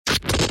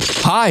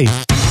Hi.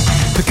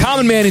 The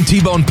Common Man and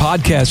T-Bone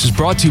podcast is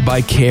brought to you by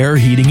Care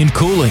Heating and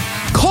Cooling.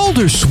 Cold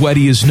or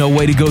sweaty is no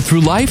way to go through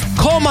life.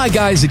 Call my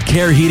guys at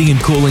Care Heating and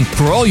Cooling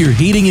for all your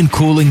heating and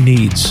cooling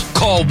needs.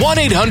 Call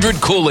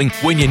 1-800-COOLING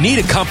when you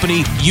need a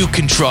company you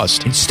can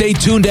trust. And stay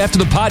tuned after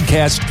the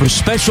podcast for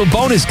special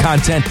bonus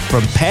content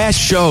from past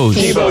shows.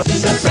 T-Bone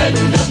is a friend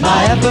of mine.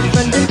 I have a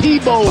friend in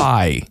T-Bone.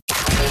 Bye.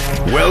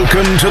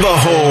 Welcome to the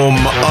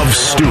home of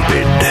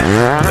stupid.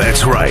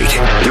 That's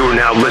right. You're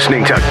now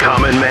listening to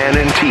Common Man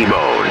and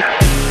T-Bone.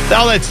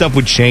 All that stuff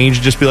would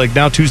change. Just be like,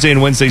 now Tuesday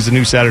and Wednesday is the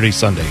new Saturday,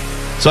 Sunday.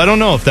 So I don't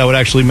know if that would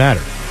actually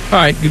matter. All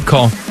right, good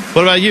call.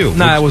 What about you?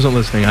 Nah, I wasn't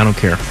listening. I don't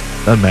care.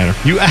 Doesn't matter.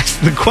 You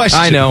asked the question.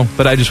 I know,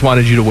 but I just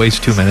wanted you to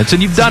waste 2 minutes,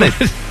 and you've done it.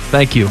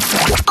 Thank you.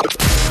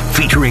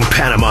 Featuring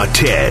Panama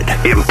Ted,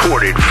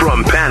 imported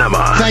from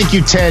Panama. Thank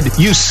you, Ted.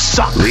 You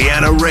suck.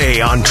 Leanna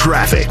Ray on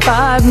traffic.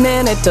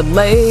 5-minute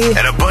delay.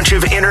 And a bunch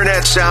of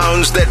internet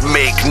sounds that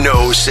make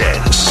no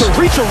sense. To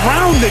reach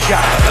around the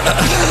guy.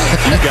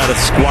 You gotta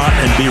squat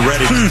and be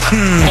ready.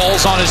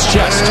 Balls on his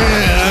chest.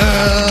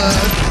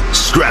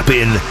 Strap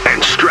in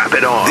and strap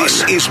it on.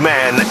 This is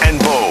Man and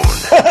Bone.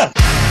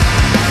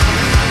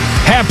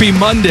 Happy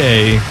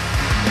Monday.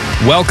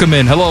 Welcome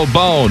in. Hello,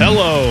 Bone.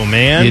 Hello,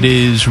 man. It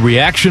is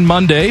Reaction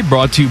Monday,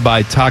 brought to you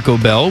by Taco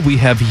Bell. We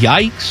have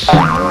Yikes.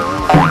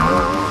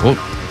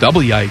 Oh, double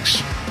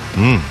Yikes.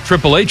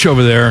 Triple H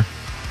over there,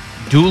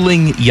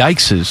 dueling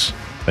Yikeses.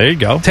 There you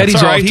go. Teddy's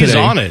That's all right. off He's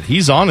today. on it.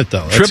 He's on it,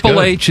 though. That's Triple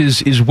good. H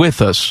is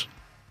with us,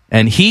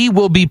 and he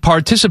will be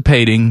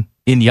participating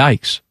in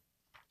Yikes.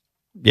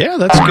 Yeah,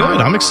 that's good.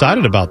 I'm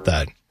excited about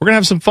that. We're going to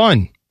have some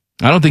fun.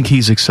 I don't think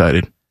he's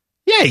excited.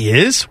 Yeah, he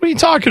is. What are you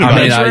talking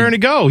about? He's raring to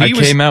go. I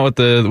came out with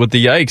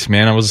the yikes,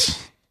 man. I was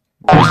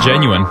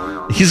genuine.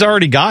 He's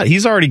already got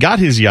his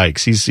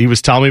yikes. He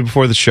was telling me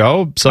before the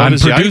show. I'm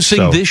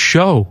producing this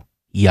show.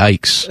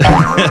 Yikes.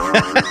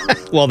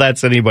 Well,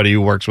 that's anybody who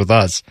works with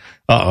us.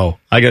 Uh-oh.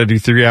 I got to do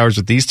 3 hours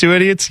with these two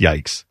idiots?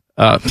 Yikes.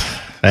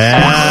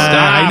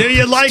 I knew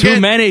you'd like Too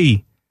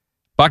many.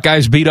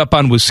 Buckeyes beat up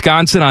on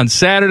Wisconsin on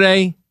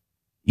Saturday.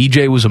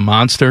 EJ was a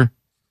monster.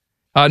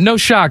 No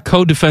shock,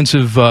 co-Big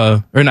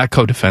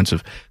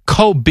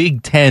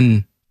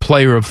Ten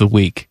Player of the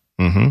Week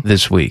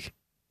this week.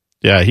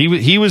 Yeah,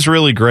 he was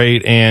really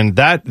great, and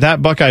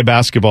that Buckeye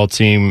basketball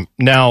team.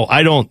 Now,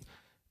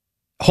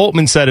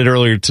 Holtman said it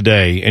earlier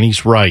today, and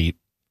he's right.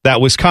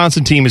 That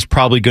Wisconsin team is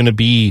probably going to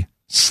be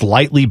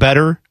slightly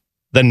better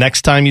the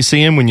next time you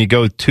see him when you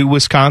go to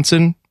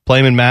Wisconsin, play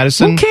him in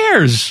Madison. Who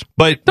cares?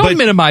 But don't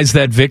minimize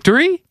that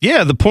victory.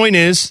 Yeah, the point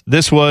is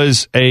this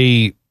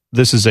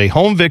is a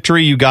home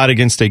victory you got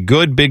against a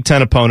good Big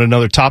Ten opponent,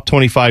 another top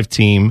 25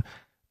 team,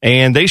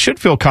 and they should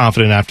feel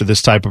confident after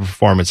this type of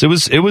performance. It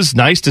was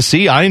nice to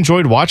see. I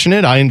enjoyed watching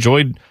it. I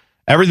enjoyed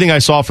everything I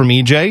saw from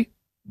EJ.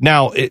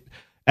 Now, it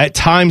at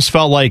times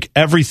felt like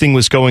everything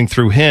was going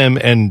through him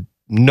and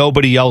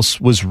nobody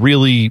else was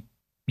really,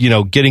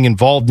 getting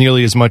involved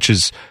nearly as much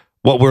as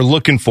what we're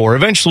looking for.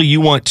 Eventually, you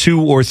want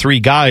 2 or 3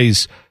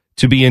 guys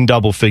to be in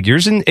double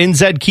figures, and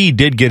Zed Key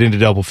did get into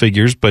double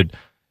figures, but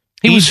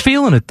he was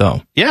feeling it,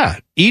 though. Yeah.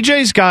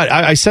 EJ's got,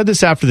 I said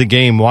this after the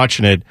game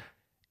watching it,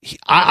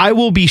 I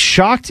will be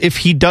shocked if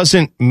he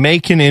doesn't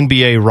make an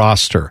NBA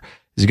roster.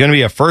 Is he going to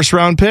be a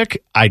first-round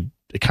pick? I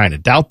kind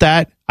of doubt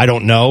that. I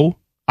don't know.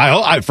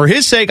 For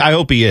his sake, I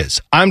hope he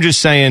is. I'm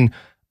just saying,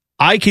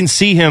 I can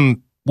see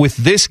him with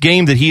this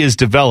game that he has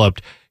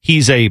developed.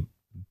 He's a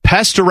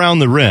pest around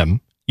the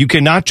rim. You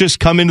cannot just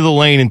come into the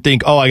lane and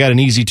think, I got an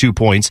easy 2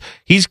 points.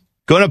 He's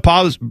going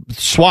to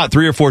swat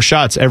 3 or 4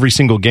 shots every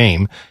single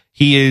game.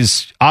 He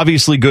is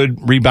obviously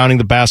good rebounding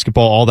the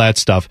basketball, all that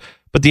stuff.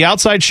 But the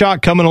outside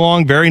shot coming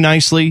along very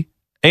nicely.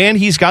 And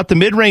he's got the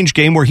mid-range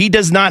game where he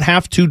does not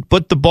have to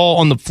put the ball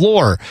on the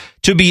floor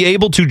to be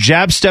able to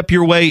jab step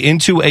your way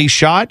into a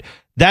shot.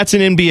 That's an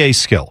NBA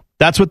skill.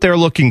 That's what they're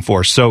looking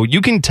for. So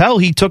you can tell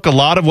he took a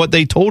lot of what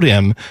they told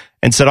him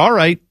and said, all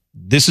right,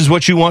 this is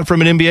what you want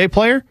from an NBA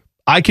player?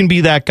 I can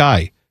be that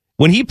guy.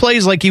 When he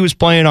plays like he was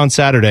playing on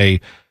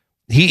Saturday,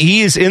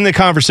 he is in the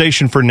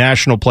conversation for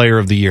National Player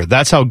of the Year.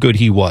 That's how good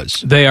he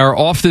was. They are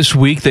off this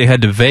week. They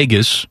head to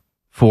Vegas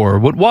for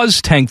what was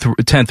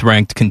 10th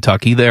ranked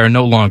Kentucky. They are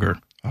no longer.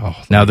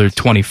 Now they're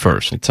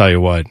 21st. I tell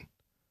you what,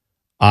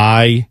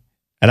 I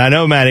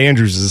know Matt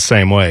Andrews is the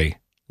same way.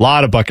 A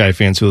lot of Buckeye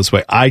fans feel this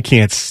way. I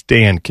can't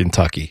stand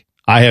Kentucky.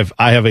 I have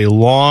a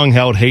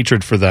long-held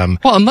hatred for them.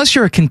 Well, unless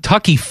you're a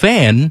Kentucky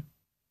fan,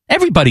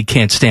 everybody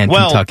can't stand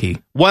Kentucky.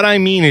 What I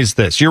mean is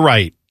this. You're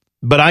right.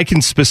 But I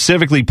can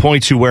specifically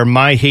point to where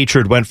my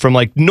hatred went from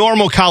like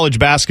normal college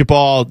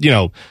basketball,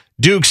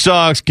 Duke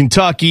sucks,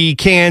 Kentucky,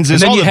 Kansas.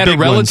 And then all you the had a big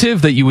relative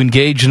ones. that you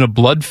engaged in a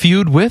blood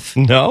feud with?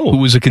 No. Who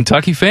was a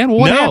Kentucky fan? Well,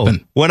 what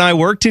happened? When I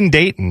worked in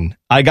Dayton,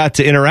 I got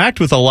to interact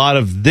with a lot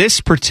of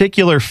this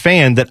particular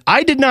fan that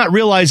I did not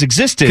realize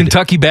existed.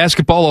 Kentucky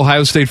basketball,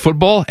 Ohio State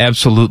football?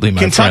 Absolutely, my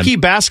Kentucky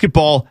friend.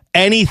 basketball,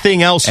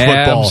 anything else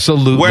football.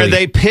 Absolutely. Where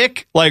they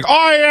pick, like,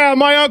 oh, yeah,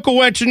 my uncle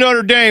went to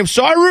Notre Dame,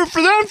 so I root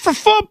for them for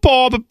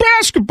football, but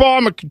basketball,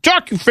 I'm a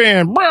Kentucky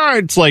fan.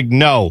 It's like,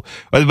 no.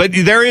 But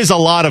there is a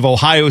lot of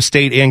Ohio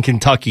State and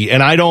Kentucky,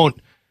 and I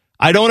don't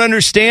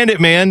understand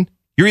it, man.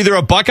 You're either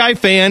a Buckeye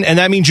fan, and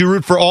that means you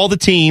root for all the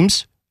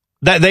teams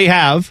that they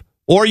have,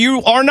 or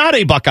you are not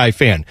a Buckeye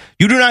fan.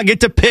 You do not get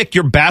to pick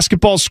your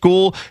basketball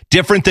school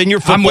different than your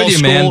football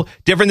school,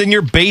 different than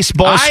your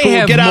baseball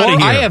school. Get out of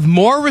here. I have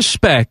more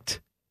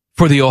respect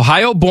for the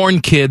Ohio-born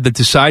kid that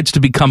decides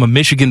to become a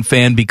Michigan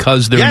fan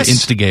because they're an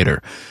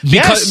instigator.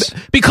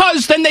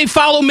 Because then they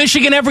follow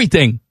Michigan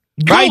everything.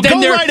 Go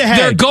right ahead.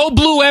 They're go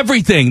blue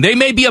everything. They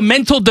may be a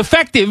mental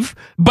defective,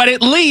 but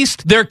at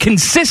least they're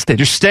consistent.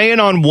 You're staying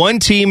on one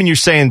team and you're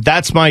saying,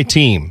 that's my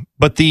team.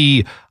 But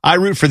I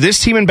root for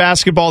this team in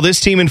basketball, this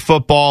team in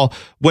football.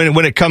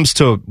 When it comes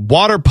to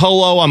water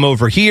polo, I'm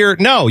over here.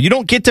 No, you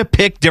don't get to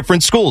pick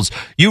different schools.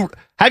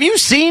 Have you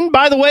seen,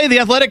 by the way, the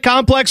athletic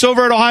complex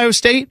over at Ohio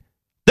State?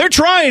 They're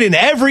trying in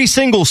every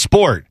single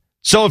sport.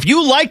 So if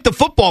you like the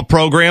football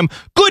program,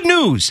 good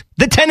news.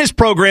 The tennis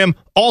program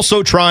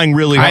also trying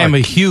really hard. I am a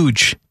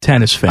huge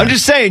tennis fan. I'm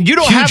just saying, you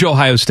don't huge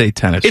Ohio State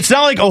tennis. It's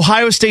not like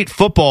Ohio State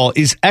football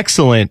is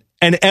excellent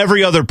and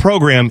every other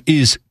program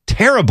is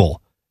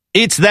terrible.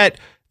 It's that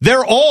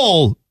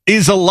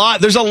there's a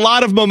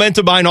lot of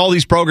momentum behind all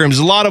these programs.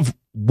 There's a lot of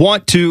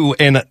want to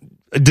and a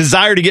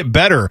desire to get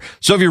better.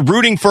 So if you're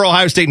rooting for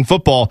Ohio State in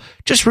football,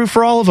 just root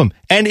for all of them.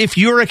 And if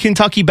you're a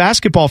Kentucky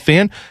basketball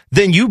fan,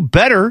 then you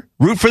better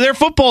root for their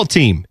football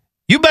team.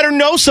 You better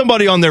know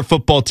somebody on their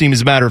football team,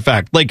 as a matter of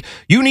fact. Like,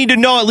 you need to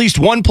know at least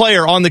one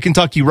player on the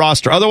Kentucky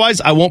roster.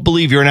 Otherwise, I won't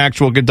believe you're an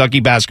actual Kentucky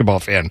basketball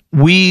fan.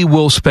 We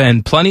will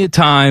spend plenty of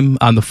time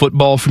on the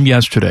football from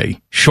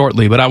yesterday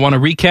shortly, but I want to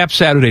recap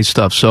Saturday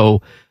stuff.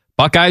 So,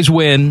 Buckeyes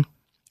win.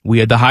 We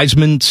had the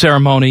Heisman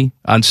ceremony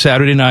on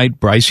Saturday night.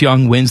 Bryce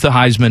Young wins the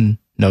Heisman.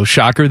 No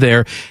shocker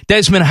there.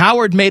 Desmond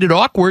Howard made it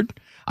awkward.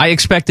 I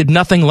expected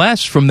nothing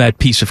less from that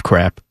piece of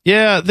crap.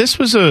 Yeah,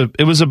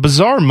 it was a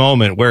bizarre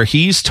moment where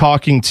he's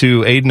talking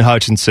to Aiden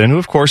Hutchinson, who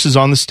of course is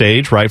on the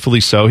stage,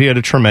 rightfully so. He had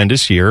a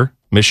tremendous year,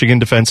 Michigan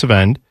defensive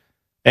end.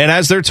 And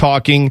as they're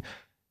talking,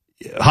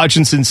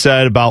 Hutchinson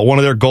said about one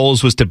of their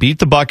goals was to beat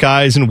the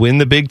Buckeyes and win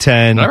the Big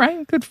Ten. All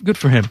right, good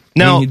for him.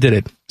 Now, he did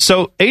it.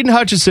 So Aiden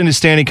Hutchinson is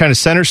standing kind of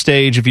center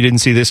stage, if you didn't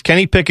see this.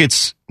 Kenny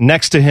Pickett's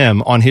next to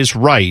him on his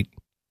right,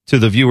 to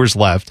the viewer's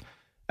left.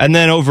 And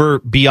then over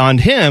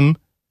beyond him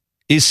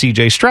is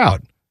CJ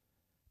Stroud.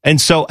 And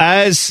so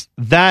as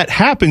that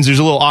happens, there's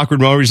a little awkward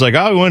moment where he's like,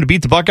 oh, we wanted to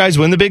beat the Buckeyes,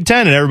 win the Big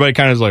Ten. And everybody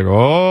kind of is like,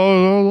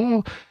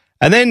 oh.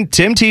 And then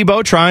Tim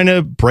Tebow trying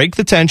to break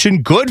the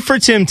tension. Good for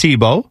Tim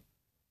Tebow.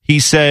 He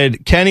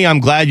said, Kenny, I'm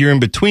glad you're in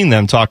between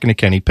them, talking to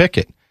Kenny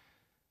Pickett.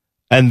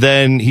 And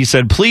then he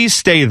said, please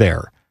stay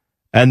there.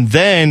 And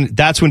then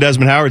that's when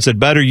Desmond Howard said,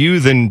 better you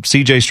than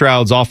CJ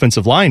Stroud's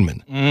offensive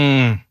lineman.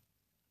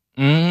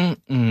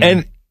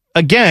 And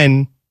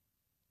again,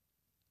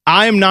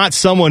 I'm not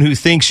someone who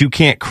thinks you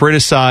can't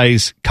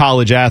criticize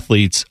college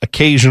athletes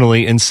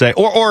occasionally and say,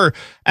 or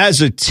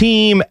as a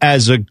team,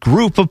 as a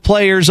group of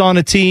players on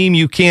a team,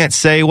 you can't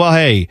say, well,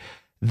 hey,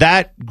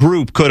 that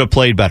group could have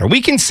played better.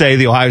 We can say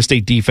the Ohio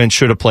State defense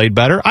should have played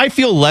better. I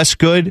feel less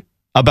good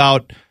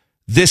about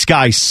this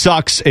guy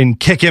sucks and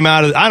kick him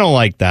out of. I don't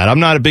like that. I'm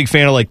not a big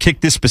fan of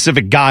kick this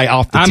specific guy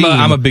off the team.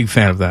 I'm a big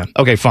fan of that.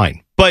 Okay,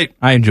 fine. But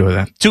I enjoy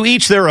that. To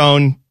each their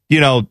own,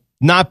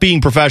 not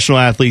being professional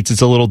athletes,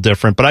 it's a little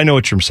different, but I know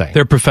what you're saying.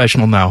 They're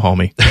professional now,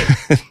 homie.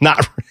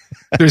 Not.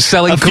 They're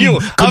selling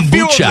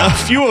kombucha.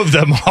 A few of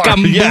them are.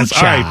 Kombucha. Yes,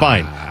 all right,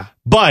 fine.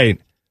 But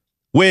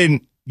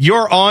when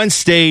you're on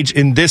stage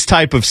in this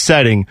type of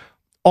setting,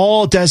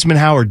 all Desmond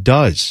Howard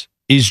does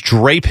is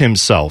drape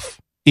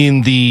himself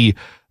in the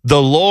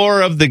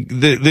lore of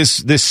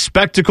this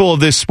spectacle of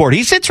this sport.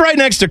 He sits right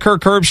next to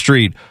Kirk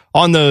Herbstreit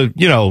on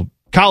the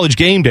college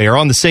game day, or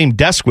on the same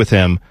desk with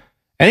him.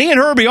 And he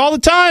and Herbie all the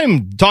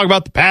time talk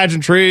about the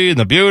pageantry and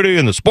the beauty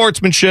and the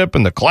sportsmanship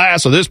and the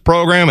class of this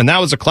program, and that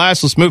was a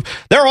classless move.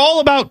 They're all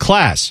about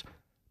class.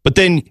 But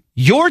then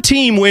your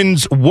team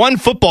wins one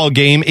football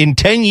game in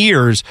 10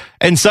 years,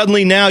 and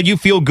suddenly now you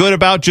feel good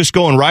about just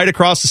going right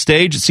across the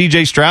stage at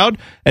CJ Stroud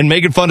and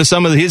making fun of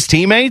some of his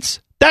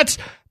teammates?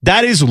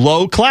 That is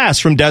low class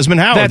from Desmond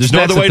Howard. There's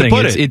no other way to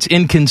put it. It's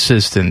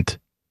inconsistent.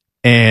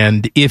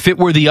 And if it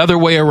were the other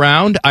way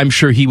around, I'm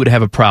sure he would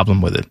have a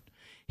problem with it.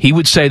 He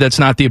would say that's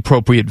not the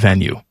appropriate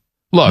venue.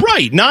 Look,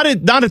 right, not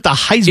at the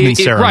Heisman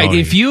ceremony. Right,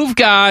 if you've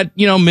got,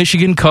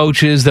 Michigan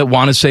coaches that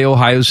want to say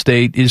Ohio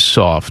State is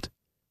soft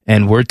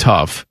and we're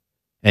tough,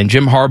 and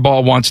Jim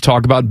Harbaugh wants to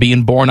talk about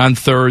being born on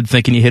third,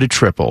 thinking you hit a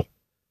triple.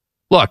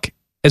 Look,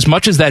 as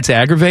much as that's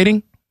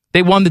aggravating,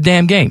 they won the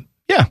damn game.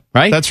 Yeah,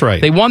 right? That's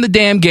right. They won the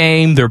damn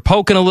game. They're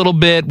poking a little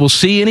bit. We'll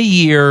see you in a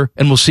year,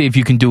 and we'll see if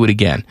you can do it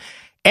again.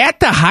 At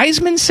the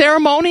Heisman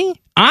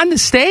ceremony, on the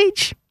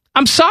stage,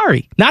 I'm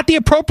sorry. Not the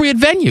appropriate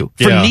venue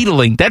for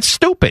needling. That's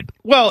stupid.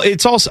 Well,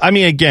 it's also, I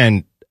mean,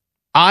 again,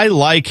 I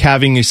like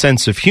having a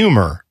sense of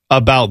humor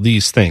about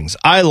these things.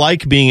 I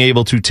like being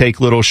able to take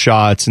little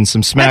shots and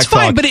some smack talk.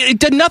 That's fine, but it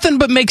did nothing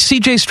but make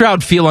C.J.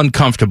 Stroud feel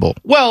uncomfortable.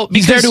 Well,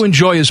 he's there to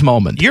enjoy his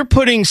moment. You're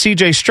putting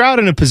C.J. Stroud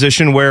in a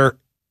position where,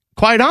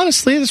 quite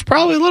honestly, there's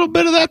probably a little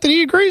bit of that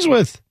he agrees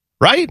with,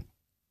 right?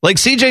 Like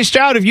C.J.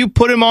 Stroud, if you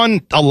put him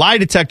on a lie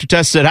detector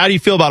test, said, how do you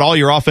feel about all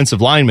your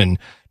offensive linemen?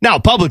 Now,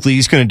 publicly,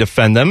 he's going to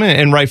defend them,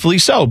 and rightfully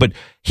so, but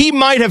he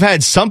might have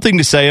had something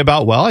to say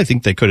about, well, I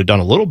think they could have done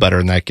a little better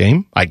in that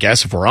game. I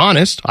guess, if we're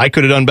honest, I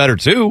could have done better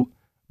too.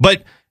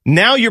 But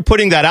now you're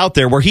putting that out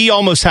there where he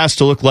almost has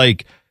to look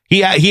like he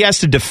has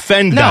to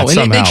defend that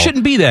somehow. No, and it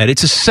shouldn't be that.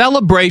 It's a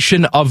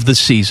celebration of the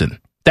season.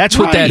 That's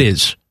what that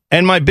is.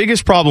 And my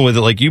biggest problem with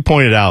it, like you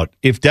pointed out,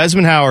 if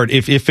Desmond Howard,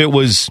 if it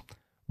was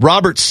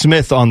Robert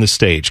Smith on the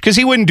stage, because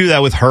he wouldn't do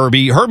that with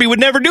Herbie. Herbie would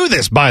never do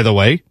this, by the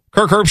way.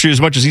 Kirk Herbstreit,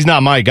 as much as he's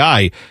not my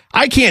guy,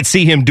 I can't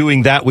see him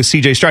doing that with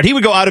C.J. Stroud. He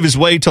would go out of his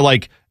way to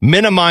like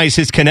minimize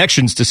his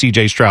connections to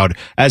C.J. Stroud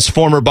as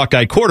former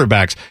Buckeye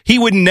quarterbacks. He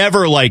would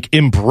never like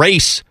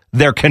embrace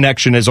their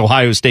connection as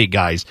Ohio State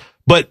guys.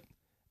 But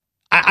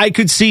I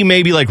could see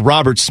maybe like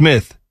Robert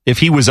Smith, if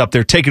he was up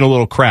there taking a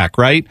little crack,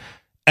 right?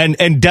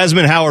 And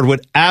Desmond Howard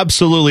would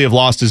absolutely have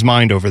lost his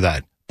mind over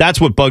that.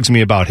 That's what bugs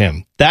me about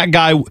him. That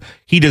guy,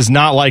 he does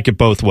not like it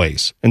both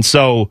ways. And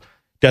so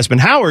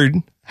Desmond Howard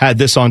had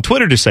this on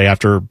Twitter to say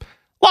after a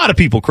lot of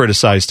people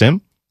criticized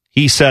him.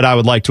 He said, I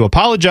would like to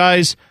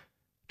apologize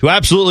to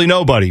absolutely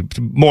nobody,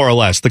 more or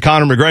less, the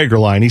Conor McGregor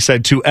line. He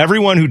said, to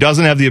everyone who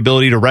doesn't have the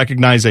ability to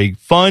recognize a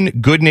fun,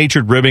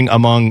 good-natured ribbing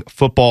among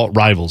football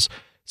rivals.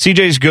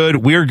 CJ's good,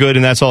 we're good,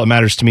 and that's all that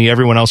matters to me.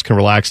 Everyone else can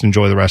relax and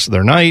enjoy the rest of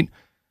their night.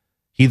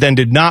 He then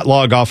did not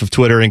log off of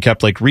Twitter and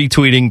kept like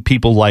retweeting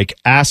people like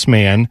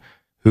Assman,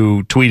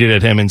 who tweeted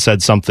at him and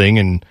said something,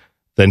 and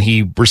then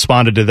he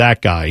responded to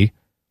that guy.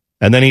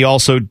 And then he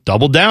also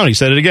doubled down. He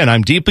said it again.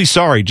 I'm deeply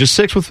sorry, just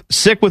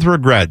sick with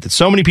regret that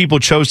so many people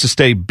chose to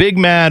stay big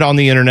mad on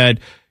the internet.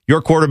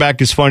 Your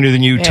quarterback is funnier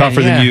than you,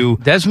 tougher than you.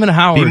 Desmond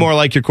Howard. Be more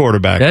like your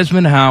quarterback.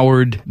 Desmond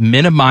Howard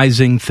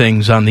minimizing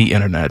things on the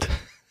internet.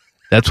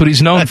 That's what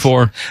he's known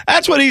for.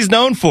 That's what he's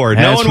known for.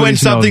 Knowing when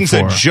something's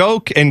a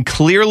joke and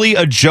clearly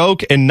a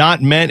joke and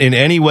not meant in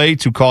any way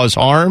to cause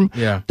harm.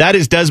 Yeah. That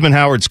is Desmond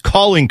Howard's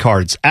calling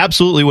cards.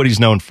 Absolutely what he's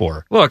known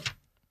for. Look,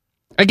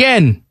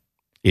 again,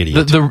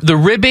 idiot. The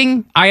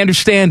ribbing, I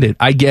understand it.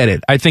 I get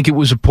it. I think it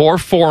was a poor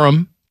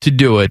forum to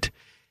do it.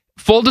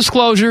 Full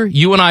disclosure,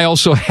 you and I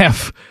also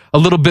have a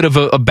little bit of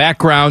a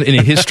background in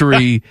a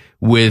history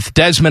with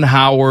Desmond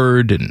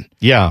Howard and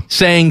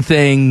saying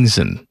things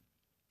and...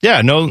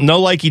 Yeah, no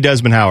likey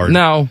Desmond Howard.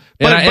 No,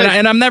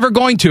 and I'm never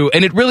going to.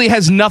 And it really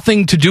has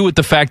nothing to do with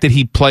the fact that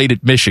he played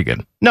at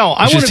Michigan. No,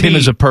 I want to be him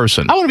as a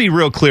person. I want to be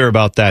real clear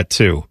about that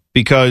too,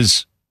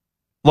 because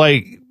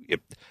like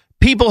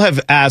people have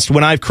asked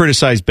when I've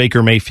criticized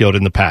Baker Mayfield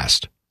in the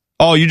past.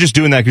 Oh, you're just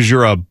doing that because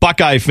you're a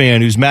Buckeye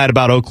fan who's mad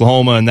about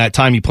Oklahoma and that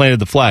time he planted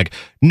the flag.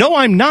 No,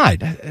 I'm not.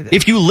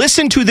 If you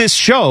listen to this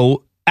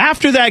show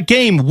after that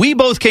game, we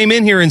both came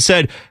in here and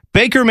said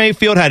Baker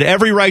Mayfield had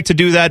every right to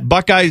do that.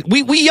 Buckeyes,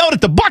 we yelled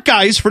at the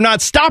Buckeyes for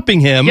not stopping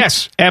him.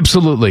 Yes,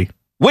 absolutely.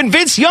 When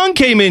Vince Young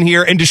came in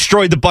here and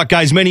destroyed the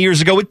Buckeyes many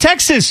years ago with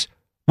Texas,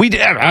 I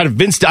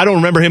don't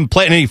remember him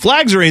planting any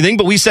flags or anything,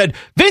 but we said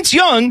Vince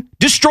Young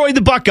destroyed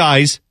the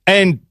Buckeyes,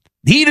 and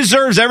he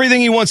deserves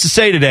everything he wants to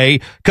say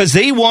today because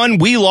they won,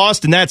 we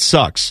lost, and that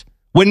sucks.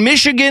 When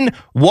Michigan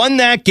won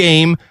that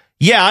game,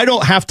 yeah, I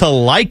don't have to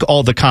like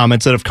all the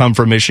comments that have come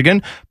from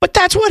Michigan, but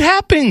that's what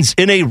happens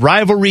in a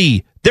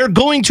rivalry. They're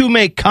going to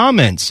make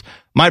comments.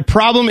 My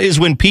problem is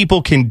when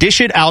people can dish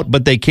it out,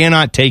 but they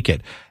cannot take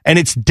it. And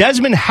it's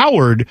Desmond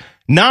Howard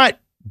not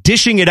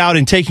dishing it out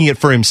and taking it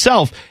for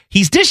himself.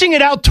 He's dishing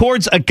it out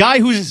towards a guy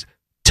who's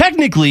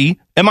technically,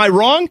 am I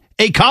wrong,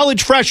 a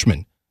college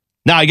freshman.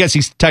 Now, I guess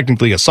he's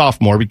technically a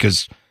sophomore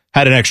because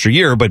had an extra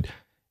year, but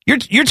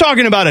you're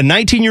talking about a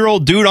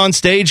 19-year-old dude on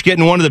stage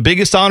getting one of the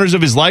biggest honors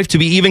of his life to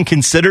be even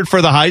considered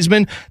for the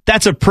Heisman.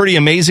 That's a pretty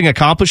amazing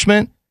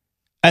accomplishment.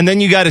 And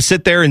then you got to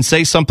sit there and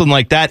say something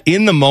like that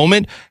in the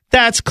moment.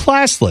 That's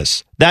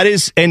classless. That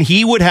is, and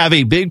he would have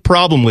a big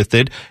problem with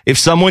it if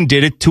someone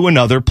did it to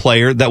another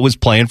player that was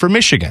playing for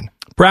Michigan.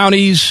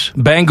 Brownies,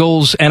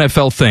 Bengals,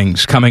 NFL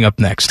things coming up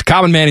next.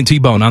 Common Man and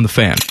T-Bone on the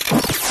Fan.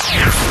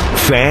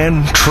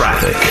 Fan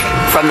traffic.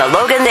 From the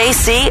Logan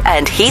AC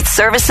and Heat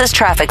Services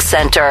Traffic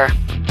Center.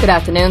 Good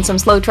afternoon. Some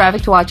slow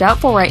traffic to watch out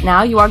for right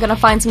now. You are going to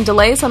find some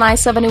delays on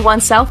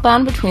I-71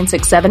 southbound between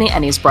 670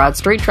 and East Broad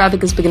Street.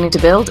 Traffic is beginning to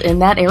build in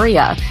that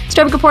area. This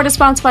traffic report is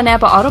sponsored by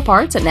Napa Auto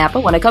Parts. At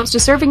Napa, when it comes to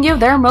serving you,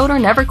 their motor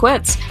never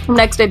quits. From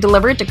next day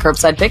delivery to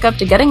curbside pickup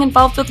to getting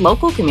involved with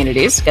local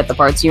communities. Get the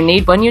parts you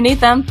need when you need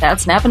them.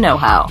 That's Napa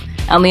know-how.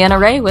 I'm Leanna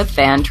Ray with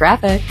Fan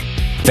Traffic.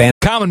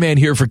 Common Man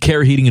here for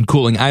Care Heating and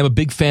Cooling. I'm a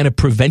big fan of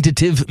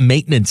preventative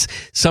maintenance.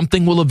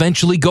 Something will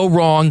eventually go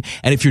wrong,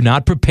 and if you're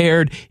not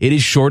prepared, it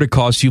is sure to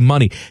cost you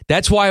money.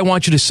 That's why I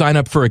want you to sign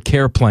up for a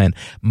Care plan.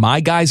 My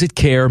guys at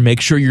Care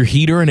make sure your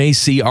heater and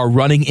AC are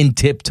running in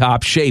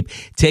tip-top shape,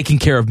 taking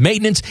care of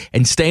maintenance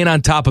and staying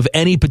on top of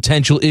any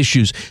potential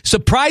issues.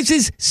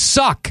 Surprises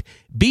suck.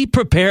 Be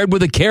prepared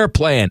with a Care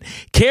plan.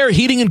 Care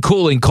Heating and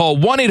Cooling. Call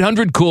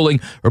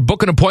 1-800-COOLING or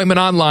book an appointment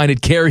online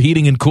at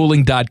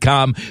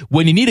careheatingandcooling.com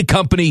when you need a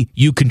company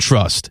you can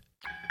trust.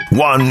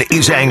 One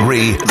is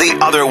angry, the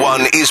other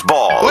one is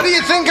bald. What do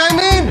you think I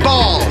mean,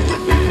 bald?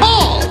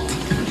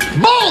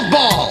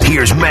 Bald!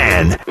 Here's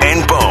Man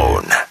and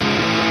Bone.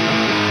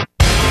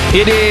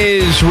 It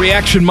is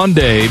Reaction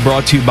Monday,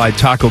 brought to you by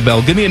Taco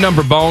Bell. Give me a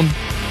number, Bone.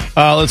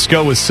 Let's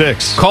go with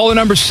 6. Caller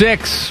number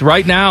 6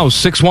 right now,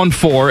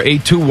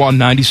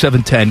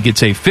 614-821-9710.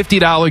 Gets a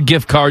 $50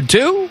 gift card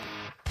to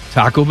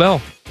Taco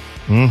Bell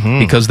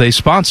because they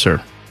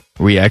sponsor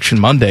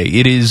Reaction Monday.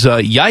 It is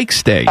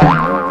Yikes Day.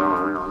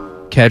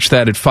 Catch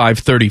that at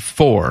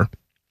 5:34.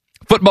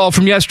 Football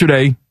from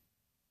yesterday.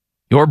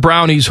 Your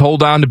Brownies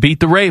hold on to beat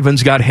the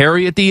Ravens. Got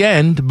hairy at the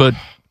end, but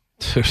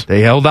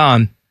they held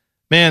on.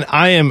 Man,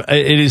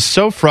 it is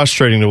so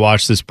frustrating to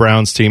watch this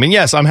Browns team. And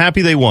yes, I'm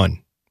happy they won.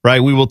 Right,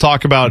 we will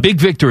talk about big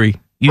victory.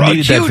 You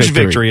needed that huge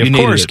victory, of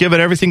course. Given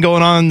everything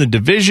going on in the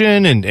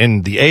division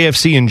and the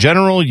AFC in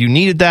general, you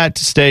needed that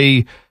to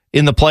stay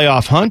in the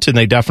playoff hunt, and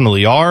they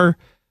definitely are.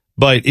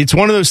 But it's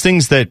one of those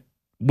things that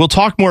we'll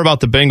talk more about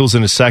the Bengals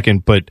in a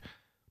second. But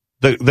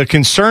the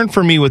concern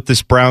for me with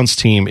this Browns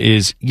team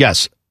is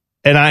yes,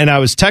 and I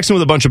was texting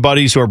with a bunch of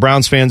buddies who are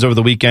Browns fans over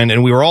the weekend,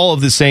 and we were all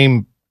of the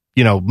same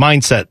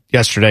mindset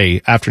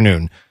yesterday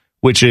afternoon,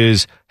 which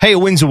is, hey, a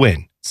win's a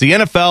win. It's the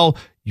NFL.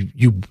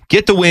 You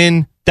get the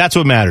win. That's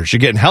what matters.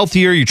 You're getting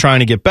healthier. You're trying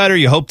to get better.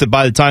 You hope that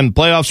by the time the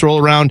playoffs roll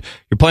around,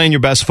 you're playing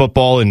your best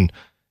football, and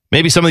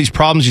maybe some of these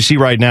problems you see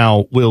right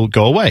now will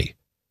go away.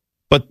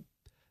 But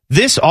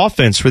this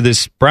offense for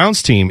this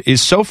Browns team is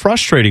so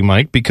frustrating,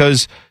 Mike,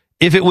 because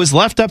if it was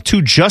left up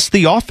to just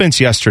the offense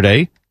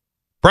yesterday,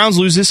 Browns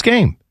lose this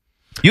game.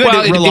 You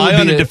had to rely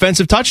on a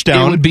defensive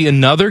touchdown. It would be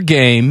another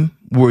game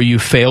where you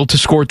failed to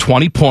score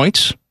 20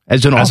 points.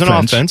 As an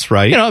offense,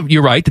 right?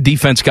 You're right. The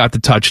defense got the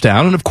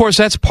touchdown. And, of course,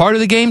 that's part of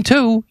the game,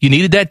 too. You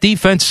needed that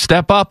defense to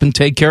step up and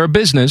take care of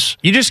business.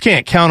 You just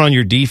can't count on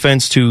your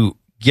defense to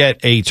get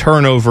a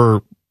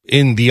turnover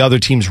in the other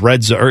team's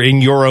red zone, or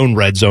in your own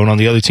red zone on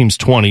the other team's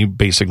 20,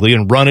 basically,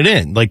 and run it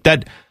in. Like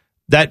that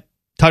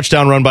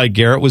touchdown run by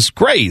Garrett was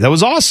great. That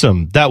was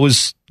awesome. That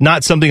was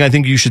not something I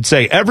think you should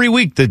say. Every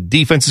week, the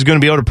defense is going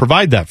to be able to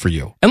provide that for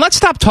you. And let's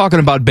stop talking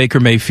about Baker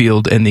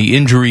Mayfield and the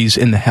injuries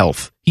and the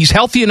health. He's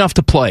healthy enough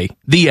to play.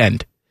 The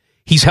end.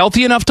 He's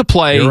healthy enough to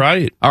play. You're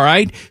right. All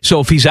right? So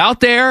if he's out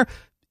there,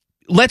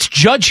 let's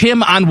judge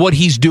him on what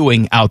he's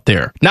doing out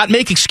there, not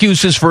make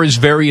excuses for his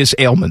various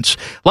ailments.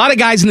 A lot of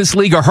guys in this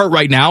league are hurt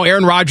right now.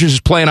 Aaron Rodgers is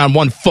playing on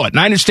one foot. And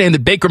I understand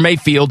that Baker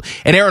Mayfield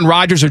and Aaron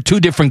Rodgers are two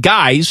different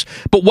guys,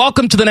 but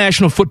welcome to the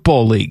National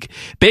Football League.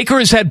 Baker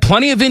has had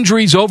plenty of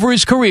injuries over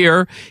his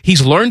career.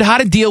 He's learned how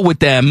to deal with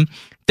them.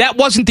 That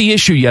wasn't the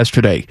issue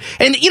yesterday.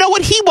 And you know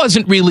what? He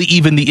wasn't really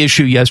even the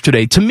issue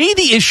yesterday. To me,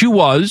 the issue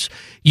was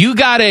you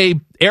got a,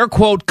 air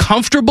quote,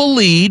 comfortable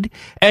lead,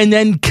 and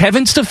then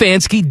Kevin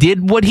Stefanski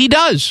did what he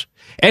does.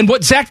 And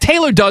what Zach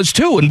Taylor does,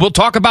 too, and we'll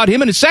talk about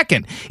him in a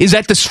second, is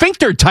that the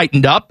sphincter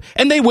tightened up,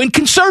 and they went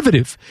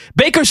conservative.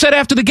 Baker said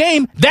after the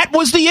game, that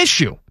was the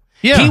issue.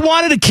 Yeah. He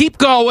wanted to keep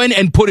going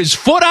and put his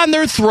foot on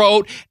their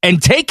throat and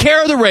take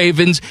care of the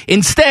Ravens.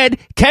 Instead,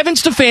 Kevin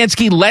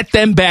Stefanski let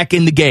them back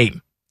in the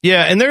game.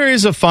 Yeah, and there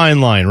is a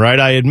fine line, right?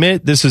 I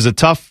admit this is a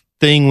tough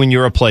thing when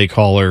you're a play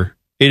caller.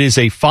 It is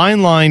a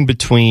fine line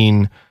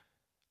between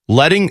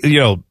playing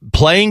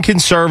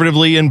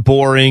conservatively and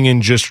boring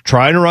and just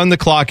trying to run the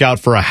clock out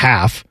for a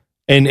half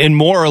and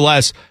more or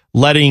less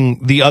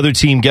letting the other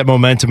team get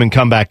momentum and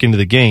come back into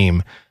the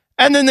game.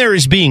 And then there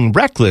is being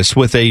reckless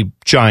with a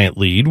giant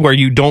lead where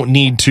you don't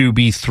need to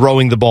be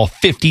throwing the ball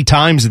 50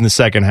 times in the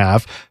second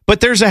half, but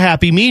there's a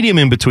happy medium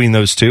in between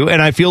those two.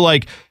 And I feel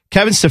like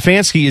Kevin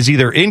Stefanski is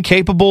either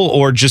incapable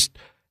or just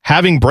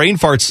having brain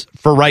farts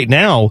for right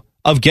now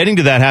of getting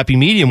to that happy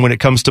medium when it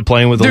comes to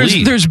playing with a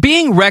lead. There's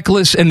being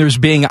reckless and there's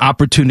being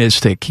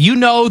opportunistic. You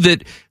know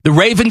that the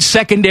Ravens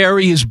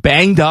secondary is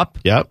banged up,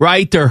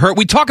 right? They're hurt.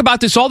 We talk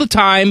about this all the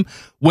time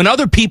when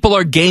other people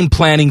are game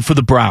planning for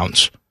the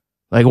Browns.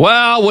 Like,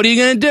 well, what are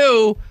you going to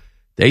do?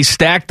 They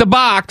stacked the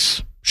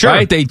box,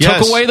 right? They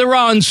took away the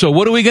run, so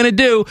what are we going to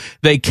do?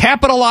 They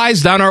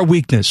capitalized on our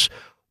weakness.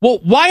 Well,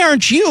 why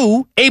aren't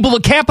you able to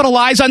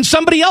capitalize on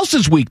somebody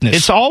else's weakness?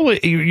 It's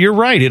always, you're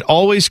right. It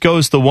always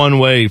goes the one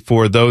way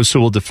for those who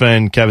will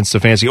defend Kevin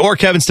Stefanski or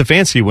Kevin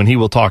Stefanski when he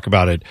will talk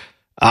about it.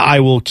 I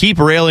will keep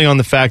railing on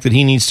the fact that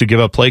he needs to give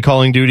up play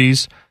calling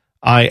duties.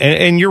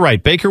 And you're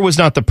right. Baker was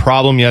not the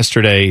problem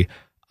yesterday.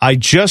 I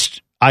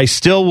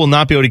still will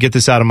not be able to get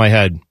this out of my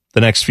head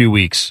the next few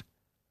weeks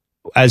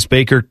as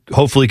Baker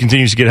hopefully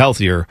continues to get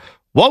healthier.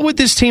 What would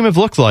this team have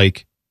looked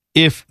like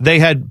if they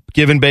had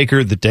given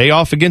Baker the day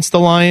off against the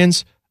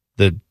Lions,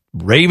 the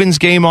Ravens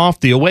game off,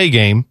 the away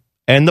game,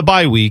 and the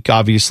bye week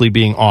obviously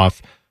being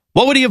off,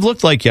 what would he have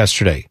looked like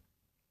yesterday?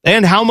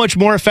 And how much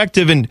more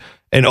effective and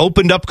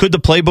opened up could the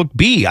playbook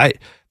be?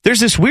 There's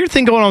this weird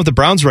thing going on with the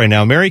Browns right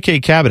now. Mary Kay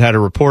Cabot had a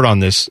report on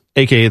this,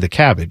 a.k.a. the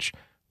Cabbage,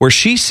 where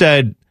she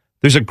said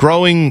there's a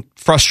growing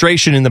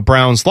frustration in the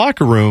Browns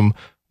locker room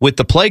with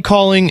the play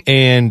calling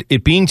and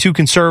it being too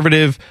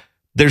conservative.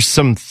 There's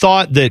some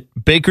thought that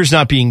Baker's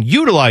not being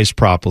utilized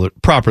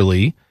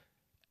properly.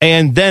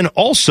 And then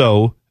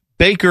also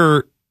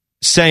Baker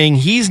saying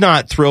he's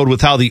not thrilled with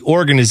how the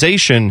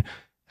organization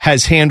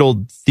has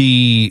handled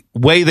the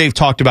way they've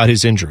talked about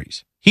his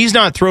injuries. He's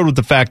not thrilled with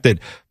the fact that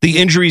the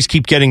injuries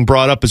keep getting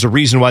brought up as a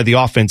reason why the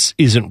offense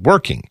isn't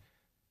working.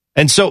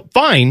 And so,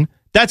 fine,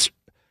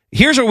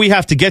 here's where we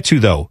have to get to,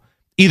 though.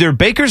 Either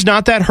Baker's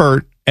not that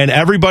hurt and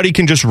everybody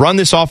can just run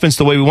this offense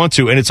the way we want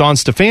to, and it's on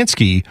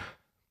Stefanski,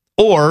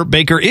 or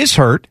Baker is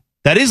hurt.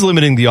 That is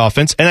limiting the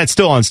offense, and that's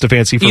still on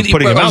Stefanski for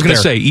putting him out there. I was going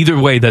to say, either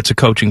way, that's a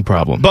coaching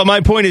problem. But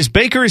my point is,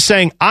 Baker is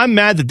saying, I'm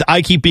mad that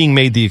I keep being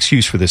made the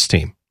excuse for this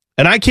team.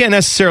 And I can't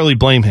necessarily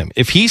blame him.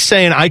 If he's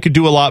saying I could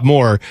do a lot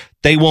more,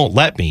 they won't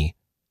let me.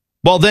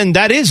 Well, then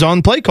that is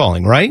on play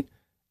calling, right?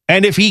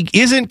 And if he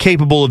isn't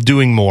capable of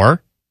doing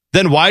more,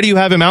 then why do you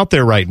have him out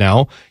there right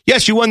now?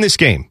 Yes, you won this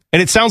game.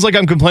 And it sounds like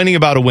I'm complaining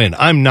about a win.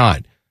 I'm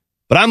not.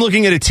 But I'm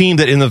looking at a team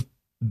that in the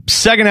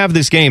second half of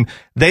this game,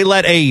 they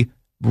let a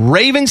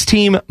Ravens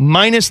team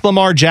minus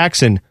Lamar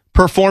Jackson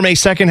perform a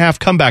second half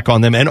comeback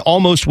on them and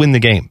almost win the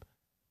game.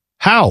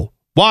 How?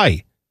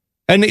 Why?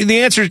 And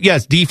the answer is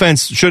yes,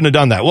 defense shouldn't have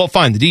done that. Well,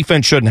 fine, the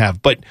defense shouldn't have.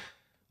 But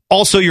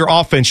also your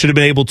offense should have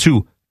been able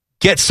to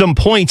get some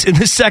points in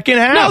the second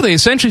half. No, they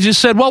essentially just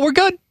said, well, we're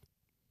good.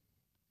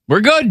 We're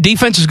good.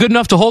 Defense is good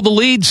enough to hold the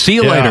lead. See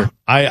you later.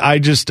 I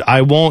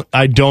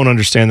don't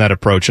understand that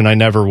approach, and I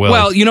never will.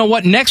 Well, you know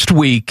what? Next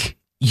week,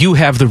 you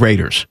have the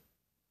Raiders.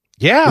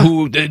 Yeah.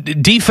 Who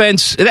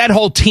defense, that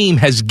whole team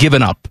has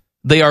given up.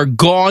 They are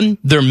gone.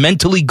 They're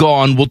mentally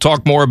gone. We'll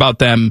talk more about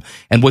them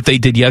and what they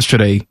did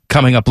yesterday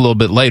coming up a little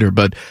bit later.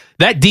 But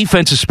that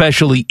defense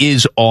especially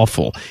is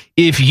awful.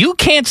 If you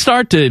can't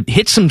start to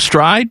hit some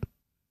stride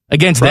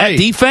against that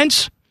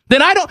defense,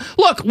 then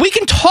look, we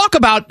can talk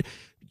about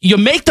you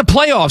make the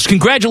playoffs.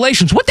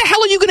 Congratulations. What the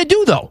hell are you going to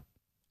do, though?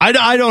 I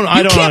don't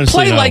You can't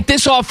play know. like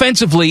this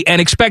offensively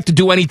and expect to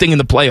do anything in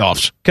the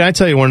playoffs. Can I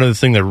tell you one other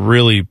thing that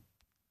really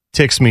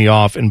ticks me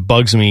off and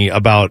bugs me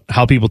about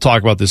how people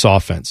talk about this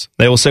offense?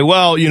 They will say,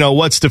 well,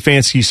 what's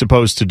Stefanski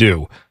supposed to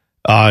do?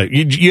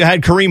 You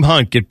had Kareem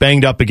Hunt get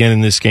banged up again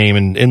in this game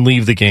and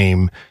leave the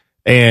game.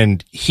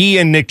 And he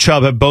and Nick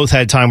Chubb have both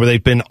had time where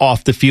they've been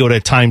off the field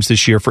at times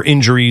this year for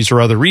injuries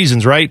or other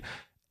reasons, right?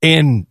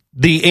 And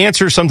the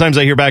answer sometimes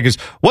I hear back is,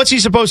 what's he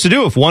supposed to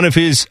do if one of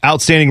his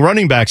outstanding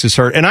running backs is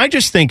hurt? And I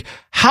just think,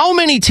 how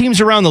many teams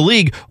around the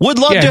league would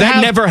love to that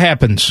have never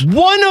happens.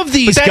 One of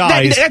these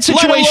guys. That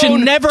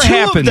situation never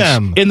happens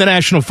in the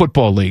National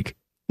Football League.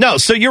 No,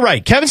 so you're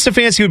right. Kevin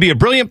Stefanski would be a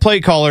brilliant play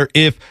caller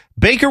if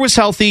Baker was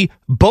healthy,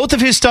 both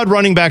of his stud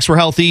running backs were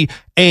healthy,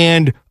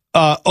 and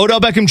Odell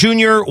Beckham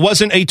Jr.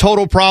 wasn't a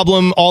total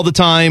problem all the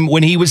time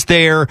when he was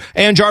there,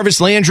 and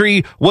Jarvis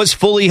Landry was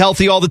fully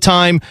healthy all the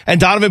time,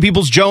 and Donovan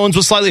Peoples-Jones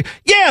was slightly...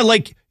 Yeah,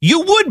 you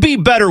would be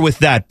better with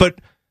that, but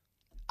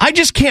I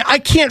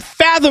can't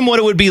fathom what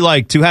it would be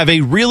like to have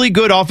a really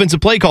good offensive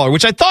play caller,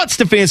 which I thought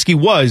Stefanski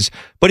was,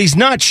 but he's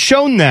not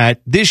shown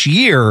that this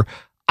year.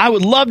 I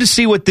would love to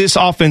see what this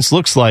offense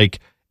looks like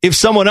if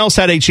someone else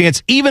had a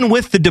chance, even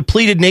with the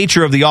depleted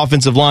nature of the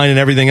offensive line and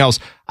everything else.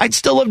 I'd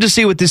still love to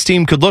see what this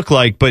team could look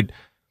like, but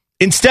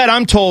instead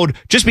I'm told,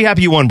 just be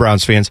happy you won,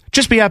 Browns fans.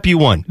 Just be happy you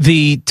won.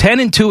 The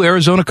 10-2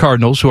 Arizona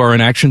Cardinals, who are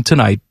in action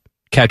tonight,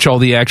 catch all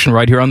the action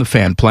right here on the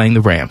Fan, playing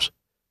the Rams.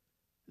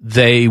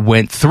 They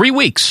went 3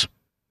 weeks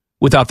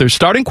without their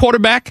starting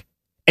quarterback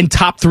and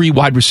top 3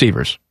 wide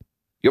receivers.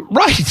 You're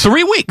right.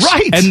 3 weeks.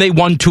 Right. And they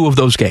won 2 of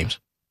those games.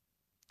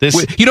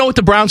 You know what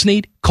the Browns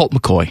need? Colt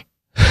McCoy.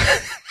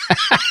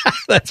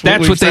 That's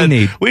what they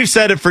need. We've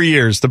said it for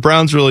years. The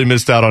Browns really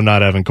missed out on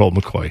not having Colt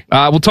McCoy.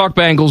 We'll talk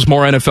Bengals,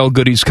 more NFL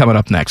goodies coming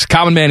up next.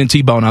 Common Man and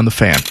T-Bone on the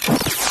Fan.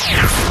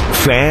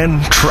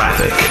 Fan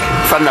traffic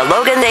from the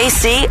Logan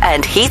AC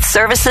and Heat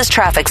Services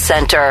Traffic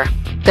Center.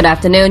 Good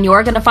afternoon. You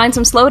are going to find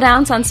some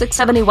slowdowns on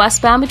 670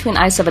 westbound between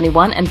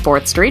I-71 and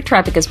 4th Street.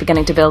 Traffic is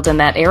beginning to build in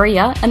that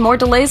area, and more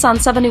delays on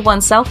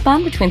 71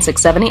 southbound between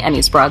 670 and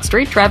East Broad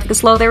Street. Traffic is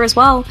slow there as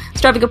well. This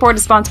traffic report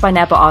is sponsored by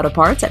Napa Auto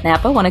Parts. At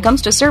Napa, when it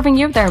comes to serving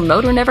you, their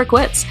motor never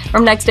quits.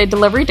 From next day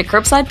delivery to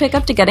curbside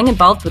pickup to getting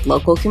involved with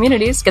local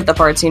communities, get the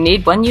parts you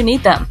need when you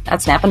need them.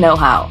 That's Napa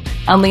Know-How.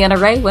 I'm Leanna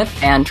Ray with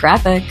Fan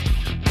Traffic.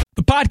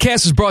 The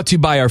podcast is brought to you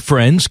by our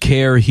friends,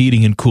 Care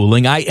Heating and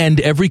Cooling. I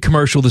end every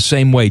commercial the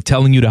same way,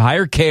 telling you to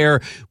hire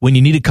Care when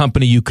you need a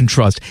company you can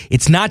trust.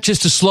 It's not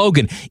just a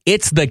slogan.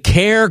 It's the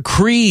Care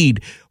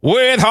creed.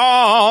 With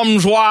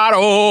arms wide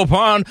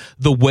open.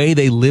 The way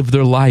they live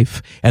their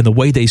life and the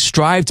way they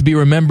strive to be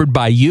remembered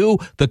by you,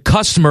 the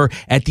customer,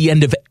 at the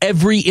end of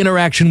every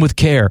interaction with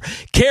Care.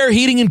 Care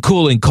Heating and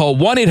Cooling. Call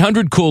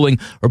 1-800-COOLING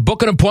or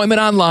book an appointment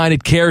online at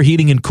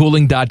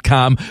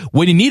careheatingandcooling.com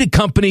when you need a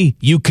company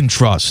you can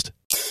trust.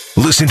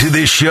 Listen to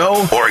this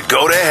show or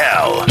go to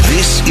hell.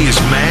 This is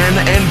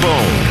Man and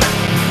Bone.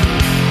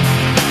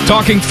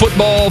 Talking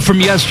football from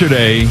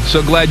yesterday.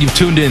 So glad you've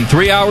tuned in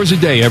 3 hours a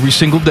day, every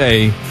single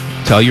day.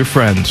 Tell your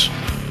friends.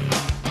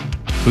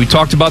 We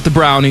talked about the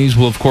Brownies.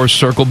 We'll, of course,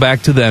 circle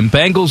back to them.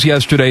 Bengals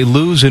yesterday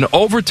lose in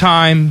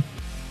overtime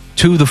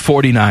to the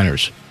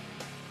 49ers.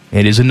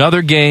 It is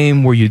another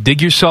game where you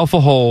dig yourself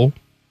a hole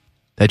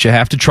that you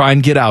have to try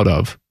and get out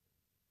of.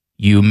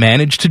 You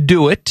manage to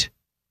do it,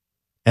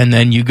 and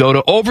then you go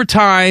to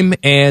overtime,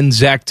 and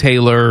Zach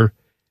Taylor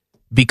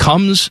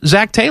becomes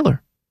Zach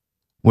Taylor,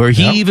 where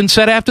he even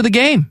said after the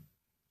game,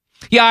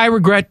 yeah, I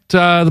regret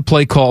the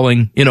play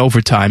calling in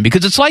overtime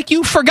because it's like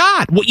you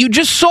forgot what you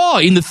just saw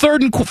in the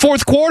third and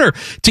fourth quarter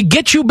to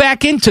get you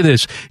back into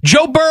this.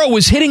 Joe Burrow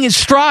was hitting his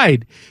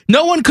stride.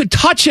 No one could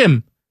touch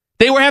him.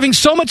 They were having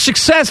so much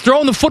success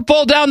throwing the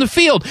football down the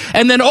field.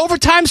 And then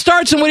overtime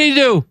starts, and what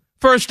do?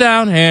 First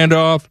down,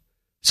 handoff.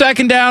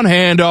 Second down,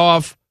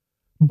 handoff.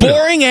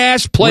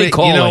 Boring-ass play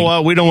calling. You know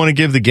what? We don't want to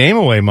give the game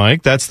away,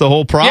 Mike. That's the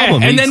whole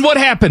problem. Yeah, and then what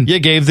happened? You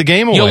gave the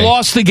game away. You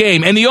lost the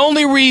game. And the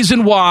only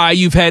reason why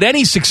you've had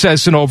any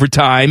success in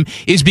overtime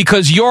is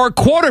because your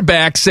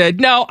quarterback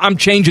said, no, I'm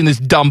changing this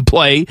dumb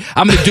play.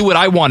 I'm going to do what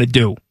I want to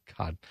do.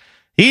 God.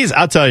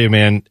 I'll tell you,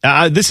 man,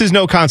 this is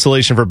no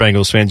consolation for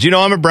Bengals fans. You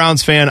know, I'm a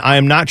Browns fan. I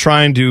am not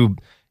trying to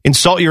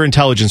insult your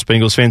intelligence,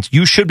 Bengals fans.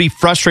 You should be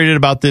frustrated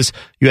about this.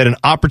 You had an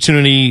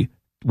opportunity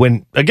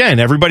when, again,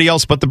 everybody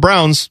else but the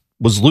Browns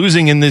was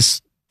losing in this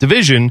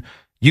division.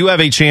 You have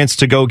a chance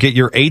to go get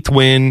your 8th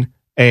win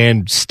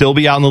and still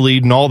be out in the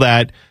lead and all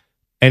that.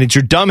 And it's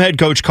your dumb head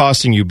coach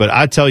costing you. But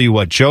I tell you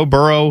what, Joe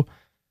Burrow,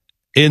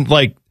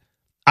 I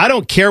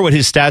don't care what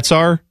his stats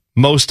are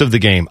most of the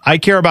game. I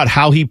care about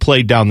how he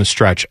played down the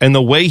stretch and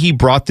the way he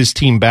brought this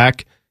team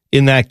back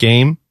in that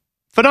game.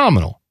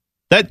 Phenomenal.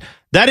 That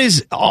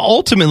is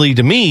ultimately,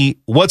 to me,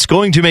 what's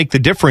going to make the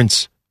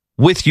difference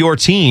with your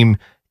team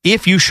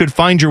if you should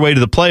find your way to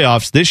the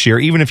playoffs this year,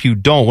 even if you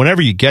don't,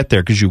 whenever you get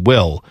there, because you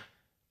will.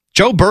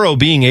 Joe Burrow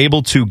being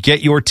able to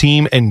get your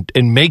team and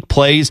make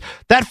plays,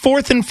 that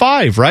 4th and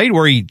 5, right,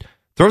 where he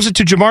throws it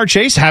to Jamar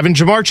Chase, having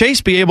Jamar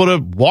Chase be able to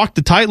walk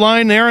the tight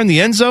line there in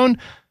the end zone,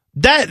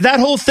 that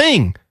whole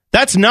thing,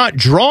 that's not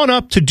drawn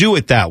up to do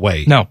it that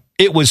way. No.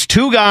 It was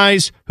two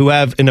guys who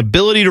have an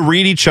ability to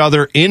read each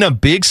other in a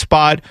big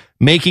spot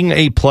making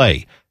a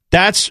play.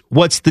 That's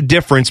what's the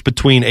difference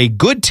between a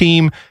good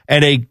team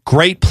and a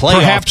great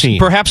playoff team.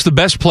 Perhaps the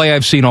best play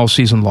I've seen all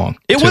season long.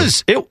 It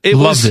was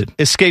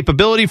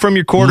escapability from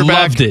your quarterback.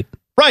 Loved it.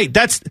 Right.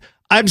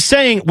 I'm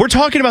saying we're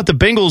talking about the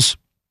Bengals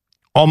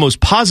almost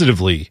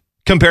positively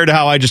compared to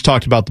how I just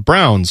talked about the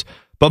Browns.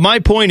 But my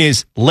point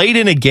is, late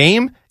in a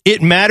game,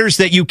 it matters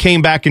that you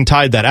came back and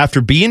tied that.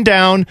 After being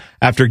down,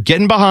 after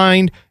getting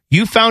behind,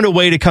 you found a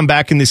way to come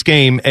back in this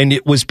game, and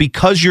it was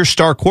because your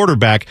star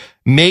quarterback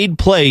made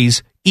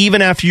plays.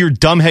 Even after your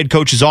dumb head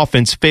coach's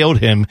offense failed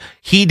him,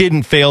 he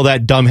didn't fail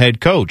that dumb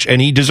head coach,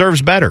 and he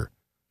deserves better.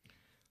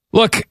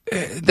 Look,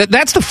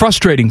 that's the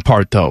frustrating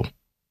part, though,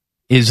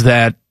 is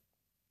that,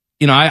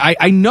 you know,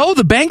 I know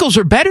the Bengals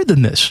are better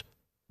than this.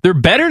 They're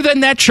better than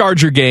that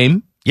Charger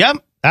game.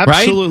 Yep,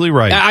 absolutely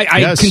right.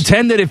 I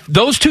contend that if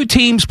those two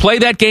teams play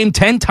that game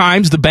 10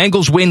 times, the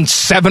Bengals win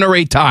 7 or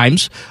 8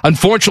 times.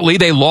 Unfortunately,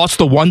 they lost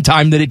the one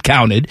time that it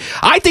counted.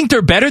 I think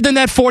they're better than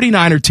that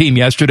 49er team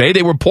yesterday.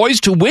 They were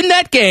poised to win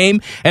that game,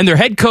 and their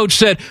head coach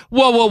said,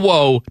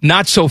 whoa,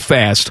 not so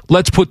fast.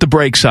 Let's put the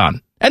brakes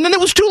on. And then it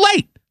was too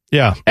late.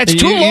 Yeah. That's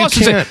 2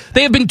 losses.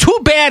 They have been too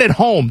bad at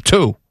home,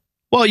 too.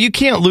 Well, you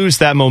can't lose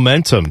that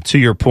momentum, to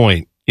your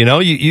point. You know,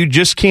 you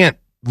just can't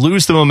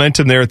lose the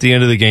momentum there at the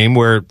end of the game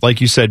where,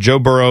 like you said, Joe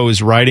Burrow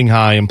is riding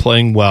high and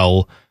playing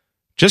well.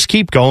 Just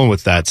keep going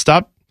with that.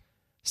 Stop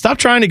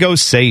trying to go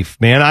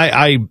safe,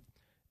 man.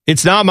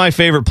 It's not my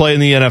favorite play in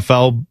the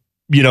NFL,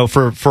 you know,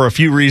 for a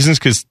few reasons,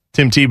 because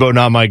Tim Tebow,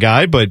 not my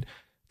guy, but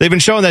they've been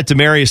showing that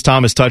Demaryius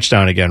Thomas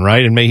touchdown again,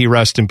 right? And may he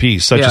rest in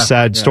peace. Such a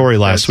sad story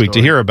last week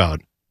to hear about.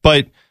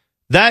 But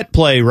that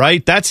play,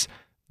 right?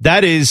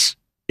 That is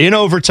in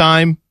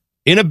overtime,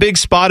 in a big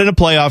spot in a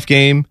playoff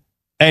game.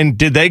 And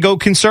did they go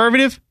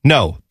conservative?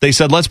 No. They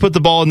said, let's put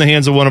the ball in the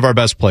hands of one of our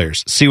best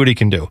players. See what he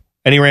can do.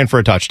 And he ran for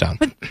a touchdown.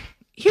 But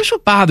here's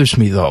what bothers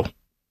me, though.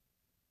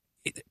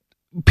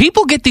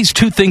 People get these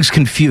two things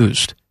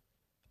confused.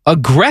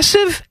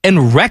 Aggressive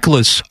and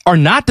reckless are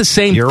not the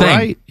same thing. You're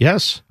right.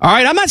 Yes. All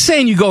right. I'm not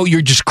saying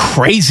you're just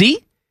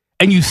crazy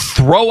and you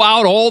throw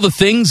out all the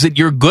things that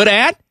you're good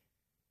at.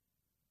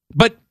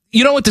 But,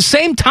 you know, at the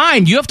same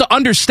time, you have to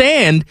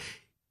understand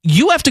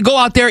you have to go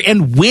out there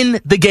and win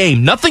the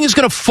game. Nothing is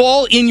going to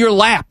fall in your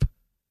lap.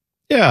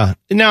 Yeah.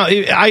 Now,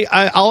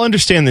 I'll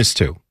understand this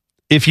too.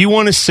 If you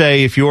want to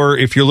say, if you're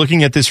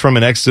looking at this from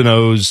an X and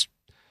O's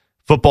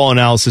football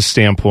analysis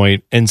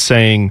standpoint and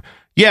saying,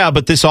 yeah,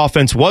 but this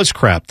offense was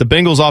crap. The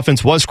Bengals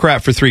offense was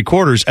crap for 3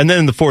 quarters. And then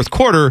in the fourth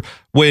quarter,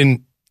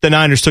 when the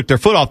Niners took their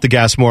foot off the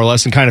gas more or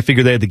less and kind of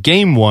figured they had the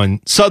game won,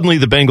 suddenly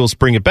the Bengals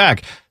bring it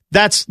back.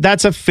 That's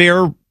a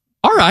fair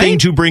thing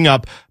to bring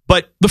up.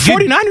 But the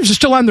 49ers are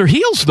still on their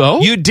heels,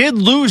 though. You did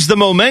lose the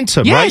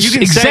momentum, yes, right? You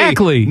can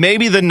exactly. say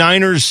maybe the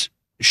Niners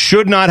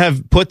should not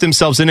have put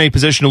themselves in a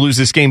position to lose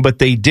this game, but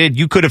they did.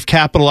 You could have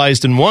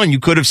capitalized and won. You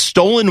could have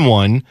stolen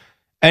one,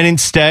 and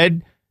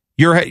instead,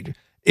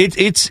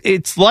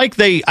 it's like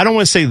I don't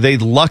want to say they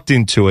lucked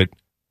into it,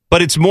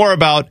 but it's more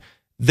about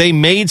they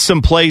made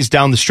some plays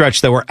down the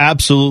stretch that were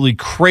absolutely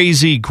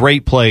crazy,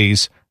 great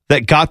plays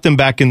that got them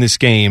back in this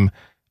game.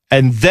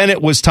 And then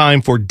it was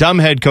time for dumb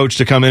head coach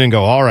to come in and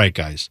go, all right,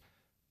 guys,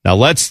 now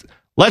let's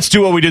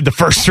do what we did the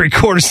first 3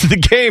 quarters of the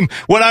game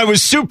when I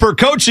was super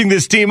coaching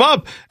this team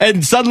up.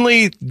 And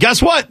suddenly, guess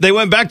what? They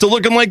went back to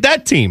looking like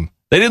that team.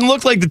 They didn't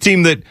look like the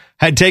team that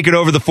had taken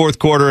over the fourth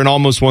quarter and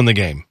almost won the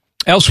game.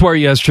 Elsewhere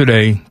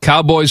yesterday,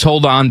 Cowboys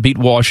hold on, beat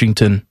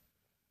Washington.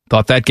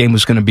 Thought that game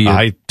was going to be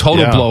a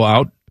total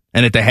blowout.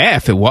 And at the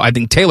half, I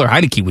think Taylor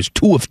Heineke was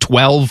 2 of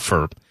 12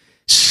 for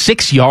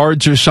 6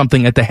 yards or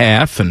something at the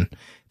half, and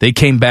they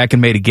came back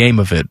and made a game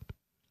of it.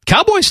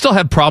 Cowboys still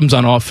have problems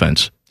on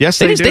offense. Yes,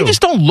 they do. They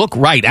just don't look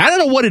right. I don't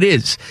know what it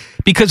is,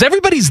 because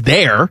everybody's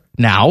there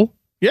now.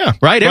 Yeah.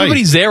 Right?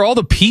 Everybody's there. All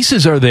the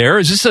pieces are there.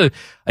 Is this a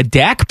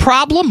Dak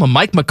problem? A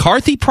Mike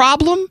McCarthy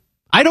problem?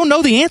 I don't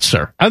know the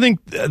answer. I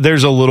think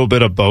there's a little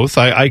bit of both.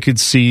 I could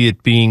see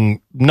it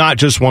being not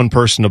just one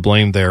person to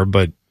blame there,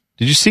 but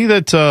did you see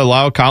that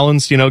Lyle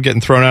Collins, getting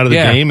thrown out of the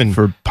game and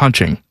for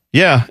punching?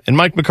 Yeah, and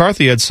Mike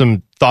McCarthy had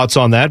some thoughts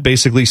on that.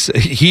 Basically,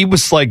 he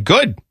was like,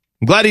 good.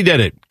 I'm glad he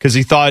did it, because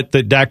he thought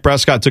that Dak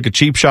Prescott took a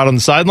cheap shot on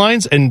the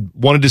sidelines and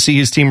wanted to see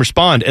his team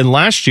respond. And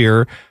last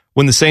year,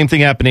 when the same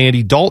thing happened to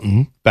Andy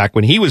Dalton, back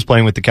when he was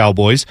playing with the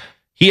Cowboys,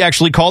 he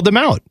actually called them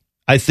out.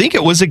 I think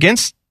it was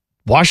against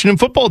Washington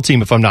football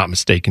team, if I'm not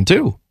mistaken,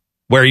 too,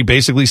 where he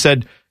basically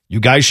said, you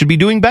guys should be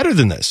doing better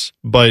than this,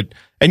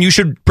 and you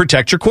should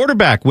protect your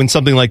quarterback when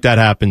something like that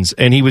happens.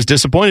 And he was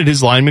disappointed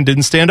his lineman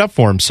didn't stand up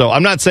for him. So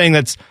I'm not saying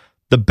that's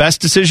the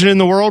best decision in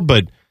the world,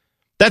 but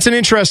that's an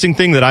interesting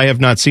thing that I have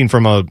not seen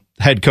from a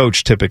head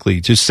coach typically,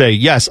 to say,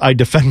 yes, I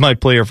defend my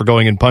player for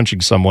going and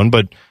punching someone,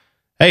 but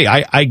hey,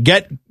 I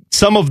get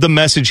some of the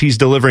message he's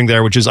delivering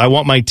there, which is I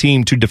want my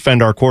team to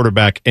defend our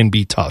quarterback and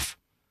be tough.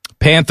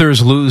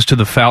 Panthers lose to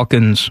the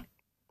Falcons.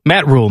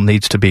 Matt Rule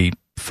needs to be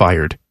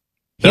fired.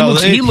 He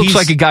looks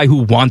like a guy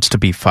who wants to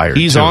be fired.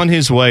 He's on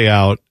his way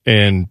out,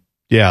 and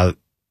yeah,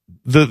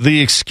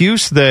 the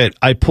excuse that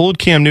I pulled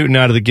Cam Newton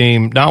out of the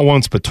game not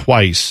once but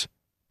twice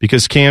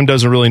because Cam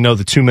doesn't really know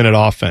the 2-minute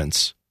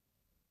offense.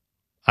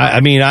 I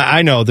mean,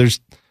 I know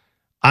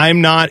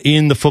I'm not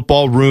in the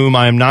football room.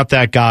 I am not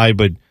that guy,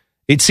 but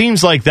it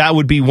seems like that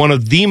would be one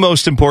of the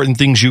most important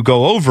things you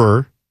go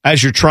over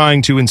as you're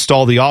trying to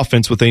install the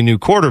offense with a new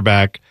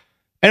quarterback.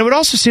 And it would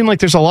also seem like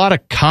there's a lot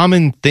of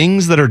common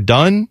things that are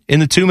done in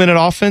the 2-minute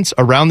offense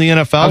around the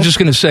NFL. I was just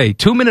going to say,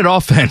 2-minute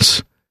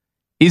offense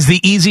is the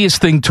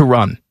easiest thing to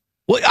run.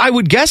 Well, I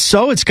would guess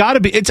so. It's got to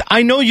be.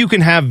 I know you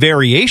can have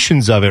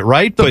variations of it,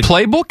 right? The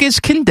playbook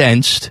is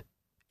condensed,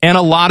 and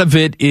a lot of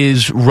it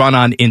is run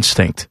on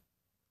instinct.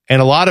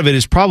 And a lot of it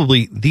is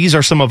probably, these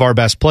are some of our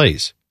best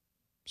plays.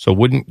 So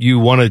wouldn't you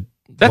want to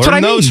That's what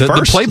I mean. The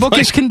playbook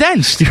like, is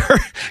condensed.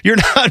 You're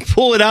not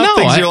pulling out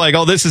things. You're like,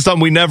 oh, this is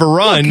something we never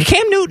run. Look,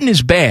 Cam Newton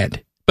is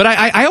bad. But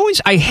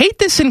I hate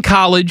this in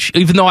college,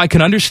 even though I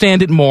can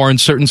understand it more in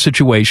certain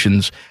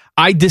situations.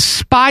 I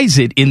despise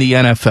it in the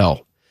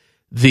NFL.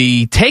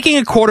 The taking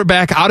a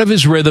quarterback out of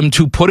his rhythm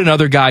to put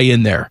another guy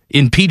in there,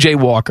 in P.J.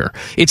 Walker.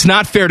 It's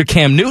not fair to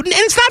Cam Newton,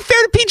 and it's not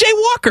fair to P.J.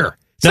 Walker.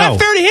 It's not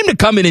fair to him to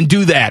come in and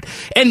do that.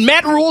 And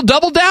Matt Rule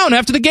doubled down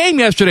after the game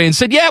yesterday and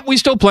said, yeah, we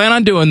still plan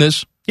on doing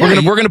this.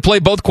 Yeah, we're gonna play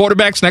both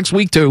quarterbacks next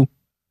week, too.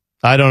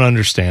 I don't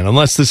understand.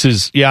 Unless this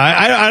is,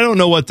 I don't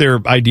know what their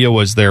idea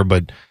was there,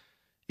 but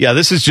yeah,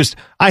 this is just,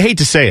 I hate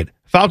to say it.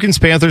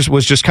 Falcons-Panthers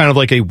was just kind of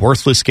like a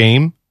worthless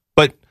game,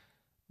 but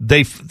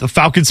the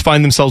Falcons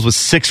find themselves with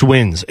 6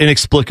 wins,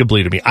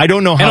 inexplicably to me. I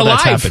don't know how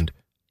that's happened.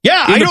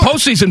 Yeah, in the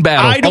postseason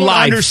battle, I don't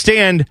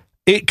understand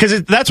it,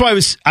 because that's why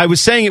I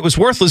was saying it was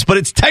worthless, but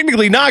it's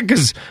technically not,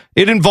 because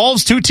it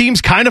involves 2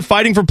 teams kind of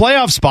fighting for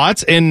playoff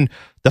spots, and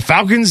the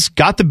Falcons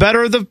got the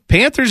better of the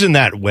Panthers in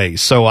that way.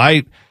 So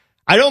I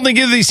don't think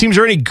either of these teams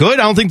are any good.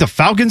 I don't think the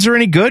Falcons are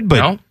any good,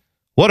 but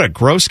what a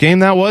gross game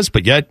that was.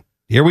 But yet,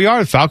 here we are,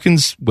 the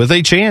Falcons with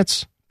a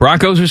chance.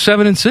 Broncos are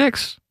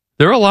 7-6.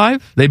 They're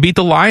alive. They beat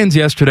the Lions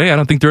yesterday. I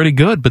don't think they're any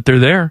good, but they're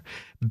there.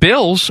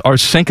 Bills are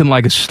sinking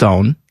like a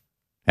stone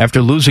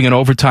after losing in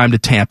overtime to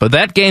Tampa.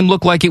 That game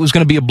looked like it was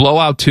going to be a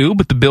blowout too,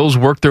 but the Bills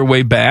worked their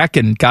way back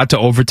and got to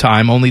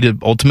overtime only to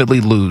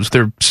ultimately lose.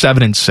 They're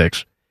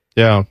 7-6.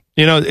 Yeah.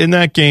 In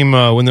that game,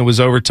 when there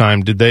was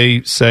overtime, did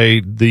they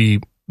say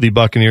the the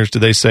Buccaneers? Did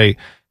they say,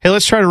 hey,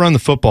 let's try to run the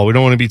football. We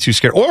don't want to be too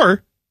scared.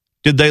 Or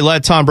did they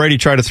let Tom Brady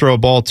try to throw a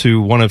ball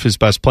to one of his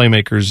best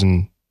playmakers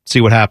and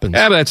see what happens?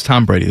 Yeah, but that's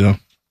Tom Brady, though.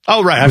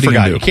 Oh, right. I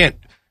forgot. You can't.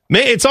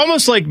 It's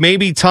almost like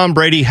maybe Tom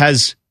Brady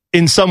has,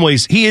 in some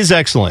ways, he is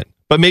excellent,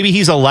 but maybe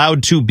he's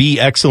allowed to be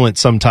excellent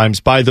sometimes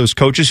by those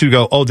coaches who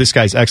go, oh, this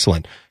guy's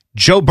excellent.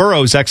 Joe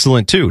Burrow's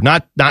excellent too.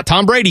 Not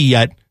Tom Brady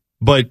yet,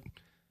 but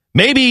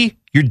maybe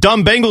your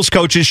dumb Bengals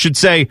coaches should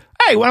say,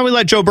 hey, why don't we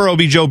let Joe Burrow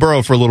be Joe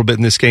Burrow for a little bit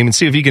in this game and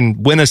see if he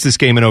can win us this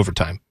game in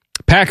overtime.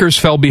 Packers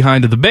fell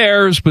behind to the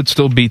Bears, but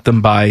still beat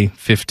them by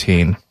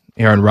 15.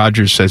 Aaron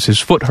Rodgers says his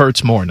foot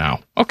hurts more now.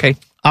 Okay.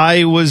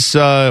 I was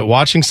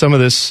watching some of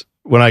this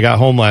when I got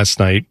home last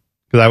night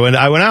because I went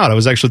out. I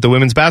was actually at the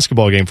women's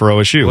basketball game for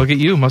OSU. Look at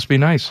you. Must be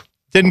nice.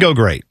 Didn't go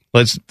great.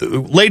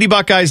 Lady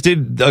Buckeyes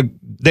did.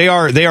 They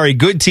are a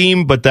good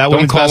team, but that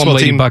women's basketball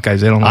Lady team.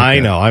 Buckeyes. They don't. Like I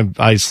that. know.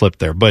 I slipped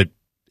there, but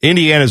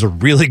Indiana's a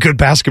really good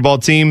basketball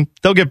team.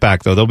 They'll get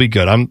back though. They'll be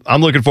good.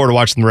 I'm looking forward to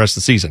watching them the rest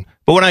of the season.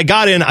 But when I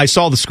got in, I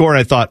saw the score and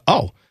I thought,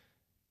 oh,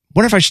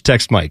 what if I should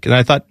text Mike? And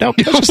I thought, no.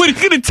 What are you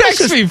going to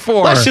text me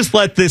for? Let's just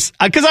let this,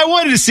 because I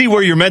wanted to see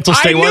where your mental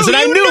state was, and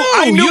I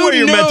knew where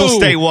your mental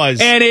state was.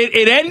 And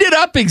it ended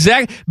up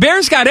exact.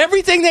 Bears got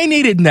everything they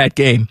needed in that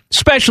game.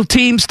 Special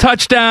teams,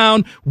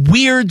 touchdown,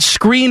 weird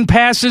screen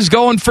passes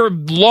going for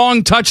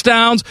long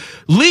touchdowns,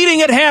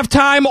 leading at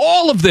halftime,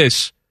 all of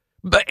this.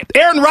 But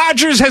Aaron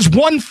Rodgers has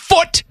 1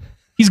 foot.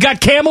 He's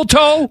got camel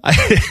toe.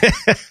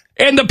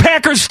 And the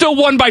Packers still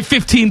won by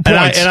 15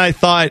 points. And I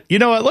thought, you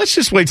know what? Let's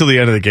just wait till the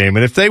end of the game.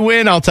 And if they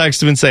win, I'll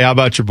text them and say, how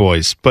about your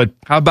boys? But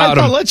how about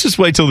them? Let's just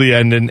wait till the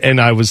end. And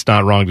I was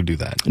not wrong to do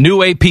that.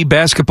 New AP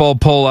basketball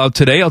poll out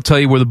today. I'll tell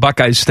you where the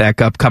Buckeyes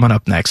stack up coming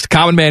up next.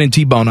 Common Man and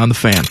T-Bone on the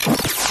Fan.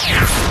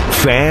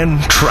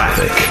 Fan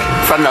traffic.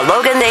 From the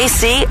Logan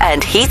AC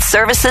and Heat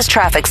Services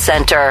Traffic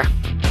Center.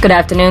 Good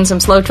afternoon. Some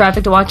slow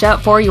traffic to watch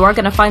out for. You are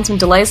going to find some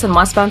delays on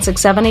westbound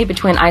 670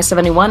 between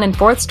I-71 and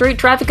 4th Street.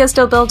 Traffic is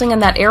still building in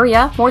that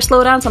area. More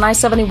slowdowns on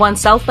I-71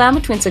 southbound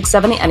between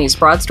 670 and East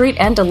Broad Street,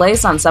 and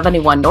delays on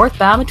 71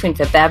 northbound between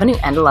 5th Avenue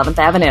and 11th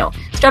Avenue.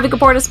 This traffic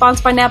report is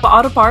sponsored by Napa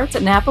Auto Parts.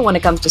 At Napa, when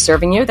it comes to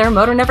serving you, their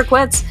motor never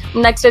quits.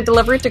 From next day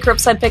delivery to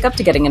curbside pickup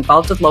to getting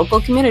involved with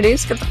local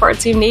communities, get the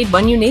parts you need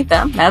when you need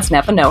them. That's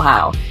Napa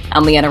know-how.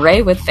 I'm Leanna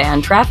Ray with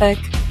Fan Traffic.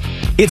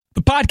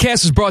 The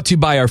podcast is brought to you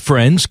by our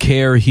friends,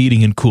 Care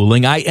Heating and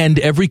Cooling. I end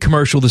every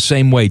commercial the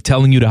same way,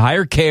 telling you to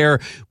hire Care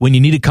when you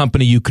need a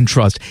company you can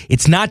trust.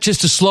 It's not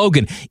just a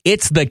slogan.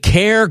 It's the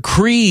Care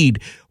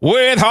creed.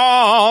 With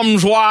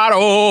arms wide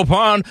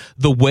open.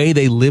 The way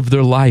they live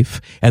their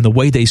life and the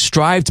way they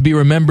strive to be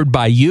remembered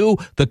by you,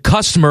 the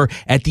customer,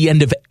 at the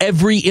end of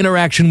every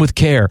interaction with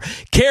Care.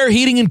 Care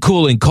Heating and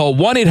Cooling. Call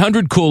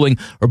 1-800-COOLING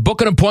or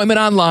book an appointment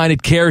online at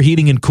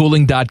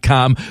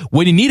careheatingandcooling.com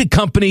when you need a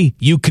company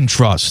you can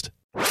trust.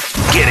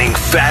 Getting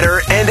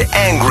fatter and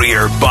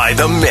angrier by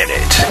the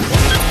minute.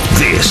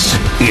 This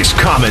is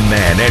Common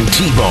Man and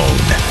T-Bone.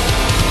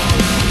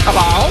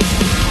 Hello.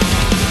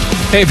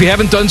 Hey, if you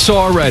haven't done so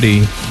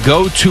already,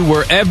 go to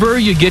wherever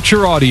you get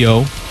your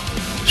audio.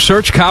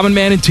 Search Common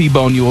Man and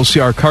T-Bone. You will see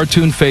our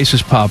cartoon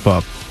faces pop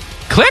up.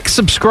 Click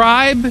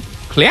subscribe.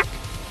 Click.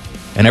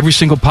 And every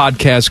single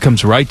podcast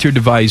comes right to your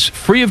device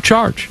free of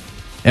charge.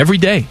 Every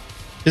day.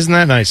 Isn't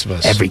that nice of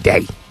us? Every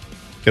day.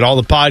 Get all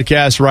the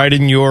podcasts right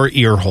in your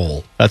ear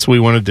hole. That's what we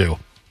want to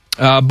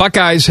do.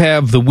 Buckeyes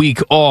have the week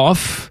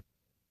off.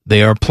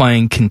 They are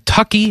playing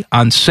Kentucky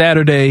on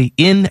Saturday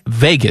in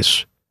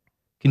Vegas.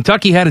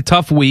 Kentucky had a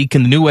tough week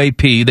in the new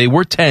AP. They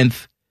were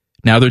 10th.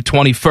 Now they're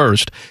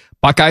 21st.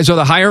 Buckeyes are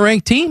the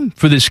higher-ranked team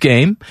for this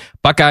game.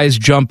 Buckeyes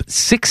jump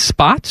 6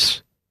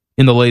 spots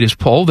in the latest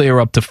poll. They are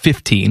up to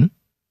 15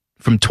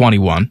 from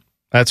 21.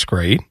 That's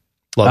great.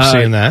 Love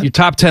seeing that. Your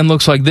top 10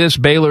 looks like this.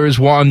 Baylor is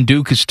 1.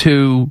 Duke is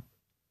 2.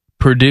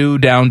 Purdue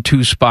down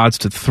 2 spots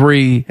to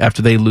 3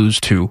 after they lose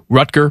to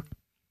Rutger.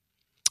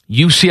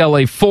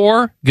 UCLA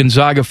 4,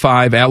 Gonzaga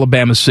 5,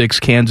 Alabama 6,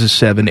 Kansas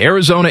 7,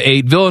 Arizona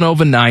 8,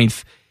 Villanova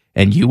 9th,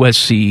 and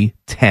USC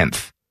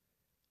 10th.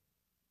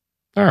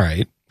 All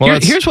right. Well,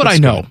 here's what I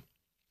know,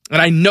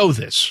 and I know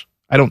this.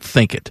 I don't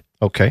think it.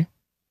 Okay.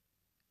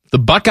 The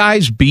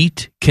Buckeyes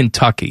beat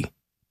Kentucky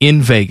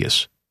in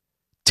Vegas.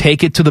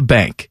 Take it to the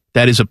bank.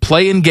 That is a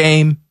play-in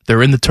game.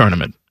 They're in the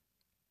tournament.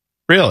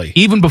 Really?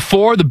 Even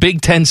before the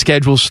Big Ten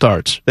schedule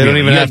starts. They don't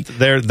even have to,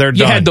 they're done.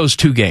 You had those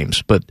 2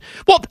 games, but,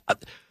 well,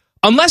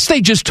 unless they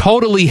just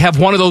totally have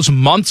one of those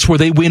months where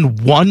they win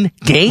 1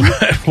 game.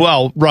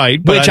 Well, right.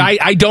 Which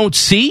I don't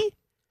see.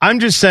 I'm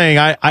just saying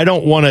I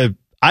don't want to,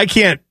 I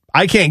can't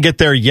get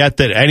there yet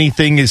that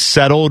anything is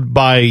settled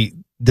by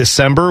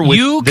December with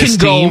you this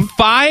can team. go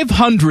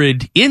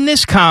 500 in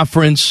this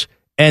conference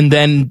and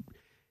then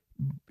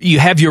you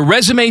have your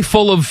resume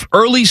full of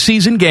early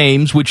season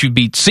games, which you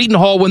beat Seton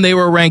Hall when they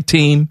were a ranked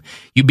team.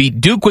 You beat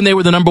Duke when they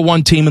were the number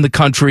 1 team in the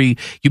country.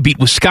 You beat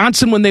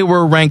Wisconsin when they were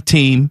a ranked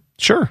team.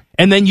 Sure.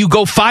 And then you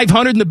go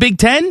 500 in the Big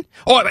Ten?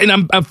 Oh, and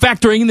I'm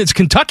factoring in this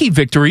Kentucky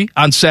victory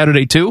on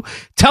Saturday, too.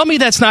 Tell me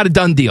that's not a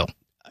done deal.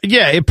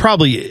 Yeah, it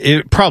probably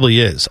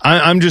is.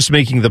 I'm just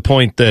making the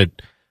point that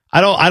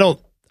I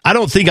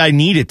don't think I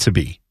need it to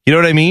be. You know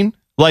what I mean?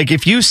 Like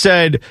if you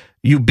said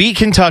you beat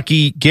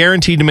Kentucky,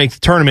 guaranteed to make the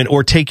tournament,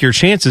 or take your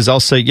chances, I'll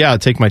say, yeah, I'll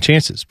take my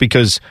chances,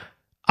 because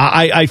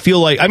I feel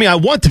like, I mean, I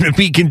want them to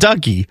beat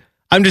Kentucky.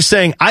 I'm just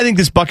saying, I think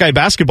this Buckeye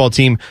basketball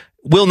team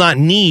will not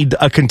need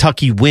a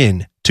Kentucky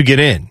win to get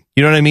in.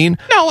 You know what I mean?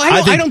 No,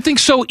 I don't think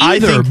so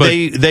either. I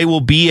think they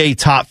will be a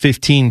top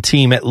 15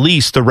 team at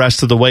least the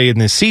rest of the way in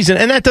this season.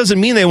 And that doesn't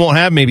mean they won't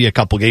have maybe a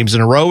couple games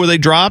in a row where they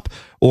drop,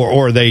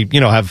 or they,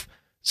 have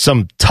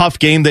some tough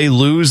game they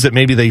lose that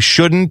maybe they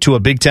shouldn't to a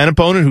Big Ten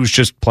opponent who's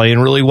just playing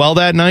really well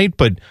that night.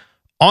 But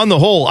on the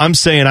whole, I'm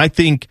saying, I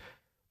think,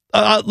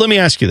 let me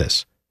ask you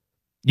this.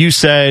 You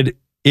said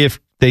if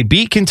they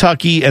beat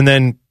Kentucky and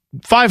then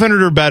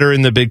 500 or better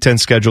in the Big Ten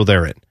schedule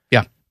they're in.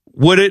 Yeah.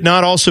 Would it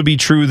not also be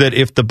true that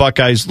if the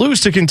Buckeyes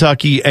lose to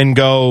Kentucky and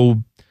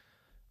go,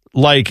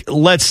 like,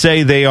 let's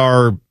say they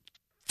are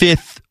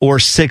 5th or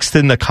 6th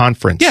in the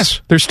conference?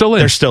 Yes, they're still in.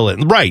 They're still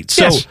in. Right.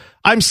 So yes.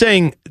 I'm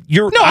saying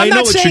I'm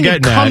not saying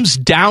it comes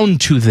down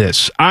to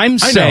this. I'm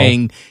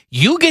saying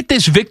you get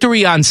this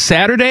victory on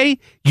Saturday,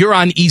 you're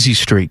on easy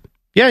street.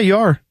 Yeah, you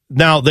are.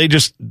 Now, they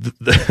just,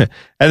 and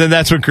then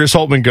that's when Chris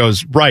Holtmann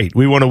goes, right,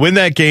 we want to win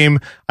that game.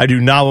 I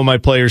do not want my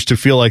players to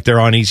feel like they're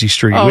on easy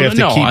street. We have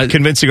to keep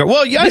convincing her.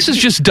 Well, yeah. This is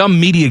just dumb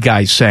media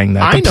guys saying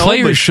that. The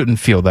players shouldn't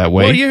feel that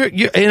way.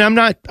 Well, and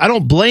I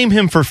don't blame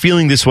him for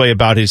feeling this way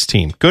about his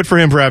team. Good for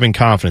him for having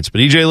confidence.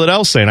 But EJ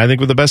Liddell's saying, I think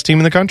we're the best team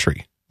in the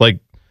country. Like,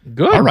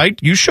 good. All right,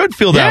 you should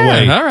feel that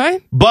way. All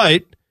right.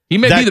 But he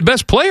may be the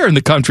best player in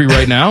the country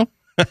right now.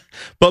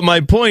 But my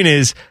point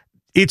is,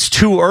 it's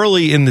too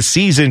early in the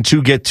season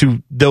to get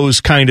to those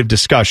kind of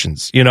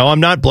discussions. I'm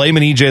not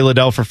blaming EJ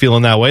Liddell for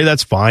feeling that way.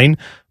 That's fine.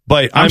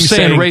 But I'm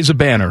saying raise a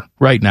banner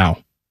right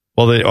now.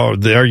 Well,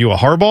 are you a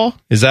Harbaugh?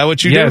 Is that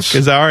what you do?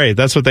 Is that all right?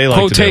 That's what they like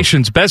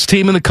Quotations, to do. Best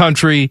team in the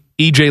country,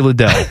 EJ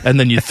Liddell. And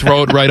then you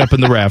throw it right up in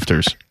the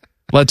rafters.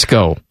 Let's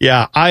go.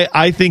 Yeah,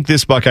 I think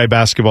this Buckeye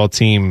basketball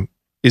team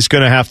is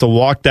going to have to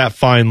walk that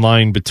fine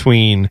line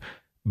between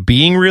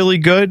being really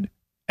good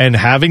and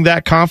having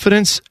that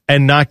confidence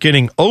and not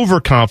getting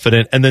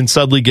overconfident and then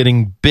suddenly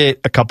getting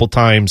bit a couple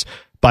times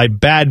by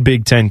bad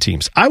Big Ten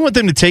teams. I want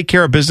them to take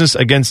care of business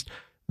against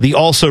the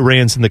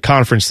also-rans in the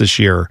conference this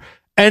year.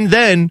 And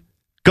then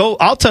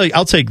I'll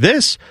take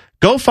this.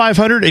 Go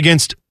 500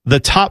 against the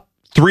top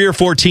 3 or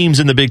 4 teams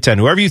in the Big Ten,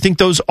 whoever you think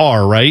those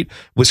are, right?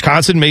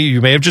 Wisconsin,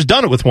 you may have just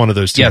done it with one of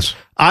those teams. Yes.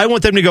 I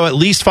want them to go at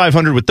least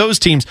 500 with those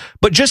teams,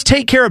 but just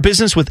take care of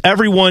business with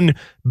everyone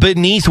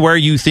beneath where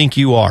you think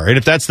you are. And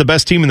if that's the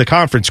best team in the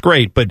conference,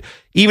 great. But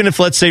even if,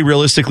 let's say,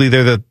 realistically,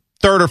 they're the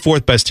 3rd or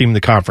 4th best team in the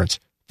conference,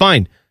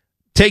 fine.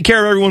 Take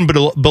care of everyone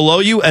below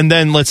you, and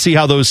then let's see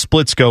how those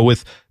splits go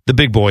with the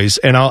big boys,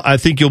 and I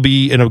think you'll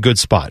be in a good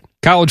spot.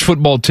 College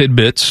football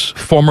tidbits.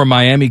 Former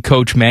Miami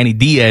coach Manny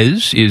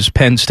Diaz is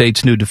Penn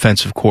State's new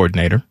defensive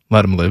coordinator.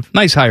 Let him live.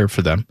 Nice hire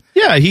for them.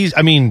 Yeah,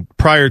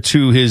 prior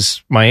to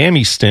his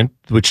Miami stint,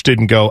 which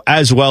didn't go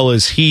as well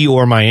as he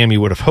or Miami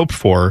would have hoped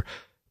for,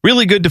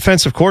 really good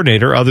defensive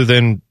coordinator, other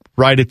than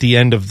right at the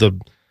end of the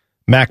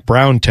Mac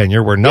Brown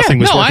tenure where nothing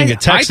was working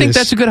at Texas. I think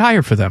that's a good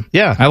hire for them.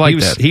 Yeah, I like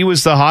that. He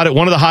was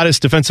one of the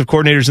hottest defensive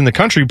coordinators in the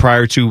country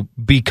prior to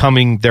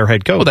becoming their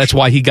head coach. Well, that's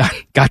why he got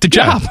the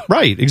job. Yeah,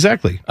 right,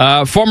 exactly.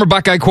 Former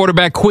Buckeye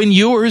quarterback Quinn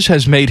Ewers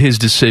has made his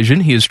decision.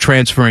 He is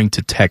transferring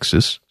to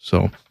Texas,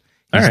 so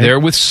he's there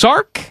with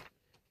Sark.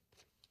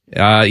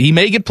 He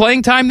may get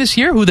playing time this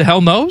year. Who the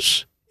hell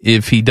knows?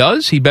 If he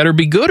does, he better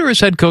be good or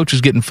his head coach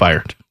is getting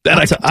fired. That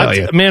I can tell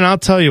you. Man, I'll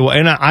tell you what,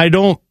 and I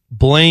don't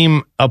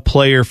blame a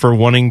player for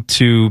wanting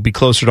to be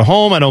closer to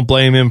home. I don't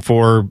blame him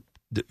for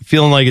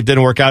feeling like it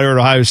didn't work out here at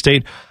Ohio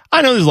State.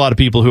 I know there's a lot of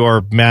people who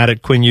are mad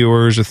at Quinn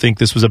Ewers or think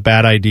this was a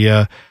bad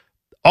idea.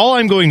 All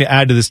I'm going to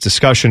add to this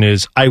discussion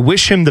is I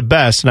wish him the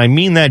best, and I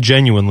mean that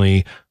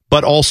genuinely,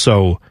 but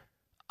also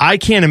I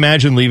can't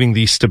imagine leaving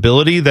the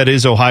stability that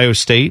is Ohio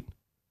State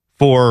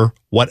for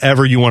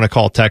whatever you want to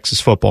call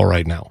Texas football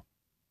right now,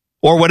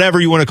 or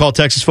whatever you want to call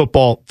Texas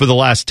football for the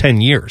last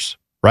 10 years,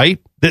 right?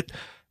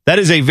 That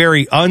is a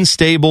very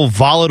unstable,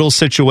 volatile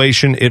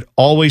situation. It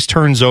always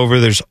turns over.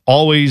 There's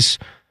always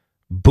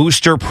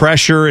booster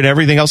pressure and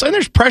everything else. And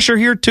there's pressure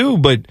here too,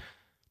 but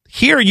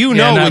here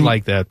not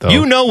like that, though.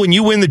 You know when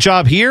you win the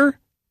job here,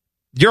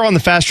 you're on the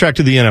fast track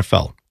to the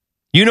NFL.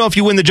 You know if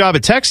you win the job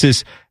at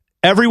Texas,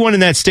 everyone in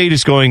that state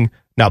is going,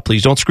 now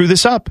please don't screw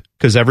this up,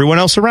 because everyone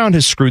else around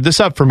has screwed this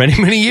up for many,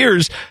 many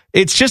years.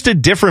 It's just a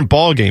different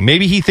ballgame.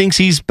 Maybe he thinks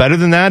he's better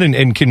than that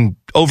and can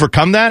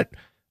overcome that,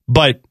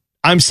 but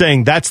I'm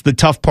saying that's the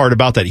tough part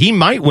about that. He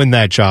might win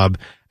that job,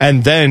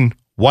 and then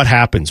what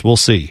happens? We'll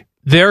see.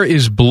 There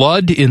is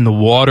blood in the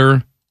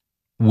water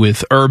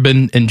with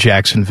Urban and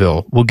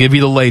Jacksonville. We'll give you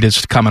the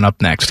latest coming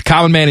up next.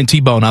 Common Man and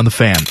T-Bone on the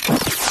Fan.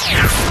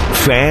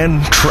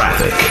 Fan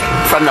traffic.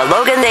 From the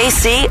Logan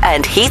AC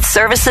and Heat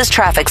Services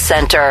Traffic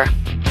Center.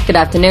 Good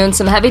afternoon.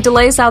 Some heavy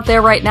delays out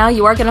there right now.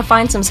 You are going to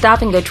find some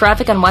stop-and-go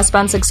traffic on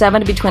westbound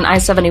 670 between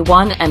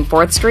I-71 and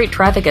 4th Street.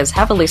 Traffic is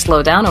heavily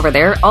slowed down over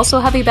there. Also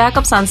heavy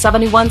backups on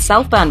 71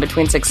 southbound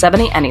between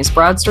 670 and East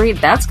Broad Street.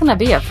 That's going to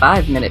be a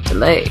 5-minute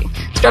delay.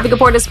 This traffic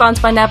report is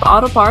sponsored by Napa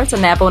Auto Parts,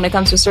 and Napa, when it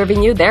comes to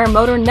serving you, their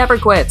motor never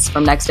quits.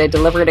 From next-day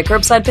delivery to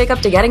curbside pickup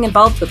to getting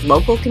involved with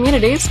local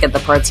communities, get the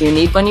parts you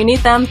need when you need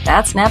them.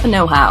 That's Napa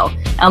know-how.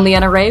 I'm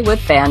Leanna Ray with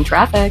Fan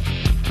Traffic.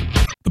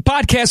 The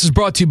podcast is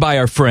brought to you by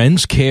our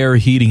friends, Care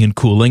Heating and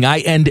Cooling. I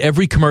end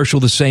every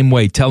commercial the same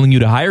way, telling you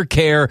to hire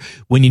Care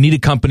when you need a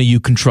company you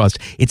can trust.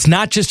 It's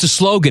not just a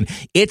slogan.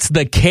 It's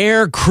the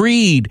Care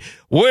creed.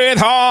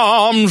 With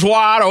arms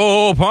wide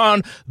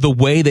open. The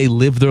way they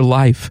live their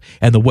life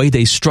and the way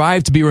they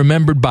strive to be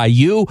remembered by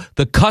you,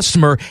 the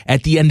customer,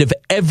 at the end of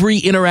every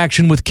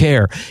interaction with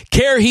Care.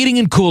 Care Heating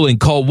and Cooling.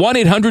 Call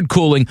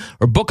 1-800-COOLING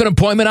or book an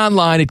appointment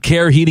online at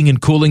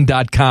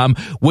careheatingandcooling.com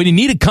when you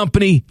need a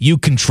company you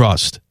can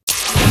trust.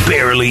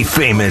 Barely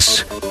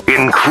famous,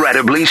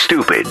 incredibly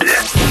stupid.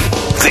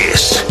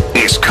 This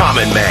is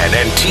Common Man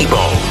and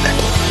T-Bone.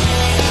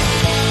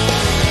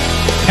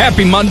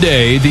 Happy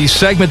Monday. The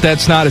segment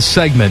that's not a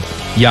segment,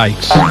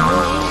 yikes,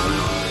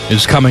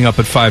 is coming up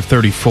at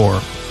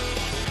 5:34.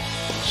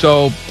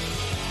 So,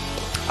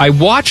 I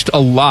watched a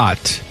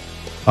lot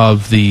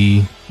of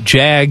the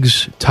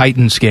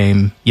Jags-Titans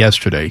game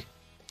yesterday.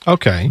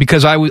 Okay.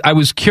 Because I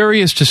was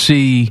curious to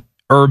see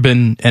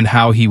Urban and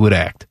how he would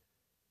act.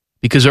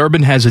 Because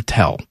Urban has a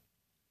tell.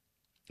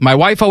 My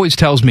wife always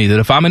tells me that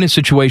if I'm in a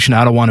situation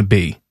I don't want to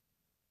be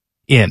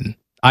in,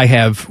 I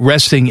have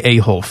resting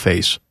a-hole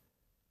face.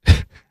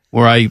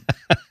 Where I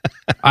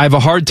have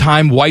a hard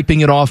time wiping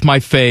it off my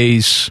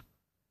face.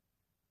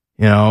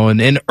 You know,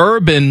 and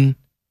Urban,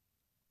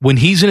 when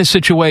he's in a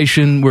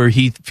situation where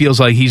he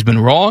feels like he's been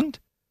wronged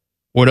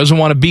or doesn't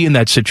want to be in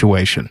that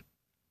situation,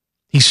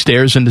 he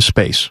stares into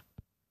space.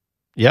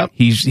 Yep.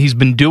 He's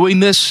been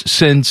doing this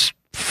since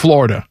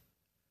Florida.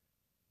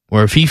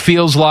 Where if he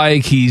feels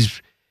like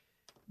he's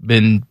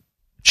been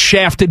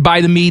shafted by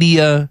the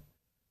media,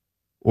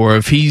 or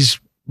if he's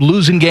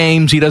losing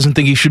games he doesn't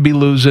think he should be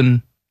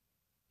losing,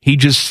 he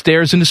just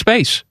stares into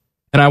space.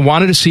 And I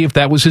wanted to see if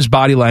that was his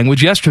body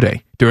language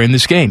yesterday during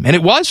this game. And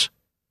it was.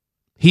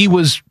 He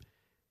was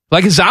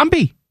like a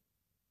zombie.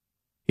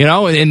 You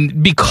know,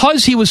 and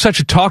because he was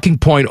such a talking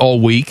point all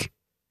week,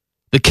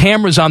 the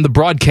cameras on the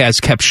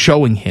broadcast kept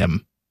showing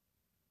him.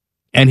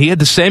 And he had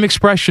the same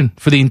expression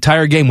for the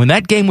entire game. When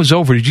that game was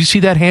over, did you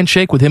see that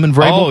handshake with him and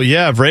Vrabel? Oh,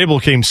 yeah. Vrabel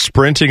came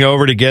sprinting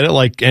over to get it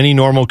like any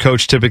normal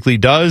coach typically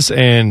does,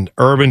 and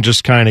Urban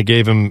just kind of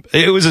gave him...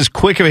 It was as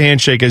quick of a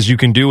handshake as you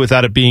can do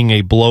without it being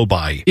a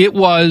blow-by. It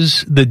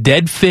was the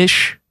dead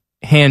fish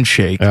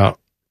handshake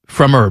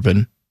from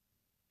Urban.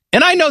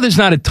 And I know there's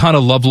not a ton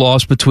of love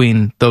lost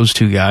between those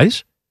two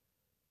guys.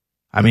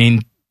 I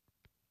mean,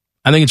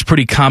 I think it's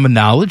pretty common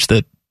knowledge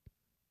that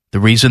the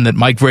reason that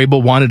Mike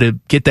Vrabel wanted to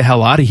get the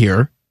hell out of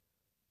here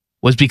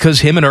was because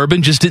him and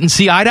Urban just didn't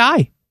see eye to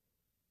eye.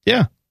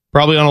 Yeah,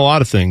 probably on a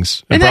lot of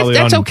things. And probably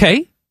that's on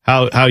okay.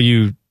 How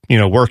you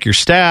work your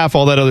staff,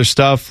 all that other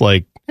stuff.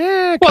 Like,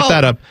 cut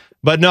that up.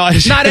 But no,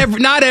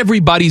 not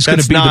everybody's going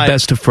to be the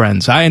best of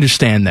friends. I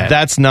understand that.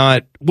 That's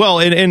not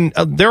well. And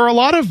there are a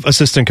lot of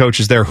assistant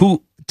coaches there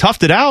who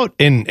toughed it out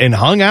and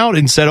hung out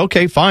and said,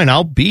 "Okay, fine,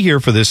 I'll be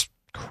here for this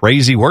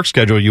crazy work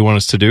schedule you want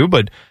us to do."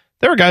 But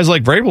there are guys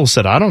like Vrabel who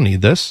said, I don't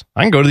need this.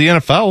 I can go to the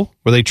NFL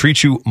where they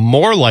treat you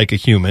more like a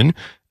human,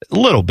 a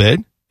little bit,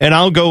 and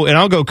I'll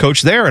go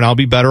coach there and I'll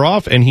be better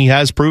off. And he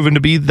has proven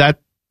to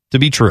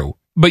be true.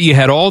 But you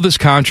had all this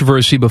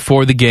controversy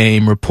before the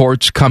game,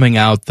 reports coming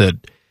out that,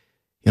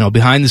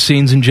 behind the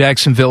scenes in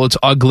Jacksonville, it's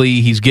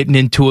ugly. He's getting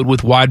into it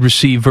with wide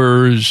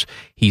receivers.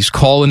 He's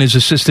calling his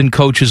assistant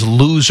coaches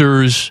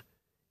losers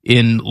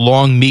in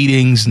long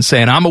meetings and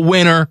saying, I'm a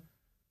winner.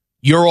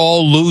 You're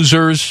all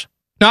losers.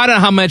 Now, I don't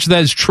know how much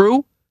that is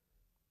true.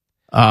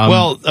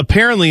 Well,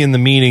 apparently in the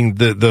meeting,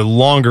 the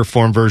longer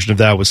form version of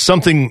that was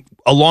something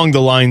along the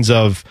lines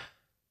of,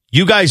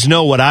 you guys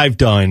know what I've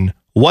done.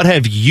 What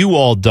have you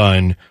all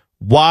done?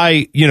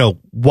 Why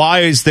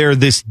is there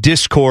this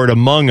discord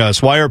among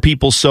us? Why are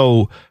people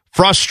so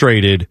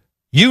frustrated?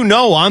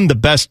 I'm the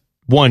best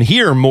one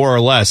here, more or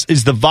less,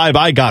 is the vibe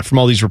I got from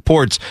all these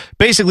reports.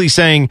 Basically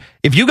saying,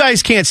 if you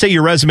guys can't say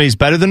your resume is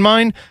better than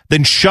mine,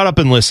 then shut up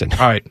and listen. All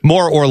right.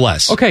 More or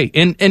less. Okay,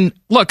 and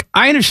look,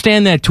 I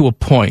understand that to a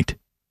point.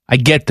 I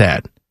get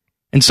that.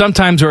 And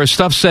sometimes there is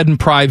stuff said in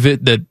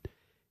private that,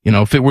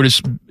 if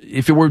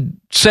it were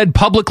said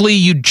publicly,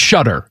 you'd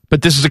shudder.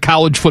 But this is a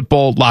college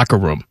football locker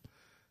room.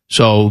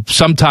 So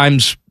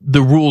sometimes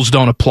the rules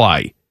don't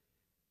apply.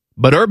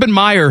 But Urban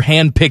Meyer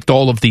handpicked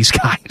all of these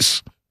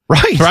guys.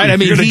 Right. I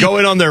mean, you're going to go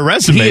in on their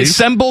resumes. He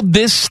assembled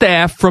this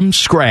staff from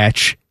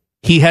scratch.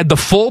 He had the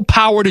full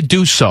power to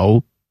do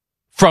so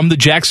from the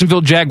Jacksonville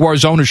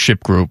Jaguars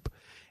ownership group.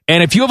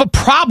 And if you have a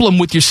problem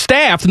with your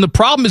staff, then the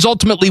problem is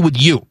ultimately with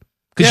you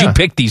because you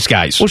picked these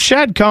guys. Well,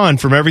 Shad Khan,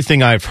 from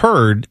everything I've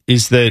heard,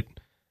 is that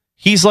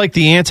he's like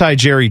the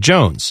anti-Jerry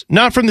Jones.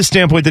 Not from the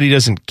standpoint that he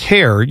doesn't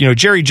care. You know,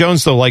 Jerry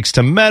Jones, though, likes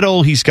to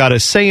meddle. He's got a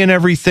say in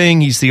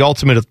everything. He's the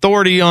ultimate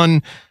authority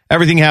on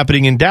everything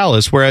happening in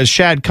Dallas. Whereas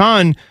Shad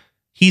Khan,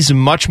 he's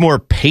much more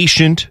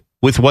patient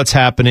with what's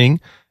happening,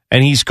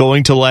 and he's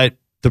going to let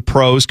the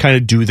pros kind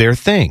of do their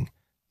thing.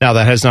 Now,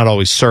 that has not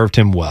always served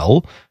him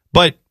well,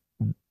 but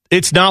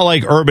it's not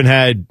like Urban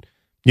had,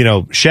 you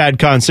know, Shad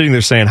Khan sitting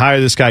there saying, hire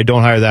this guy,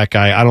 don't hire that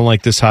guy. I don't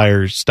like this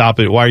hire. Stop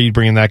it. Why are you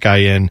bringing that guy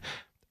in?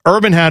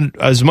 Urban had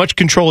as much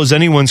control as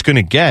anyone's going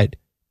to get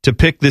to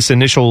pick this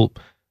initial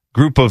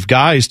group of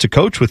guys to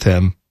coach with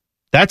him.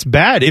 That's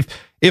bad.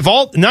 If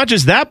all, not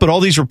just that, but all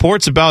these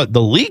reports about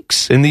the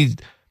leaks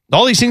and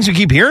all these things we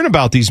keep hearing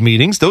about these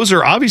meetings, those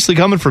are obviously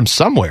coming from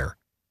somewhere.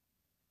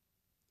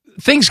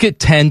 Things get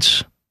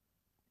tense,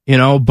 you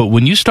know, but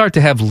when you start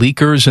to have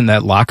leakers in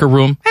that locker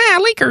room,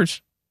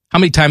 leakers. How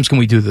many times can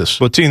we do this?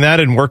 Between that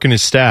and working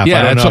his staff.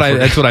 Yeah,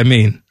 that's what I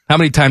mean. How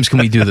many times can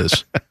we do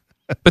this?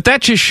 But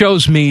that just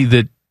shows me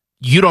that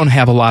you don't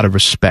have a lot of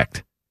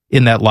respect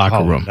in that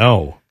locker room.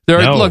 No.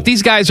 Look,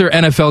 these guys are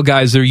NFL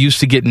guys. They're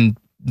used to getting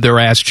their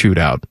ass chewed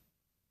out.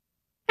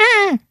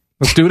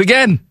 Let's do it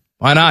again.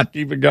 Why not?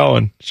 Keep it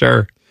going.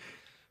 Sure.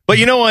 But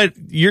you know what?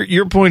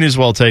 Your point is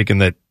well taken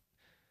that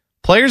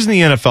players in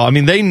the NFL, I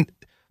mean,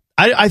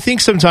 I think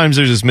sometimes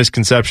there's this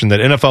misconception that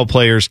NFL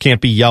players can't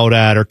be yelled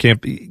at or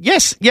can't be.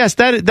 Yes,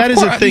 that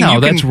is a thing. No,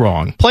 that's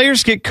wrong.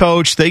 Players get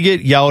coached, they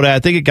get yelled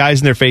at, they get guys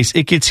in their face,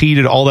 it gets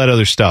heated, all that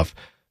other stuff.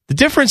 The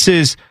difference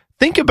is,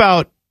 think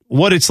about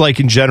what it's like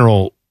in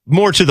general,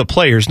 more to the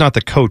players, not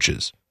the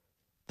coaches.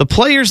 The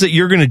players that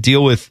you're going to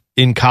deal with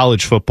in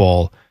college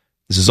football,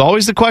 this is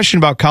always the question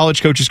about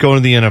college coaches going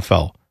to the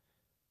NFL.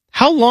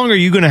 How long are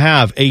you going to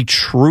have a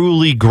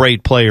truly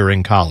great player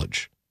in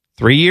college?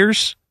 3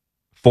 years?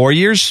 4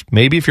 years,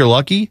 maybe if you're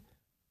lucky.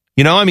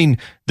 You know, I mean,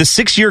 the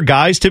 6-year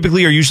guys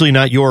typically are usually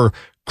not your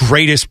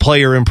greatest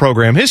player in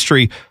program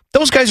history.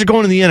 Those guys are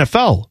going to the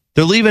NFL.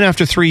 They're leaving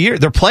after 3 years.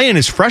 They're playing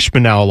as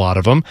freshmen now, a lot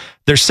of them.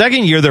 Their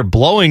second year, they're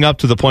blowing up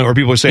to the point where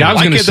people are saying, I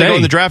was going to say, go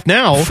in the draft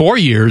now. 4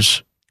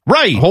 years.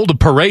 Right. Hold a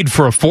parade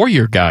for a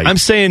 4-year guy. I'm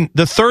saying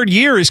the third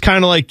year is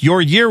kind of like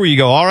your year where you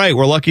go, all right,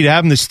 we're lucky to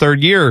have him this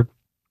third year,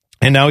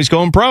 and now he's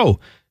going pro.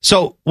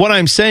 So what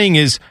I'm saying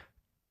is,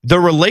 the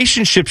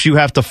relationships you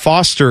have to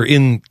foster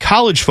in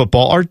college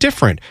football are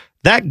different.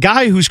 That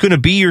guy who's going to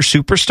be your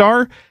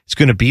superstar is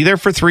going to be there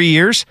for 3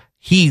 years.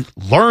 He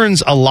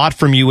learns a lot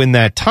from you in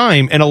that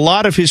time, and a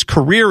lot of his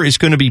career is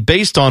going to be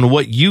based on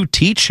what you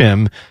teach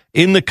him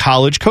in the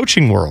college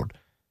coaching world.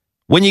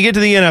 When you get to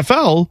the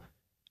NFL,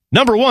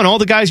 number one, all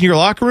the guys in your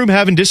locker room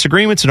having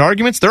disagreements and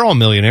arguments, they're all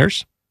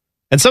millionaires.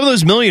 And some of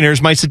those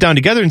millionaires might sit down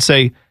together and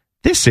say,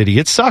 this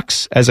idiot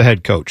sucks as a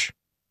head coach.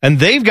 And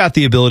they've got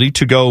the ability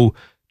to go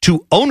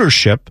to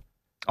ownership.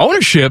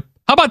 Ownership?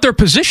 How about their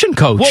position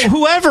coach? Well,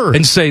 whoever.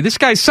 And say, this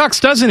guy sucks,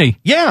 doesn't he?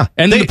 Yeah.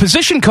 And then the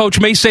position coach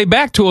may say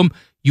back to him,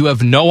 you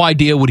have no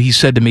idea what he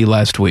said to me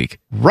last week.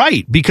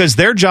 Right, because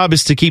their job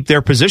is to keep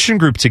their position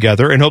group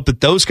together and hope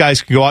that those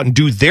guys can go out and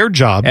do their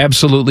job.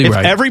 Absolutely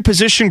right. If every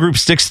position group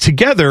sticks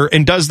together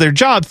and does their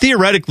job,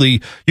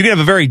 theoretically, you can have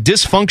a very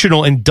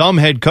dysfunctional and dumb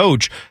head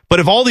coach. But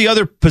if all the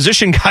other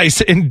position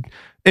guys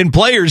and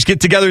players get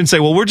together and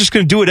say, well, we're just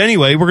going to do it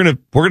anyway, we're going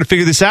to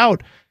figure this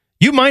out,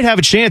 you might have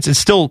a chance at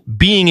still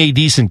being a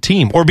decent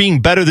team or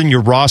being better than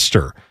your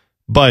roster.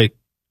 But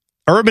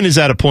Urban is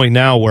at a point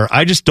now where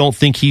I just don't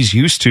think he's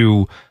used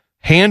to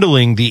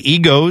handling the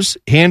egos,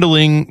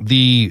 handling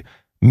the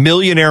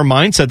millionaire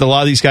mindset that a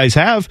lot of these guys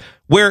have,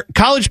 where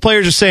college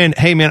players are saying,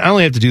 hey, man, I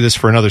only have to do this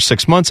for another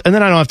 6 months, and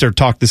then I don't have to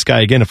talk this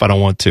guy again if I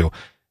don't want to.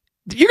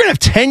 You're going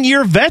to have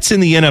 10-year vets in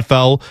the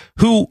NFL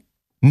who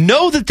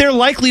know that they're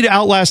likely to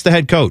outlast the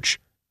head coach.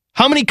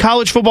 How many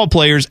college football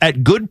players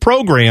at good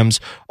programs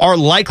are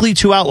likely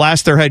to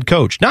outlast their head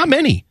coach? Not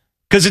many,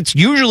 because it's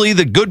usually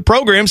the good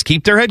programs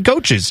keep their head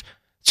coaches.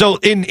 So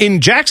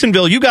in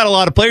Jacksonville, you got a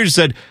lot of players who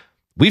said,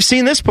 we've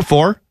seen this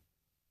before.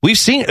 We've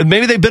seen,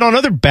 maybe they've been on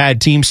other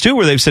bad teams too,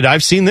 where they've said,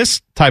 I've seen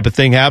this type of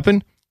thing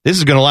happen. This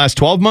is going to last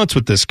 12 months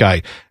with this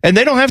guy. And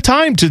they don't have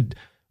time to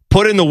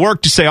put in the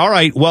work to say, all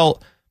right,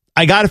 well,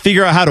 I got to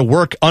figure out how to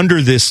work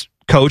under this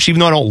coach, even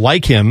though I don't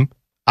like him.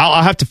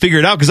 I'll have to figure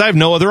it out because I have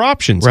no other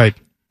options. Right.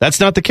 That's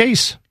not the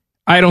case.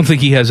 I don't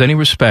think he has any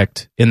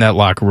respect in that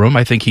locker room.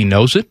 I think he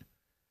knows it.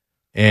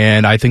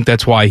 And I think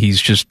that's why he's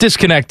just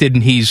disconnected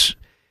and he's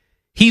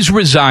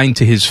resigned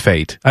to his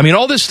fate. I mean,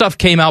 all this stuff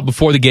came out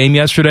before the game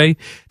yesterday.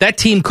 That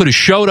team could have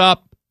showed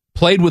up,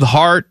 played with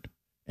heart,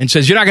 and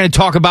says, you're not going to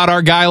talk about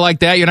our guy like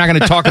that. You're not going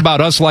to talk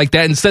about us like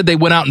that. Instead, they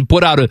went out and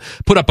put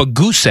up a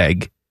goose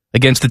egg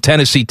against the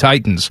Tennessee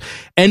Titans.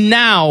 And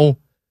now,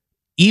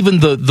 even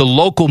the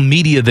local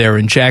media there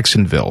in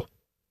Jacksonville,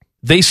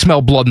 they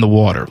smell blood in the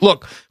water.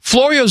 Look,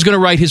 Florio's going to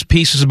write his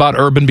pieces about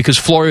Urban because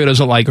Florio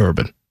doesn't like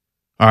Urban.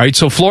 All right,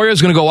 so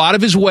Florio's going to go out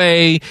of his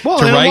way to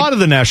write. A lot of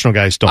the national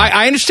guys don't.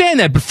 I understand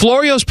that, but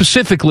Florio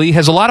specifically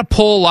has a lot of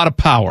pull, a lot of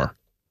power.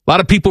 A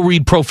lot of people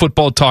read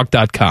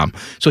ProFootballTalk.com.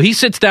 So he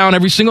sits down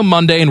every single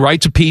Monday and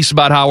writes a piece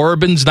about how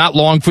Urban's not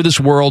long for this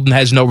world and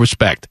has no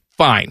respect.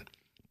 Fine.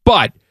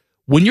 But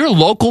when your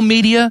local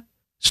media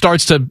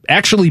starts to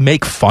actually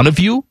make fun of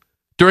you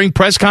during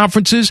press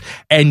conferences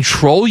and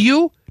troll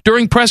you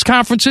during press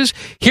conferences,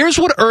 here's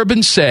what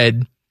Urban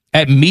said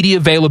at media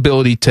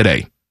availability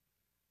today.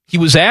 He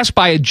was asked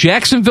by a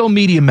Jacksonville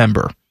media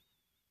member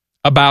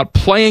about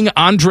playing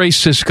Andre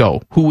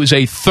Sisco, who was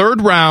a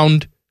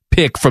third-round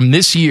pick from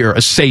this year,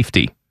 a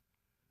safety,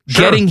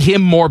 getting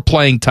him more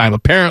playing time.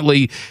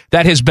 Apparently,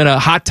 that has been a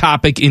hot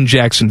topic in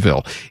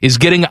Jacksonville, is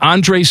getting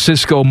Andre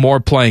Sisco more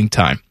playing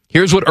time.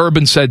 Here's what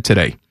Urban said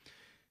today.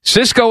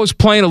 Sisco is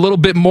playing a little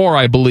bit more,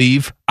 I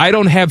believe. I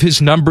don't have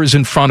his numbers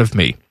in front of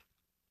me.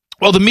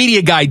 Well, the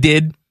media guy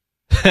did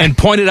and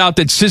pointed out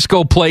that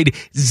Sisco played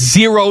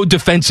 0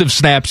 defensive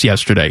snaps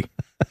yesterday.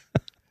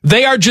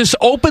 They are just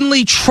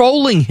openly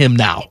trolling him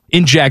now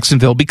in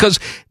Jacksonville because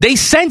they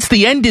sense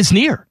the end is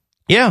near.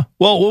 Yeah.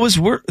 Well,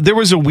 there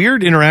was a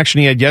weird interaction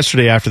he had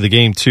yesterday after the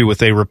game, too,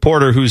 with a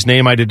reporter whose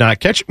name I did not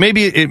catch.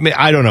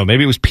 I don't know.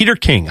 Maybe it was Peter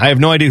King. I have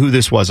no idea who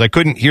this was. I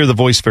couldn't hear the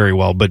voice very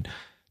well, but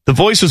the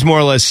voice was more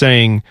or less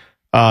saying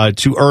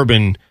to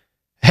Urban,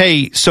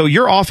 hey, so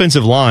your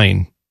offensive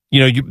line,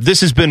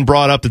 this has been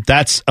brought up that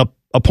that's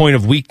a point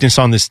of weakness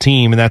on this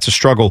team and that's a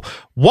struggle.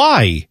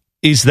 Why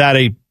is that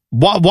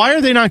why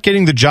are they not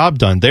getting the job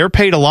done? They're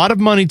paid a lot of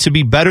money to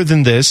be better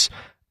than this,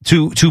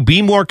 to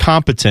be more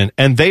competent,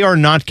 and they are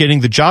not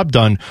getting the job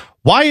done.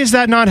 Why is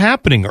that not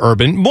happening,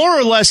 Urban? More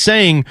or less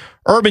saying,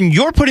 Urban,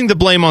 you're putting the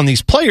blame on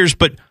these players,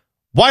 but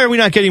why are we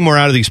not getting more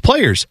out of these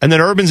players? And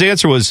then Urban's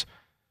answer was,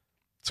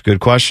 it's a good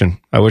question.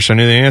 I wish I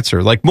knew the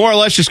answer. Like, more or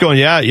less just going,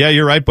 yeah,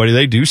 you're right, buddy.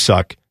 They do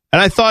suck.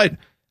 And I thought,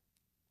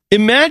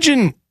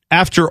 imagine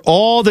after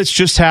all that's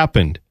just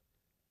happened,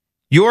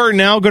 you're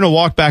now going to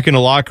walk back in the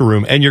locker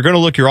room and you're going to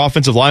look your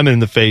offensive lineman in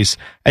the face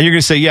and you're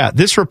going to say, yeah,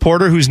 this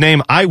reporter whose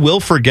name I will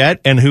forget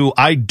and who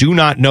I do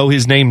not know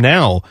his name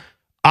now,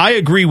 I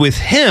agree with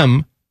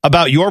him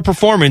about your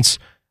performance.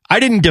 I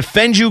didn't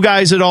defend you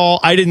guys at all.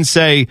 I didn't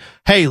say,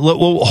 hey,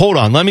 hold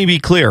on. Let me be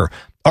clear.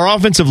 Our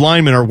offensive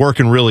linemen are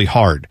working really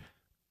hard.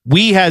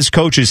 We as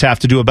coaches have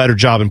to do a better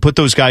job and put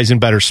those guys in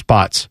better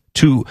spots.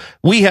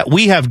 We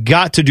have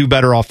got to do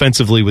better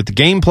offensively with the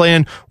game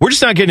plan. We're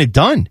just not getting it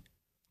done.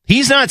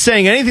 He's not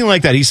saying anything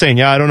like that. He's saying,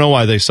 yeah, I don't know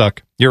why they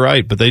suck. You're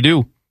right, but they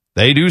do.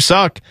 They do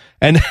suck.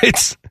 And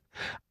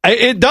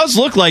it does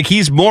look like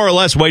he's more or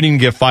less waiting to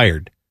get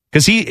fired.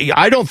 Because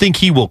I don't think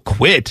he will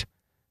quit.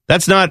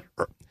 That's not,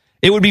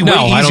 it would be way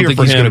easier I don't think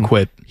for he's him. Going to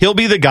quit. He'll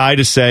be the guy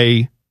to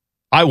say,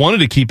 I wanted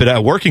to keep it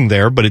at working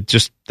there, but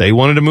they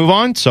wanted to move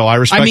on, so I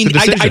respect the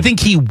decision. I think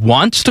he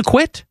wants to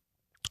quit,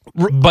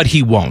 but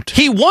he won't.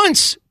 He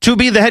wants to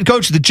be the head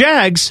coach of the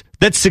Jags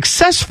that's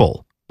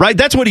successful. Right?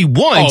 That's what he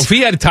wants. Oh, if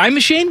he had a time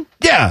machine?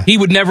 Yeah. He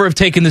would never have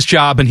taken this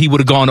job and he would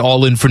have gone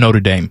all in for Notre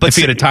Dame if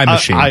he had a time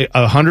machine.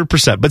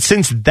 100%. But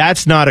since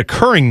that's not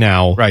occurring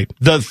now, right,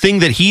 the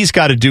thing that he's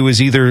got to do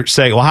is either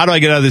say, well, how do I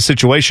get out of this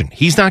situation?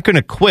 He's not going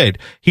to quit.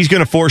 He's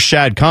going to force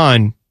Shad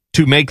Khan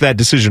to make that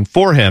decision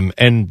for him,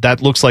 and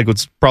that looks like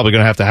what's probably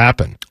going to have to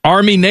happen.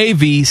 Army,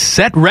 Navy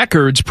set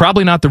records.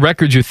 Probably not the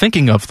records you're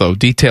thinking of, though.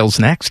 Details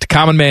next.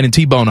 Common Man and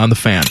T-Bone on the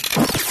Fan.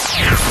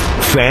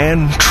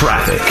 Fan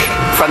traffic.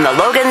 From the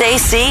Logan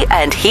AC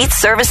and Heat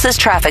Services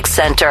Traffic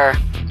Center.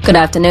 Good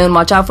afternoon.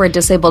 Watch out for a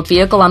disabled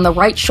vehicle on the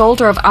right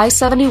shoulder of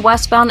I-70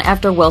 westbound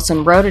after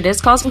Wilson Road. It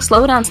is causing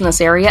slowdowns in this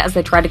area as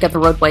they try to get the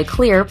roadway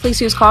clear. Please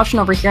use caution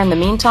over here in the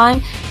meantime.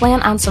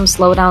 Plan on some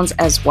slowdowns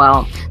as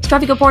well. This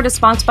traffic report is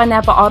sponsored by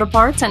Napa Auto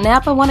Parts. At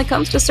Napa, when it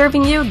comes to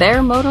serving you,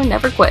 their motor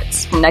never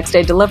quits. From next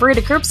day delivery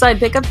to curbside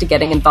pickup to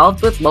getting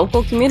involved with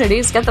local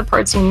communities, get the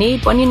parts you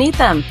need when you need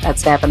them.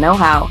 That's Napa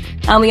know-how.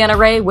 I'm Leanna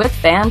Ray with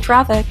Fan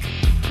Traffic.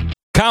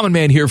 Common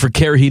Man here for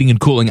Care Heating and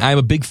Cooling. I'm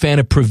a big fan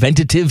of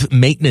preventative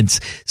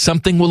maintenance.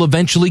 Something will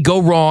eventually go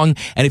wrong,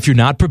 and if you're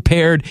not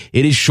prepared,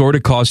 it is sure to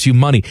cost you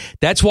money.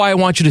 That's why I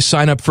want you to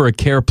sign up for a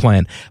Care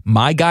plan.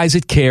 My guys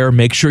at Care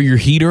make sure your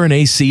heater and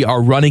AC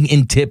are running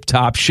in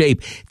tip-top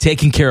shape,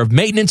 taking care of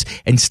maintenance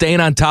and staying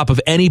on top of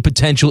any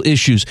potential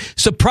issues.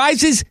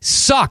 Surprises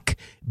suck.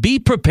 Be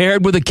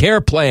prepared with a Care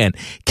plan.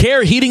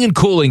 Care Heating and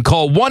Cooling.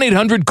 Call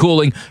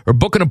 1-800-COOLING or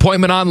book an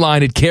appointment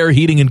online at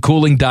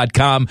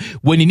careheatingandcooling.com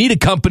when you need a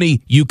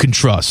company you can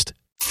trust.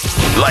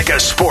 Like a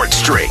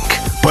sports drink,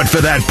 but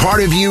for that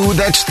part of you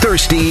that's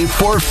thirsty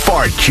for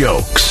fart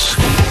jokes.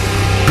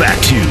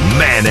 Back to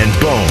Man and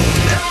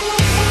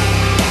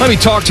Bone. Let me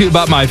talk to you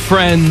about my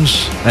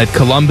friends at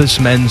Columbus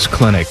Men's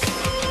Clinic.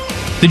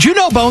 Did you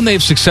know, Bone,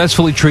 they've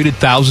successfully treated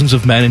thousands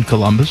of men in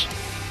Columbus?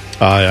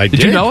 I did.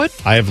 Did you know it?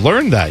 I have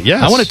learned that,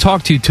 yes. I want to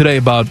talk to you today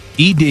about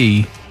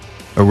ED,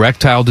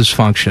 erectile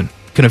dysfunction.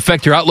 Can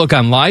affect your outlook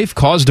on life,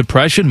 cause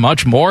depression,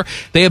 much more.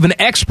 They have an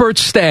expert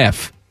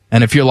staff.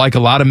 And if you're like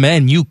a lot of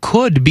men, you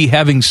could be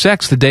having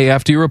sex the day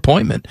after your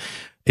appointment,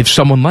 if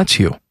someone lets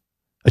you.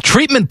 A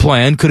treatment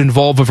plan could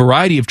involve a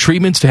variety of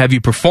treatments to have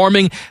you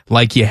performing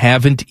like you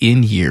haven't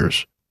in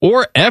years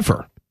or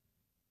ever.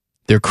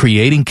 They're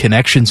creating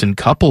connections in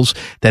couples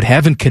that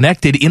haven't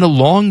connected in a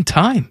long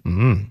time.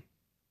 Mm-hmm.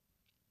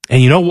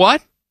 And you know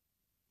what?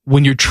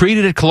 When you're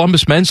treated at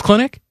Columbus Men's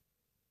Clinic,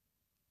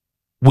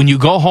 when you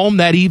go home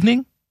that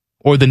evening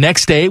or the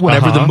next day,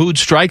 whenever the mood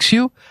strikes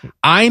you,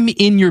 I'm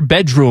in your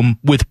bedroom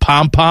with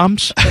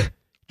pom-poms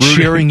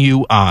cheering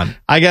you on.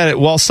 I got it.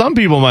 Well, some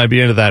people might be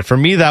into that. For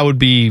me, that would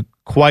be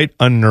quite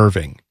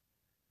unnerving.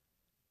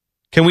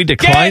 Can we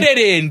decline? Get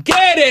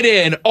it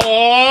in,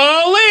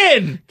 all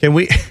in.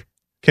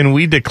 Can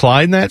we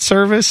decline that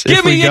service?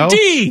 Give me a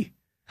D.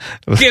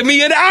 Give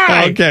me an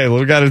I. Okay,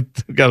 we gotta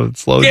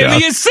slow down. Give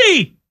me a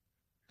C.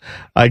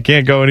 I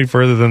can't go any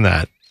further than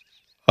that.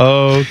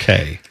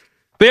 Okay.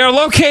 They are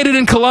located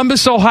in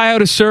Columbus, Ohio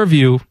to serve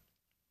you.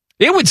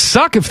 It would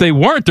suck if they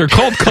weren't. They're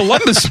called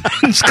Columbus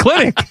Men's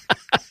Clinic.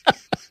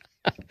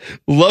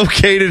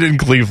 Located in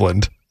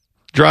Cleveland.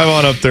 Drive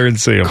on up there and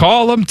see them.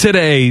 Call them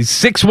today,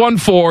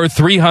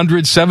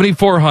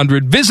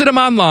 614-300-7400. Visit them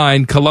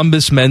online,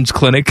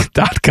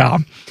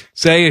 columbusmensclinic.com.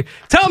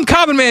 Tell them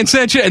Common Man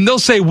sent you, and they'll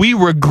say, we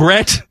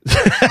regret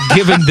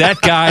giving that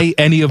guy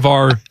any of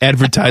our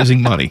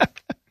advertising money.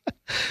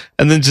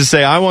 And then just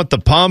say, I want the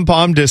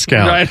pom-pom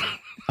discount. Right.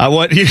 I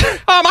want you.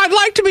 I'd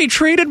like to be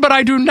treated, but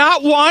I do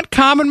not want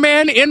Common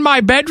Man in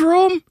my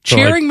bedroom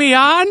cheering me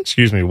on.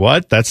 Excuse me,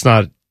 what? That's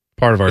not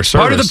part of our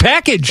service. Part of the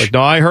package.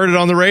 No, I heard it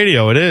on the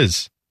radio. It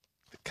is.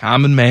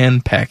 Common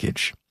Man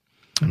package.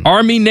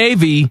 Army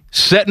Navy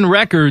setting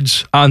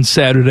records on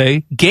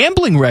Saturday.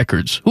 Gambling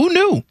records. Who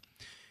knew?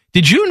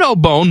 Did you know,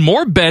 Bone,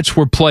 more bets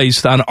were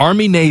placed on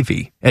Army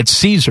Navy at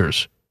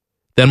Caesars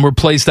than were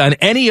placed on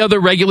any other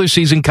regular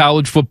season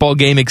college football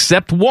game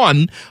except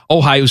one,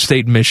 Ohio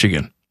State,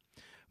 Michigan.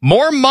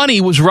 More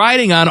money was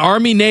riding on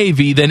Army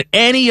Navy than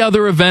any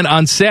other event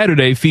on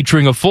Saturday,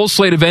 featuring a full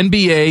slate of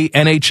NBA,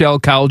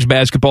 NHL, college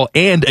basketball,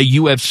 and a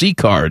UFC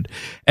card.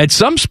 At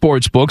some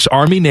sports books,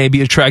 Army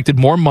Navy attracted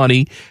more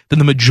money than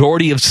the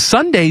majority of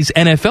Sunday's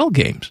NFL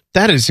games.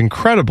 That is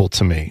incredible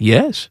to me.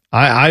 Yes.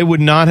 I would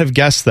not have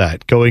guessed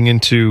that going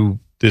into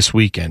this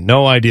weekend.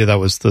 No idea that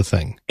was the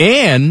thing.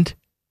 And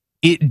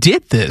it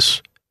did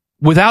this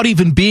without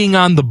even being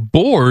on the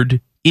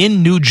board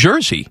in New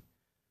Jersey,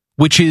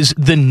 which is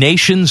the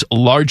nation's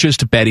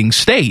largest betting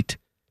state,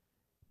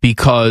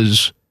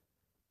 because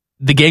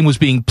the game was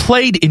being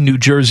played in New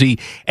Jersey,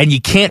 and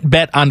you can't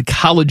bet on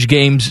college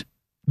games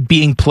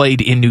being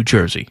played in New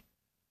Jersey.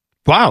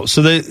 Wow!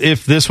 So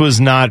if this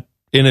was not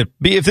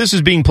if this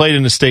was being played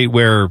in a state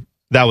where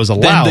that was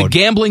allowed, then the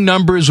gambling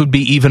numbers would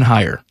be even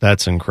higher.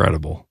 That's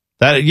incredible.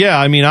 I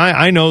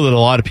know that a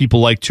lot of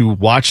people like to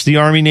watch the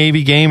Army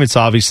Navy game. It's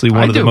obviously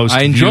one of the most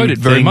I enjoyed it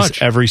very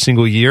much every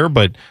single year,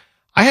 but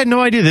I had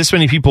no idea this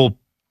many people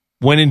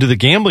went into the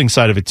gambling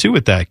side of it, too,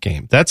 at that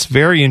game. That's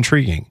very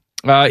intriguing.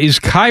 Is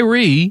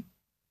Kyrie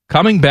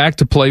coming back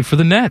to play for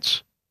the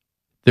Nets?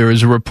 There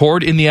is a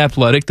report in The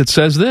Athletic that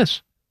says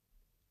this.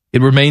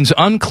 It remains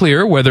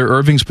unclear whether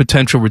Irving's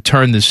potential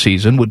return this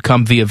season would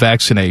come via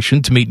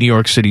vaccination to meet New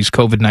York City's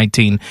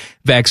COVID-19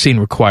 vaccine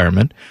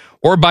requirement,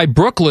 or by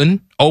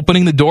Brooklyn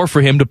opening the door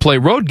for him to play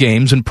road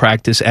games and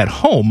practice at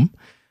home,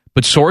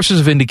 but sources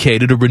have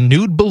indicated a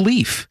renewed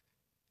belief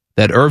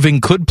that Irving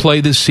could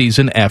play this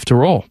season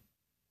after all.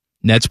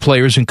 Nets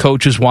players and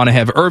coaches want to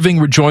have Irving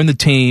rejoin the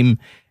team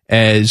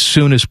as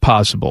soon as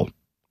possible.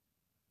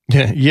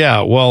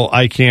 Yeah, well,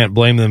 I can't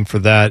blame them for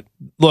that.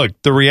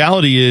 Look, the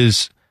reality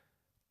is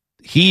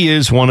he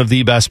is one of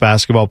the best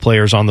basketball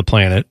players on the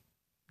planet.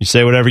 You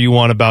say whatever you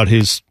want about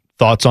his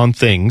thoughts on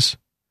things,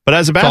 but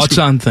as a thoughts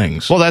on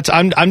things. Well, that's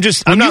I'm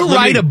not. When you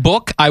write a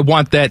book, I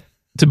want that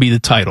to be the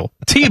title.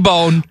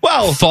 T-Bone.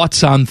 Well,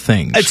 thoughts on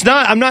things. It's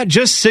not. I'm not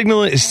just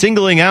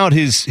singling out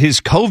his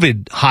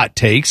COVID hot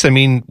takes. I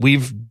mean,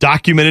 we've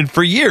documented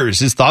for years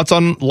his thoughts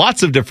on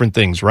lots of different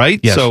things, right?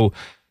 Yes. So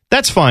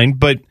that's fine.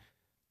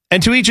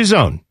 And to each his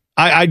own.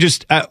 I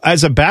just,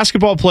 as a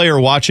basketball player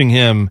watching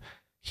him,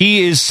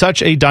 he is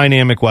such a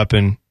dynamic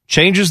weapon.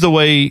 Changes the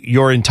way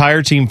your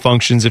entire team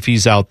functions if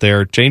he's out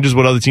there. Changes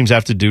what other teams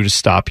have to do to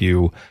stop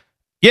you.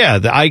 Yeah,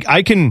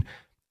 I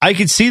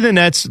could see the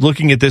Nets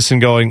looking at this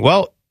and going,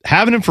 well,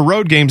 having him for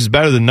road games is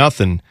better than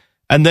nothing.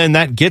 And then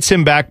that gets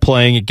him back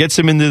playing. It gets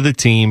him into the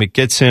team. It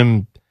gets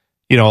him,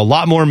 a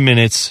lot more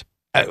minutes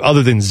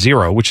other than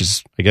 0, which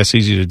is, I guess,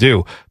 easy to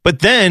do. But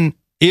then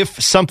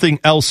if something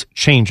else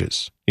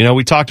changes,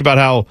 we talked about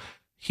how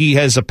he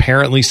has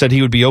apparently said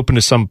he would be open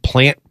to some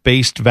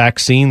plant-based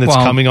vaccine that's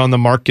coming on the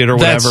market or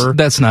whatever.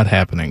 That's not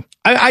happening.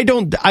 I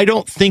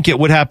don't think it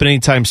would happen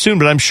anytime soon,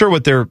 but I'm sure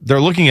what they're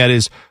looking at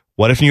is,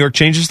 what if New York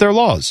changes their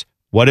laws?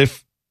 What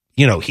if,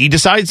 he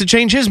decides to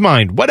change his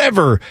mind?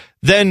 Whatever.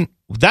 Then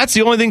that's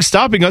the only thing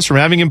stopping us from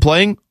having him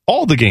playing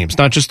all the games,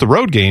 not just the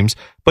road games,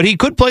 but he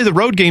could play the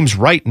road games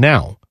right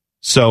now.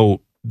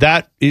 So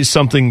that is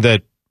something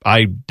that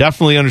I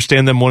definitely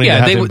understand them wanting to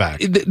have him back.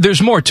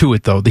 There's more to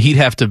it, though. He'd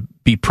have to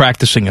be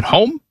practicing at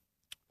home.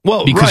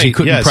 Well, because right, he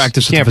couldn't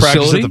practice at the facility.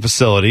 Practice at the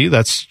facility.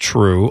 That's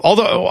true.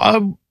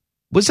 Although,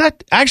 was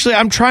that actually?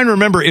 I'm trying to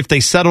remember if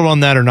they settled on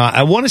that or not.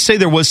 I want to say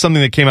there was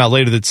something that came out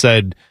later that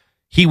said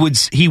he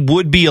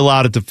would be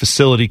allowed at the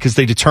facility because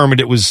they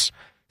determined it was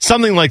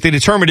something like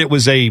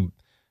a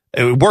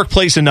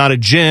workplace and not a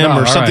gym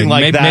or something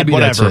like that. Maybe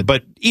whatever.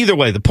 But either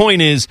way, the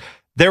point is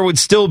there would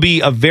still be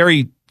a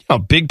very a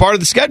big part of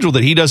the schedule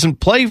that he doesn't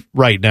play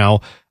right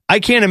now. I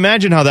can't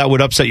imagine how that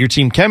would upset your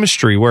team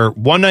chemistry, where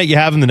one night you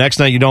have him, the next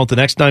night you don't, the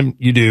next time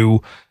you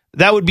do.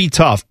 That would be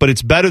tough, but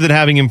it's better than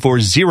having him for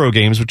 0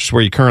 games, which is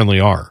where you currently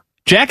are.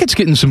 Jackets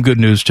getting some good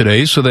news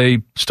today. So they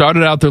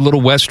started out their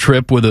little West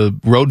trip with a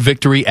road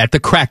victory at the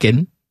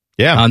Kraken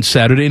on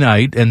Saturday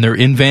night, and they're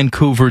in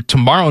Vancouver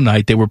tomorrow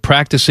night. They were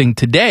practicing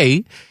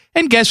today,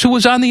 and guess who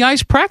was on the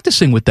ice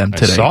practicing with them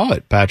today? I saw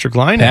it. Patrick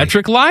Laine.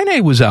 Patrick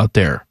Laine was out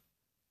there.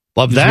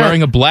 Love that. He was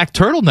wearing a black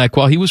turtleneck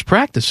while he was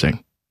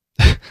practicing.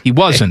 He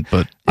wasn't,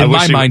 but in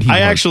my mind, he was. I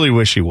actually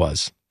wish he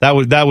was. That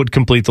would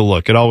complete the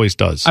look. It always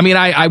does. I mean,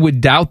 I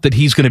would doubt that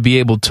he's going to be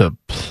able to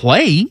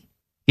play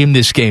in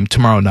this game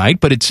tomorrow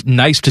night, but it's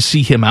nice to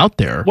see him out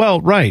there.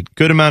 Well, right.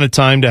 Good amount of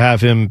time to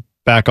have him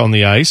back on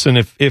the ice. And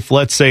if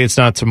let's say it's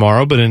not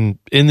tomorrow, but in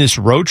this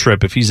road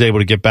trip, if he's able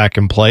to get back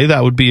and play,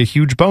 that would be a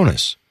huge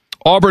bonus.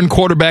 Auburn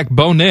quarterback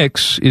Bo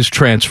Nix is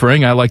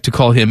transferring. I like to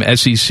call him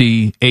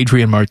SEC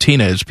Adrian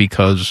Martinez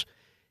because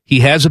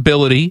he has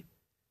ability.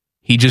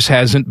 He just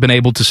hasn't been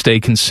able to stay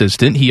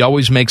consistent. He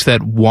always makes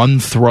that one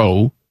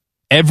throw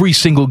every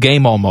single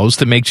game almost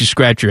that makes you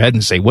scratch your head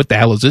and say, what the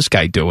hell is this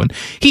guy doing?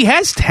 He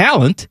has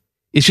talent.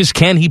 It's just,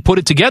 can he put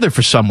it together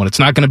for someone? It's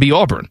not going to be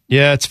Auburn.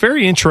 Yeah, it's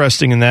very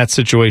interesting in that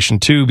situation,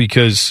 too,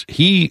 because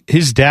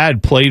his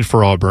dad played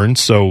for Auburn,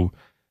 so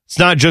it's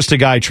not just a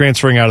guy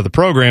transferring out of the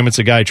program. It's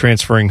a guy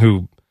transferring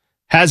who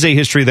has a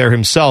history there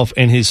himself,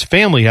 and his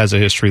family has a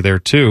history there,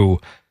 too.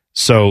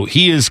 So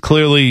he is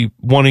clearly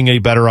wanting a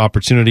better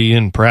opportunity,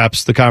 and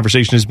perhaps the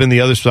conversation has been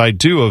the other side,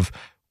 too, of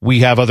we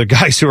have other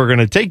guys who are going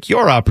to take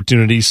your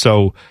opportunity,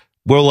 so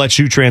we'll let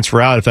you transfer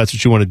out if that's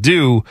what you want to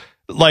do.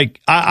 Like,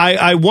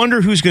 I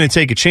wonder who's going to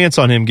take a chance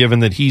on him, given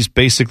that he's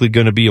basically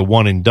going to be a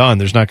one and done.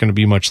 There's not going to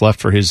be much left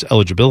for his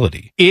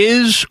eligibility.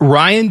 Is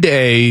Ryan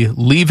Day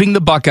leaving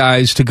the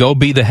Buckeyes to go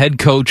be the head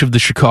coach of the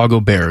Chicago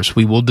Bears?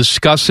 We will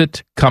discuss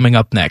it coming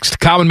up next.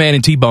 Common Man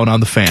and T-Bone on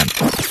the Fan.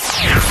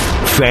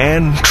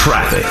 Fan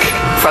traffic.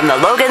 From the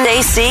Logan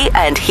AC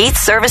and Heat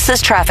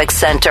Services Traffic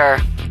Center.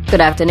 Good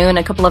afternoon.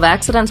 A couple of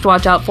accidents to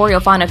watch out for. You'll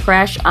find a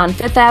crash on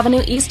 5th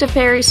Avenue east of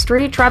Perry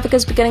Street. Traffic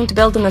is beginning to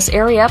build in this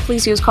area.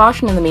 Please use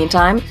caution in the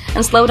meantime. And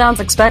slowdowns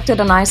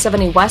expected on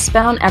I-70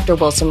 westbound after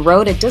Wilson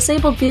Road. A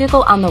disabled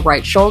vehicle on the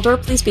right shoulder.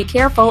 Please be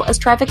careful as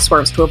traffic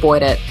swerves to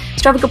avoid it.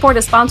 This traffic report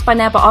is sponsored by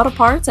Napa Auto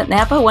Parts. At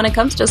Napa, when it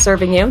comes to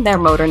serving you, their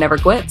motor never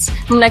quits.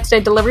 From next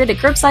day delivery to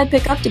curbside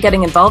pickup to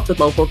getting involved with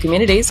local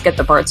communities, get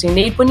the parts you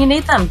need when you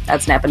need them.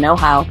 That's Napa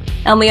know-how.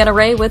 I'm Leanna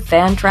Ray with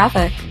Fan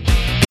Traffic.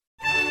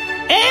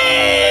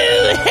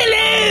 Oh,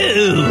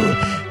 hello!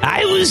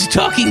 I was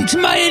talking to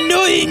my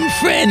annoying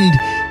friend,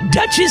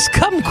 Duchess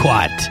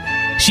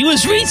Kumquat. She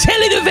was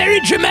retelling a very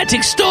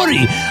dramatic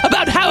story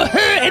about how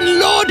her and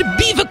Lord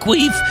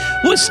Beaverqueef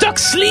were stuck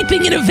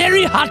sleeping in a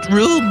very hot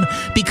room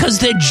because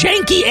their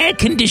janky air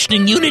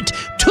conditioning unit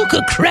took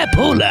a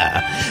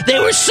crapola. They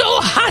were so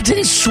hot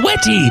and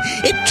sweaty,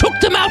 it took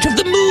them out of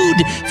the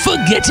mood for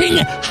getting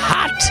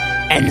hot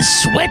and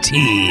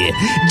sweaty.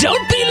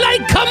 Don't be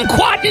like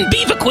Kumquat and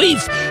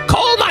Beaverqueef.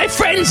 Call my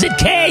friends at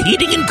Care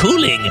Heating and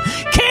Cooling.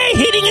 Care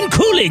Heating and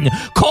Cooling.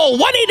 Call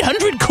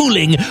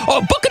 1-800-COOLING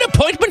or book an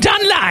appointment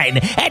online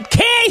at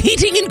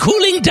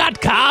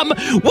careheatingandcooling.com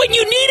when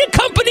you need a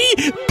company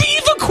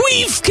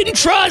Beaverqueef can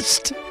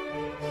trust.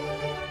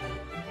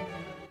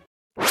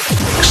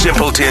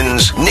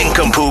 Simpletons,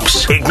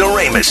 nincompoops,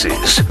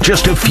 ignoramuses.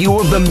 Just a few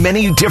of the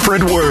many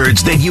different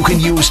words that you can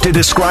use to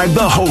describe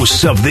the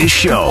hosts of this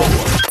show.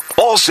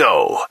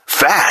 Also,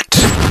 fat.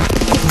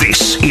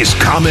 This is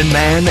Common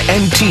Man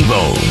and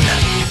T-Bone.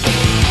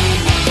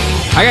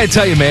 I got to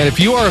tell you, man, if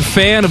you are a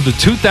fan of the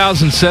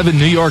 2007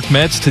 New York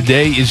Mets,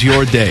 today is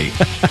your day.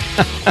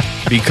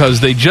 Because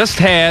they just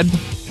had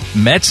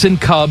Mets and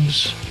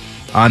Cubs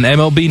on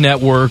MLB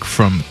Network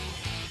from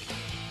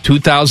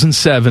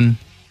 2007.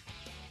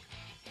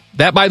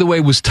 That, by the way,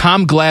 was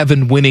Tom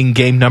Glavine winning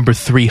game number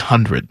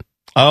 300.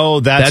 Oh,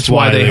 that's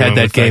why they had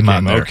that game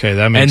on there. Okay,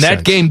 that makes sense. And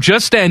that game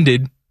just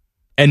ended,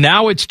 and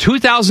now it's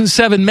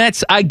 2007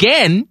 Mets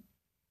again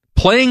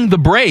playing the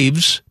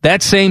Braves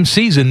that same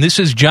season. This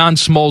is John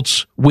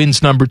Smoltz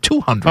wins number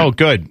 200. Oh,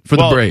 good. For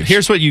the Braves.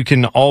 Here's what you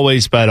can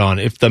always bet on.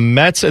 If the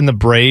Mets and the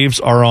Braves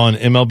are on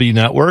MLB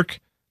Network,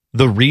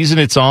 the reason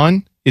it's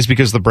on is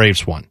because the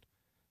Braves won.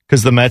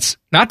 Because the Mets...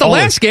 Not the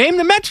last game.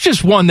 The Mets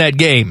just won that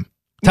game.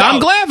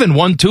 Tom Glavine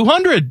won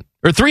 200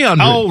 or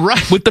 300. Oh,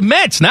 right. With the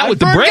Mets, not with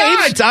the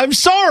Braves. I'm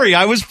sorry.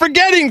 I was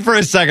forgetting for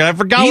a second. I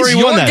forgot where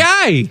he won that. He's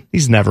your guy.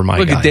 He's never my guy.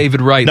 Look at David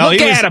Wright. No, Look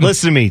at him.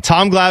 Listen to me.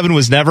 Tom Glavine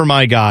was never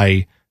my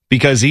guy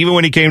because even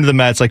when he came to the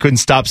Mets, I couldn't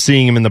stop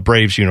seeing him in the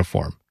Braves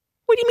uniform.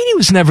 What do you mean he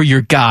was never your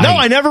guy? No,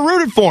 I never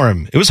rooted for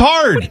him. It was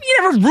hard. What do you mean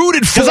you never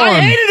rooted for him? Because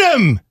I hated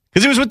him.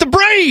 Because he was with the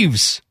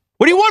Braves.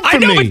 What do you want from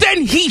me? I know, but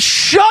then he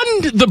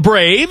shunned the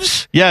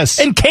Braves.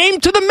 Yes. And came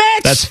to the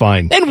Mets. That's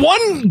fine. And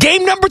won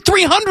game number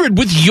 300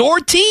 with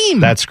your team.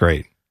 That's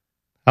great.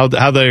 How'd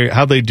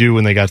they do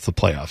when they got to the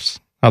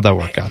playoffs? How'd that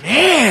work out?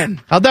 Man.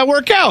 How'd that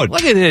work out?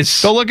 Look at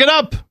this. Go look it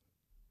up.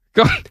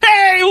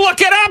 Hey, look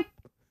it up.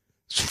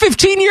 It's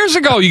 15 years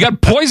ago. You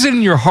got poison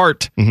in your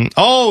heart. Mm-hmm.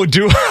 Oh,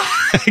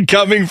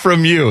 coming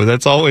from you.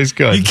 That's always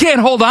good. You can't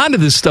hold on to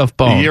this stuff,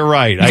 Bone. You're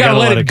right. You gotta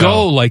let it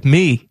go like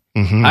me.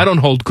 Mm-hmm. I don't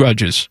hold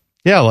grudges.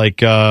 Yeah,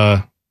 like,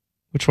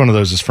 which one of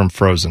those is from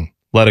Frozen?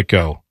 Let It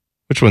Go.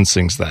 Which one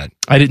sings that?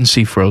 I didn't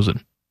see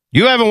Frozen.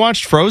 You haven't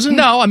watched Frozen?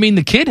 No, I mean,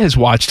 the kid has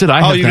watched it.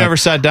 You've never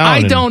sat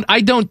down?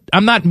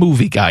 I'm not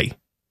movie guy.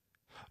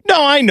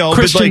 No, I know.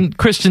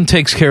 Kristen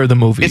takes care of the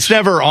movies. It's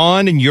never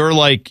on, and you're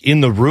like in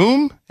the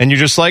room, and you're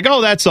just like, "Oh,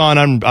 that's on.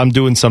 I'm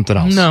doing something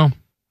else." No.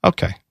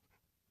 Okay.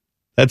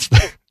 That's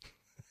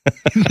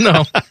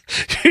no.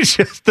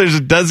 There's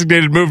a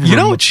designated movie room. You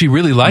know what she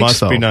really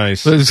likes? Must be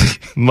nice.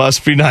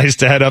 Must be nice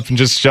to head up and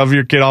just shove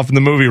your kid off in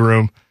the movie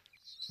room.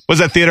 Was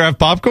that theater have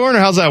popcorn, or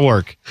how's that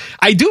work?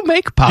 I do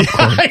make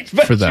popcorn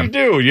for them. You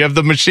do. You have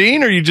the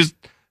machine, or you just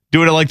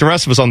doing it like the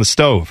rest of us on the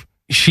stove?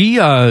 She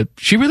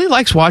really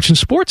likes watching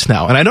sports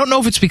now, and I don't know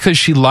if it's because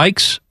she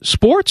likes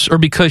sports or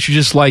because she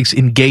just likes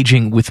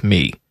engaging with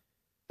me.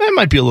 That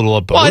might be a little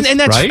of both. Well, and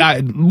that's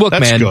right? Look,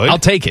 that's man, good. I'll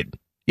take it.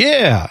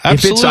 Yeah,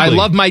 absolutely. I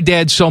love my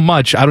dad so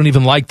much, I don't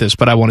even like this,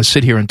 but I want to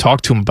sit here and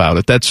talk to him about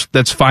it.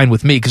 That's fine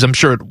with me because I'm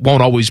sure it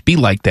won't always be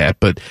like that.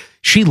 But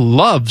she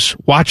loves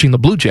watching the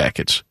Blue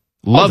Jackets.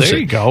 Loves there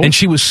it. You go. And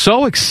she was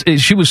so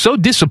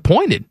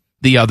disappointed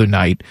the other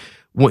night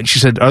when she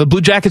said, "Are the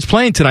Blue Jackets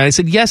playing tonight?" I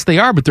said, "Yes, they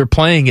are, but they're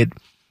playing at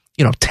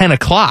 10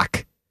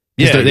 o'clock."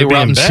 Yeah, they were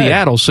out in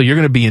Seattle, so you're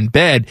going to be in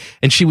bed.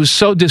 And she was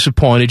so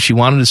disappointed. She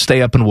wanted to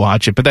stay up and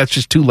watch it, but that's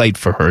just too late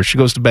for her. She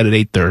goes to bed at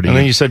 8:30. And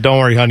then you said, "Don't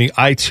worry, honey,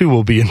 I too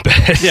will be in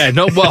bed." Yeah,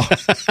 no, well,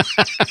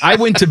 I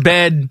went to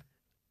bed.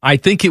 I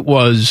think it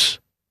was,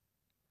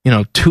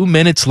 2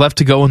 minutes left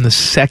to go in the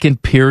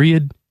second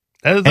period,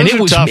 and it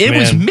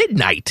was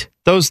midnight.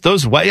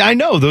 I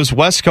know those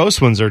West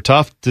Coast ones are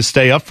tough to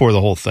stay up for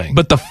the whole thing.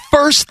 But the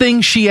first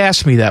thing she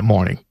asked me that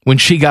morning when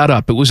she got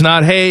up, it was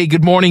not, "Hey,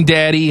 good morning,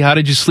 Daddy. How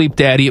did you sleep,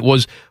 Daddy?" It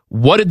was,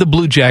 "What did the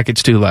Blue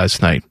Jackets do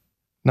last night?"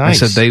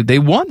 Nice. I said they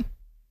won.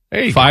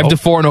 There you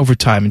 5-4 in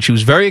overtime, and she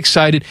was very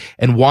excited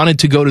and wanted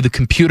to go to the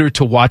computer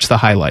to watch the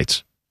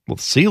highlights. Well,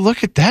 see,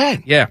 look at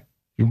that. Yeah,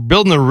 you're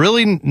building a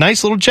really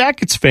nice little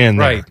Jackets fan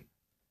there. Right.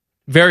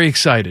 Very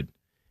excited,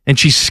 and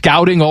she's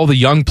scouting all the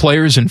young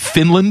players in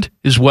Finland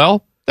as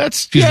well.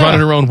 She's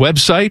running her own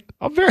website.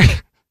 Oh, very,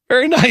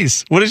 very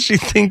nice. What does she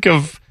think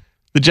of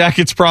the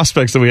Jackets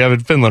prospects that we have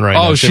in Finland right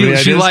now? Oh, she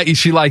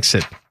likes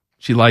it.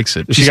 She likes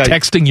it. She's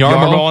texting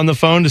Yarmo on the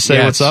phone to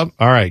say what's up.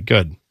 All right,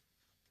 good.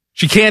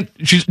 She's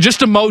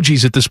just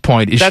emojis at this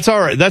point. That's all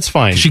right. That's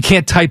fine. She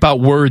can't type out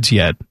words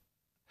yet.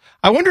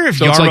 I wonder if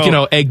Yarmo, it's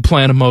like,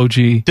 eggplant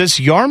emoji. Does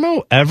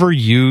Yarmo ever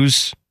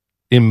use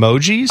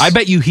emojis? I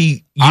bet you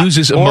he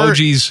uses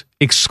emojis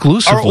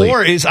exclusively.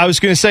 Or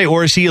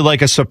is he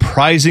like a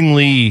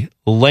surprisingly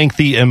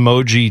lengthy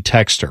emoji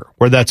texter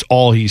where that's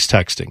all he's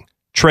texting?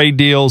 Trade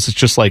deals, it's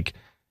just like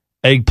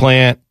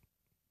eggplant,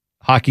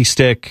 hockey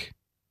stick,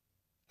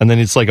 and then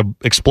it's like a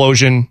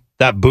explosion,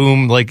 that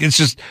boom. Like, it's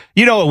just,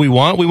 you know what we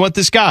want? We want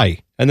this guy.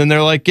 And then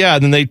they're like, yeah.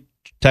 And then they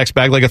text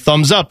back like a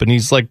thumbs up, and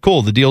he's like,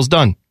 cool, the deal's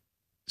done.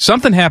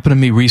 Something happened to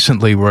me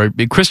recently where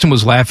Kristen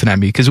was laughing at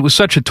me because it was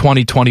such a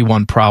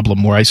 2021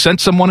 problem where I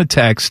sent someone a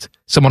text,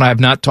 someone I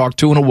have not talked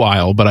to in a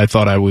while, but I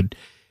thought I would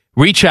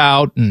reach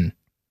out and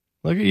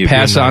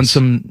pass on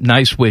some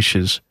nice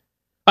wishes.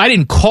 I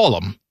didn't call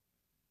him.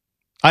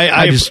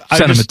 I just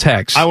sent him a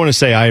text. I want to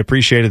say I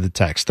appreciated the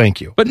text.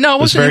 Thank you. But no,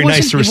 it was very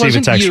nice to receive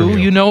a text from you.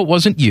 You know it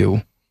wasn't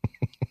you.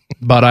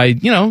 But I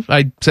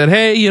said,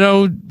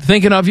 hey,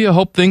 thinking of you.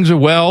 Hope things are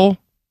well.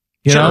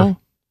 You know?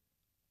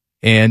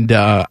 And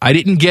I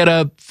didn't get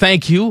a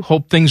thank you,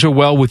 hope things are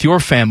well with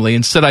your family.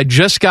 Instead, I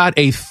just got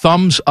a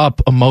thumbs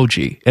up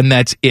emoji, and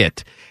that's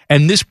it.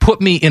 And this put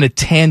me in a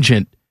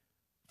tangent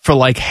for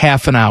like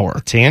half an hour.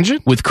 A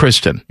tangent? With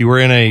Kristen. You were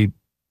in a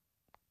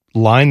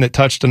line that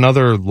touched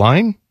another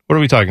line? What are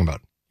we talking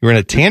about? You were in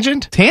a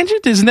tangent?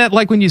 Tangent? Isn't that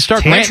like when you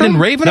start ranting and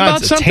raving about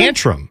something?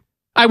 Tantrum.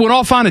 I went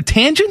off on a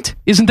tangent?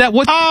 Isn't that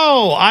what?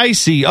 Oh, I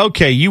see.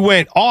 Okay, you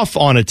went off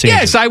on a tangent.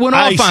 Yes, I went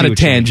off on a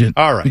tangent.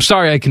 All right. I'm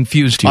sorry I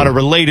confused you. On a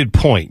related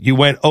point. You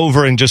went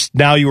over and just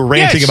now you were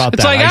ranting about that.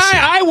 It's like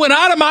I went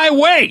out of my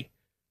way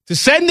to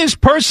send this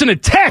person a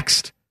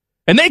text,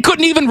 and they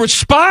couldn't even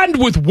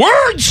respond with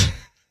words.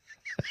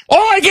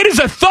 All I get is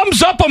a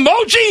thumbs up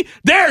emoji.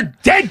 They're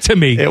dead to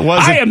me.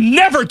 I am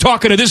never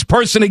talking to this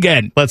person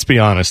again. Let's be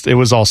honest. It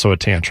was also a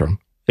tantrum.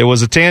 It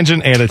was a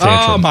tangent and a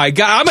tantrum. Oh, my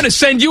God. I'm going to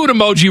send you an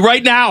emoji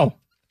right now.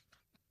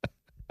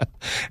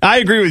 I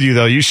agree with you,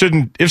 though. You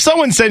shouldn't. If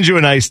someone sends you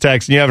a nice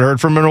text and you haven't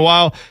heard from them in a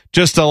while,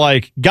 just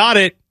to got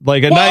it,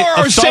 like a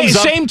nice thumbs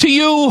up. Same to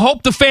you.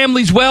 Hope the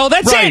family's well.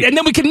 That's it. And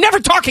then we can never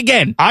talk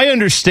again. I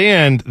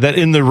understand that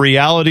in the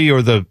reality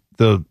or the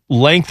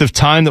length of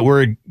time that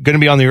we're going to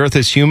be on the earth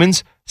as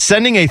humans,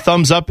 sending a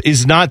thumbs up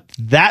is not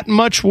that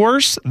much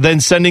worse than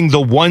sending the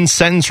one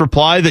sentence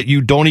reply that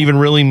you don't even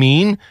really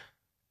mean.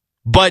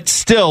 But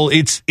still,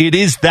 it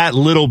is that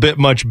little bit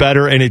much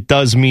better, and it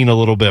does mean a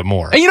little bit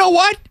more. And you know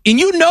what? And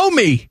you know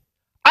me.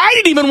 I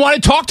didn't even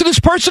want to talk to this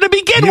person to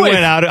begin with. You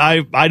went out.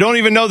 I don't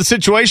even know the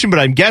situation, but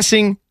I'm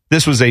guessing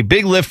This was a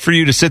big lift for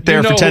you to sit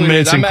there for 10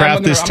 minutes and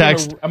craft this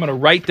text. I'm going to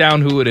write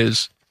down who it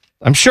is.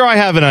 I'm sure I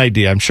have an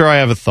idea. I'm sure I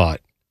have a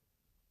thought.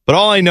 But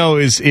all I know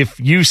is if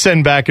you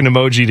send back an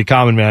emoji to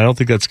Common Man, I don't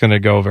think that's going to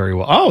go very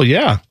well. Oh,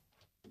 yeah.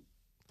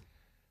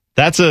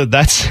 That's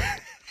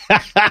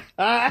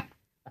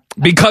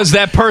because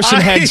that person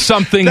had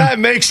something. That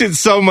makes it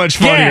so much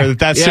funnier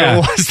that's who it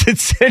was that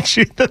sent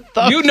you the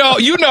thumbs.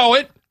 You know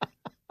it.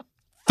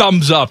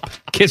 Thumbs up.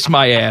 Kiss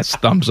my ass.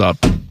 Thumbs up.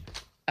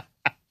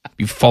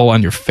 You fall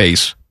on your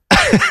face.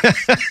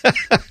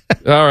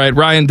 All right,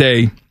 Ryan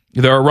Day.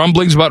 There are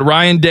rumblings about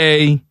Ryan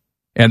Day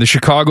and the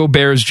Chicago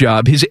Bears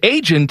job. His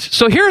agent,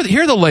 so here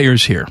are the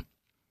layers here.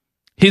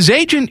 His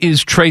agent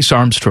is Trace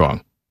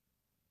Armstrong.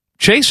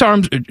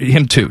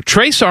 Him too.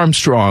 Trace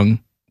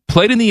Armstrong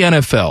played in the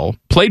NFL,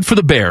 played for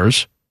the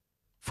Bears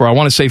for, I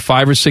want to say,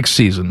 5 or 6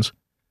 seasons.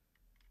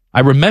 I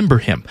remember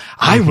him.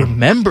 I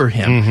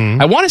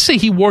want to say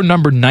he wore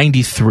number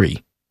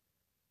 93.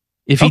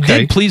 If he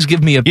did, please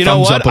give me a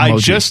thumbs up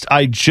emoji.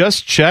 I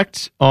just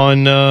checked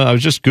on, I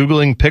was just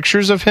Googling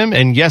pictures of him,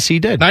 and yes, he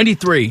did.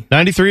 93.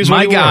 93 is what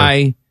my he wore.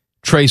 guy,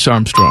 Trace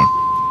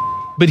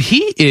Armstrong. But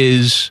he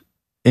is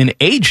an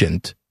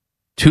agent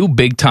to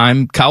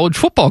big-time college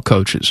football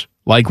coaches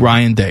like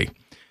Ryan Day.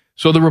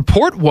 So the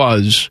report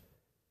was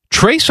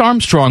Trace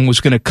Armstrong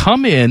was going to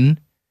come in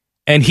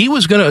and he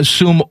was going to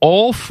assume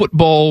all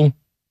football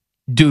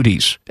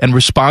duties and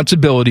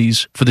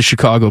responsibilities for the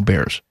Chicago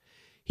Bears.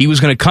 He was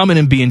going to come in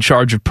and be in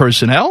charge of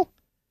personnel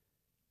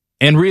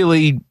and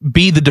really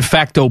be the de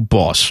facto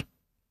boss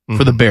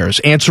for the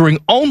Bears, answering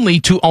only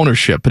to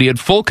ownership. But he had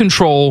full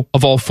control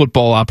of all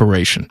football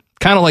operation,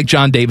 kind of like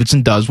John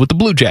Davidson does with the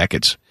Blue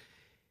Jackets.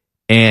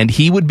 And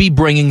he would be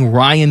bringing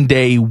Ryan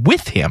Day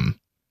with him,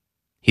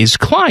 his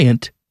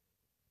client,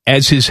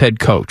 as his head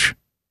coach.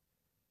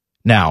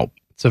 Now,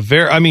 it's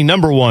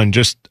number one,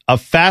 just a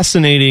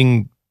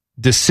fascinating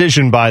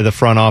decision by the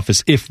front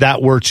office if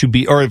that were to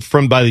be, or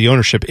by the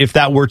ownership, if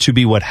that were to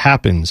be what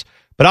happens.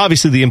 But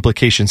obviously the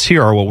implications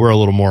here are what we're a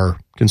little more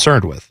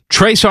concerned with.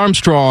 Trace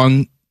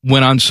Armstrong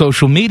went on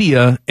social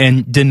media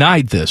and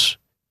denied this.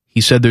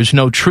 He said there's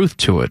no truth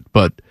to it.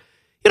 But,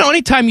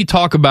 anytime you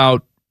talk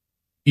about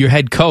your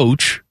head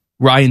coach,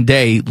 Ryan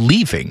Day,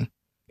 leaving,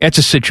 that's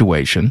a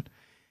situation,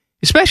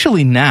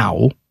 especially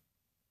now,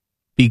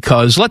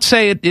 because let's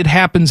say it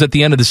happens at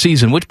the end of the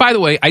season, which, by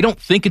the way, I don't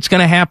think it's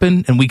going to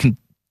happen, and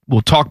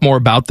we'll talk more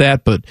about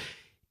that, but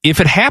if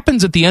it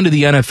happens at the end of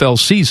the NFL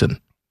season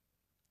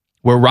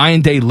where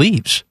Ryan Day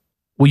leaves,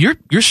 well,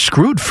 you're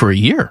screwed for a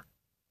year.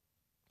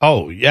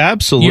 Oh, yeah,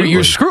 absolutely.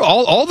 You're screwed.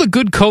 All the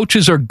good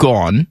coaches are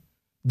gone.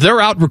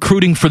 They're out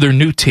recruiting for their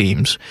new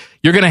teams.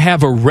 You're going to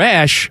have a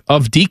rash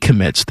of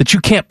decommits that you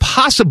can't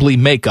possibly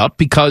make up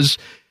because,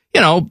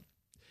 no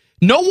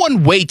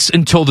one waits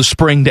until the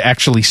spring to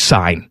actually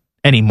sign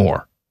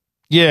anymore.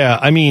 Yeah,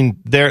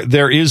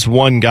 there is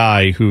one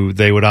guy who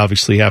they would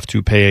obviously have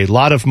to pay a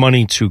lot of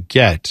money to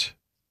get,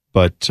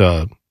 but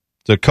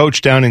the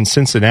coach down in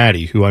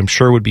Cincinnati, who I'm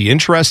sure would be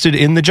interested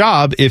in the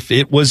job if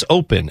it was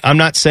open. I'm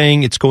not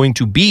saying it's going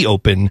to be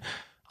open.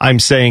 I'm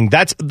saying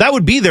that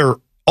would be their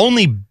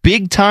only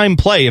big-time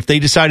play if they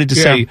decided to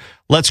say,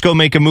 let's go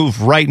make a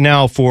move right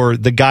now for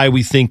the guy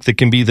we think that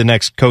can be the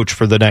next coach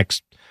for the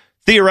next,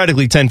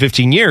 theoretically, 10,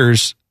 15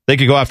 years. They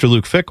could go after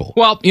Luke Fickell.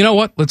 Well, you know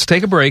what? Let's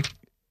take a break.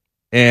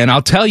 And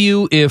I'll tell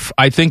you if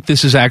I think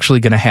this is actually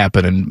going to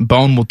happen, and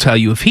Bone will tell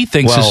you if he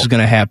thinks this is going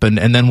to happen,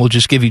 and then we'll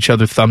just give each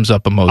other thumbs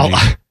up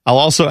emojis. I'll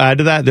also add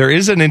to that, there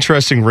is an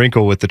interesting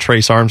wrinkle with the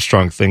Trace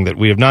Armstrong thing that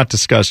we have not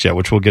discussed yet,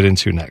 which we'll get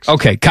into next.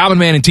 Okay, Common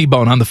Man and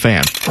T-Bone on the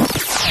Fan.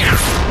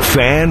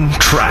 Fan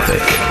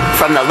traffic.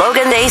 From the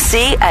Logan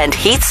AC and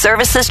Heat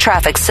Services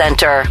Traffic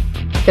Center.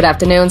 Good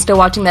afternoon. Still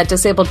watching that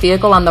disabled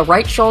vehicle on the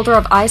right shoulder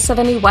of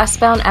I-70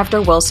 westbound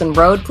after Wilson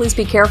Road. Please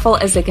be careful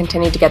as they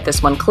continue to get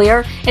this one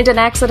clear. And an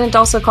accident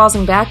also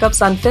causing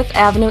backups on 5th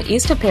Avenue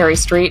east of Perry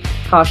Street.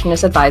 Caution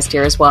is advised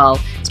here as well.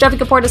 This traffic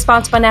report is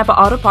sponsored by Napa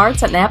Auto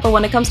Parts. At Napa,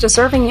 when it comes to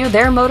serving you,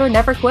 their motor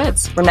never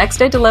quits. From next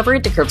day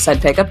delivery to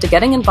curbside pickup to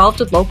getting involved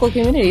with local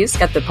communities,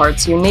 get the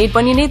parts you need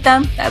when you need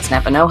them. That's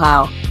Napa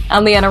Know-How.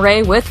 I'm the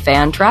NRA with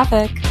Fan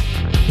Traffic.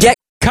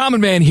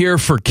 Common Man here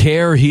for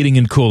Care Heating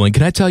and Cooling.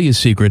 Can I tell you a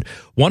secret?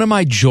 One of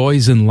my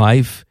joys in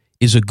life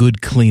is a good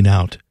clean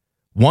out.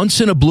 Once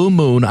in a blue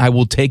moon, I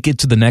will take it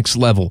to the next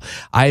level.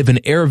 I have an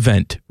air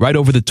vent right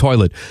over the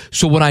toilet.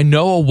 So when I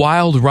know a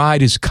wild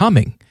ride is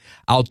coming,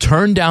 I'll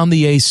turn down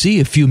the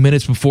AC a few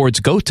minutes before it's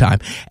go time.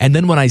 And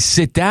then when I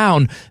sit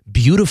down,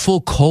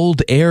 beautiful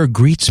cold air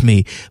greets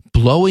me,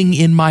 blowing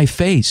in my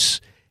face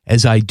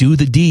as I do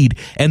the deed.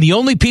 And the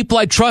only people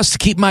I trust to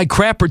keep my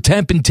crapper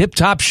temp in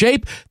tip-top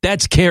shape,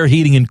 that's Care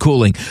Heating and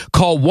Cooling.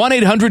 Call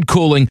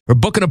 1-800-COOLING or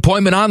book an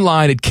appointment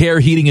online at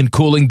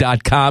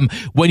careheatingandcooling.com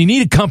when you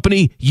need a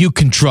company you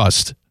can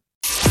trust.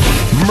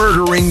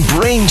 Murdering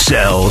brain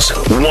cells,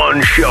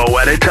 one show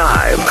at a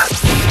time.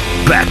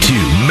 Back to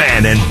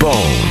Man and Bone.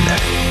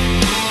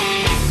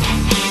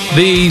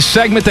 The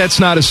segment that's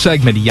not a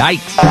segment,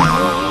 yikes,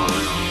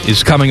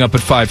 is coming up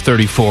at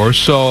 5:34.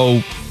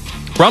 So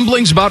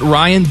rumblings about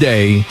Ryan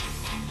Day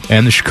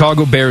and the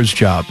Chicago Bears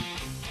job.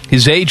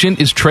 His agent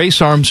is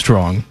Trace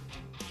Armstrong,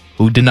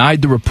 who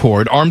denied the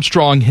report.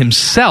 Armstrong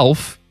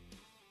himself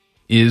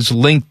is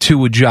linked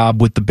to a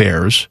job with the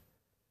Bears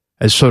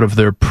as sort of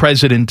their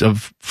president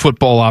of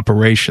football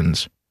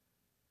operations.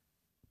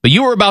 But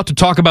you were about to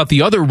talk about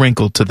the other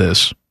wrinkle to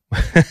this.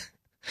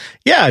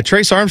 Yeah,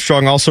 Trace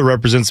Armstrong also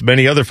represents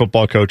many other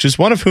football coaches,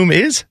 one of whom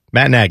is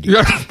Matt Nagy.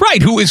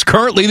 Right, who is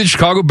currently the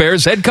Chicago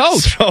Bears head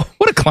coach. So,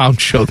 what a clown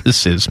show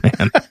this is,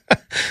 man.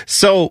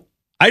 So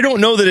I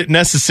don't know that it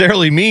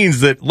necessarily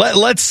means that,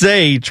 let's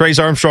say Trace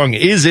Armstrong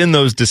is in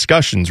those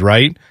discussions,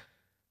 right?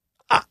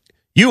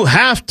 You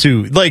have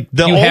to, like,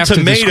 the you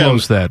ultimatum. Have to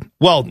disclose that.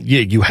 Well,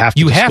 yeah, you have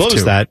to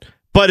disclose that.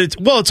 But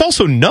it's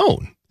also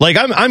known. Like,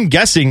 I'm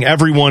guessing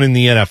everyone in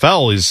the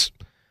NFL is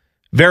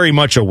very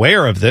much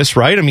aware of this,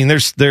 right? I mean,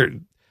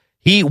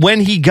 when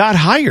he got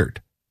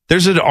hired,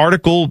 there's an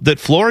article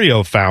that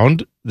Florio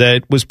found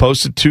that was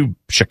posted to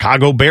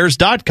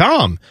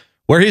ChicagoBears.com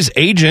where his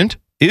agent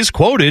is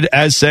quoted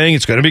as saying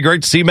it's going to be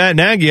great to see Matt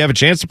Nagy have a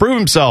chance to prove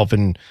himself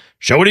and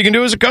show what he can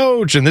do as a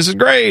coach, and this is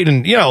great,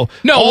 and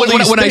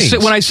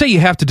when I say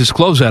you have to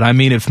disclose that, I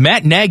mean if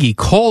Matt Nagy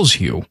calls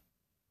you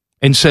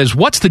and says,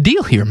 "What's the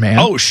deal here, man?"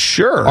 Oh,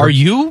 sure.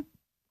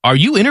 Are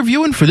you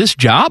interviewing for this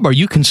job? Are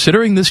you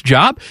considering this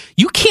job?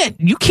 You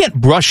can't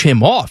brush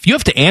him off. You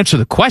have to answer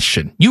the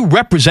question. You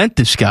represent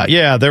this guy.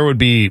 Yeah, there would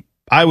be,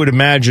 I would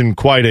imagine,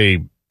 quite a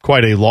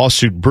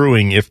lawsuit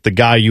brewing if the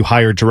guy you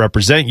hired to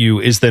represent you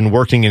is then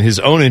working in his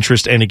own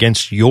interest and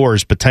against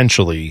yours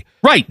potentially.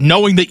 Right,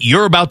 knowing that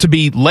you're about to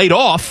be laid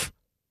off.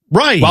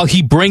 Right. While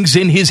he brings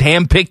in his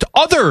handpicked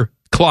other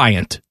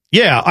client.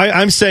 Yeah,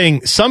 I'm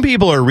saying some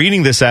people are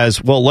reading this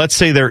as, well, let's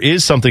say there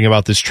is something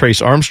about this Trace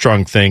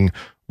Armstrong thing.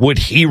 Would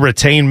he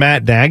retain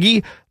Matt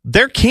Nagy?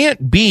 There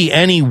can't be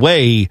any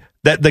way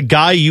that the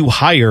guy you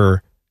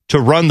hire to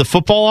run the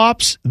football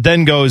ops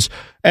then goes,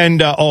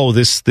 and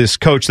this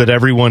coach that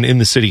everyone in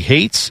the city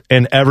hates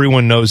and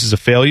everyone knows is a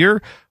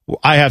failure,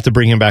 I have to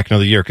bring him back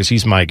another year because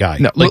he's my guy.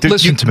 No,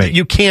 listen to me.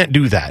 You can't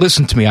do that.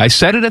 Listen to me. I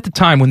said it at the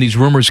time when these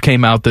rumors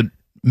came out that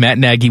Matt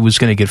Nagy was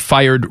going to get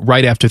fired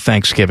right after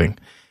Thanksgiving.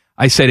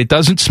 I said, it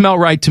doesn't smell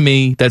right to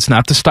me. That's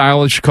not the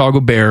style of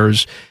Chicago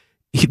Bears.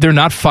 They're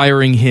not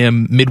firing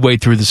him midway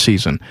through the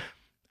season.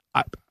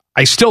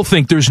 I still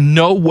think there's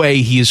no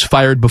way he is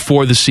fired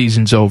before the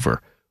season's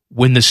over.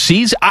 When the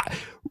season...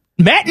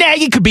 Matt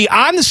Nagy could be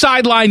on the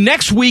sideline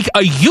next week.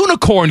 A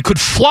unicorn could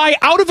fly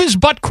out of his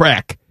butt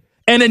crack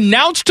and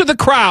announce to the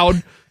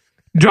crowd,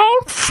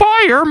 "Don't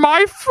fire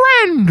my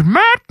friend,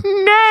 Matt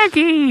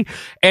Nagy."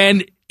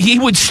 And he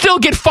would still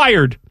get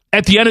fired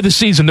at the end of the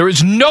season. There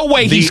is no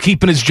way he's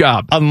keeping his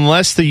job.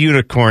 Unless the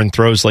unicorn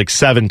throws like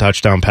 7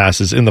 touchdown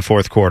passes in the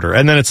fourth quarter.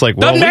 And then it's like,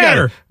 well,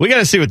 we got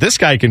to see what this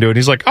guy can do. And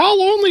he's like,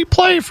 I'll only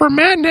play for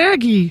Matt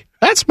Nagy.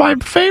 That's my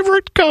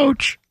favorite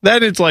coach.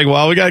 Then it's like,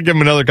 well, we got to give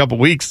him another couple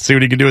weeks to see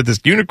what he can do with this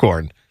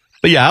unicorn.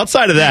 But yeah,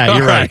 outside of that,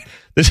 you're right.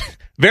 There's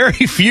very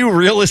few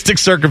realistic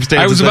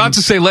circumstances. I was about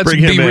to say, let's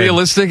be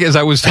realistic, as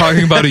I was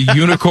talking about a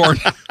unicorn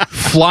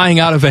flying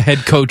out of a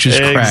head coach's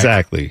crack.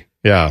 Exactly.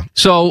 Yeah.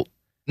 So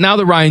now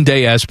the Ryan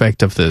Day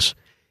aspect of this.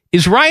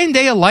 Is Ryan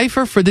Day a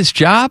lifer for this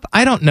job?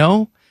 I don't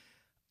know.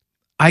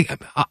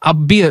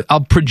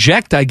 I'll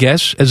project, I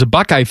guess, as a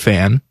Buckeye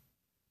fan,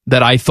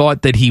 that I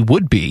thought that he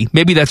would be.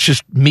 Maybe that's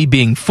just me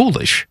being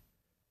foolish.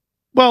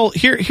 Well,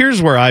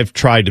 here's where I've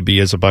tried to be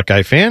as a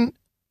Buckeye fan.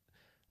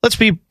 Let's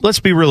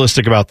be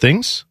realistic about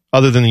things,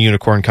 other than the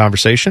unicorn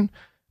conversation.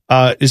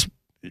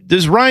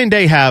 Does Ryan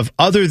Day have,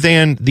 other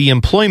than the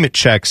employment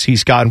checks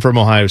he's gotten from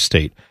Ohio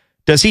State,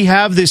 does he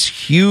have this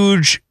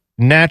huge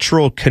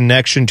natural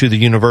connection to the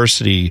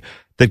university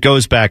that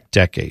goes back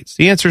decades?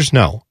 The answer is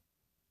no.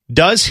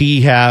 Does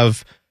he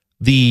have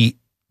the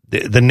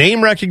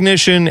name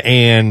recognition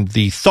and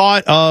the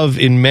thought of,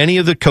 in many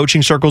of the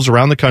coaching circles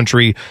around the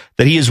country,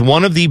 that he is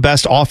one of the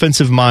best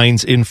offensive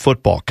minds in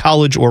football,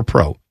 college or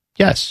pro?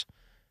 Yes.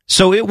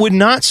 So it would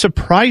not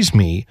surprise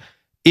me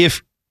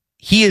if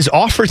he is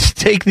offered to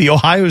take the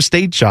Ohio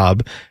State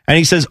job and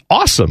he says,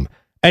 awesome.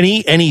 And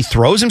he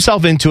throws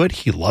himself into it.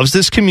 He loves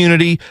this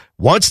community,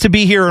 wants to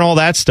be here and all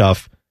that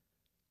stuff.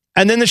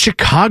 And then the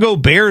Chicago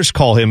Bears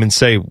call him and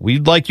say,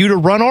 we'd like you to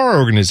run our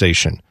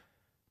organization.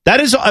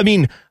 That is, I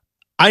mean,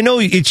 I know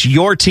it's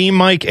your team,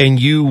 Mike, and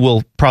you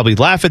will probably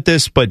laugh at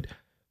this, but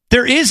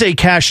there is a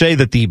cachet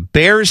that the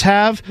Bears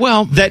have,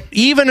 well, that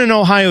even an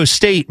Ohio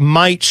State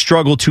might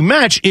struggle to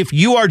match if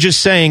you are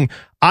just saying,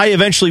 I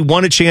eventually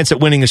want a chance at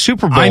winning a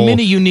Super Bowl. I'm in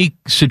a unique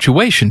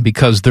situation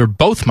because they're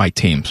both my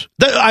teams.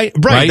 Right,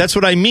 that's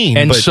what I mean.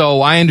 And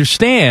so I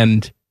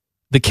understand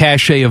the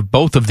cachet of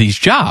both of these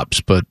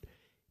jobs, but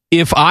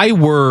if I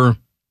were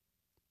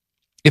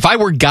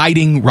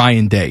guiding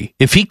Ryan Day,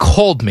 if he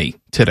called me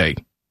today,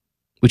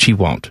 which he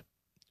won't.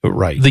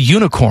 Right. The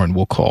unicorn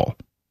will call.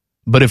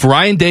 But if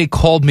Ryan Day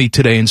called me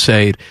today and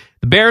said,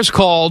 the Bears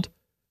called,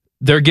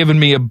 they're giving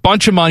me a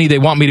bunch of money, they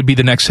want me to be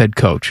the next head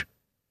coach.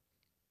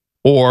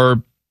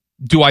 Or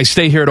do I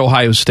stay here at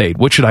Ohio State?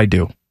 What should I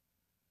do?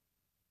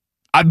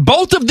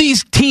 Both of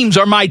these teams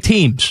are my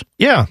teams.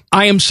 Yeah.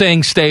 I am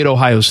saying stay at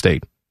Ohio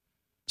State.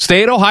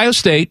 Stay at Ohio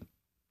State.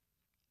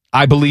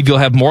 I believe you'll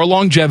have more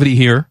longevity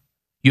here.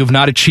 You have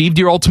not achieved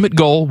your ultimate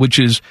goal, which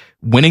is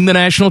winning the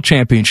national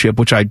championship,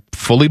 which I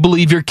fully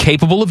believe you're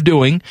capable of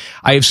doing.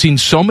 I have seen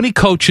so many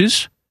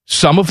coaches,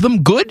 some of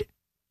them good,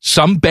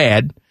 some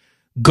bad,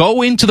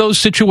 go into those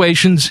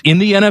situations in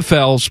the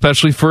NFL,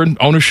 especially for an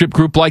ownership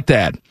group like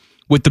that,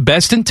 with the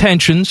best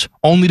intentions,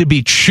 only to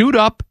be chewed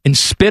up and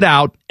spit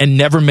out and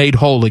never made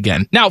whole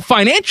again. Now,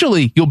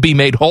 financially, you'll be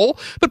made whole,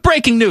 but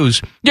breaking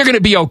news, you're going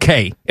to be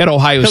okay at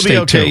Ohio State, He'll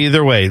be okay too.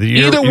 either way.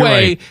 Either way,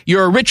 right.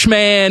 You're a rich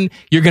man.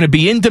 You're going to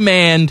be in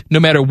demand no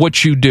matter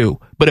what you do.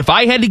 But if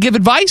I had to give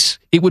advice,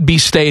 it would be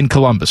stay in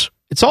Columbus.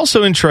 It's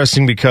also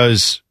interesting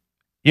because,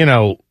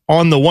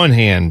 on the one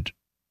hand,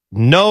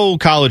 no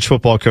college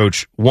football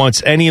coach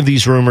wants any of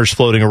these rumors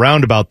floating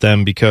around about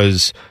them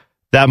because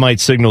that might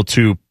signal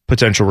to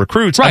potential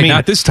recruits. Right,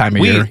 not this time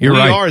of year. You're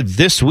right. We are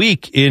this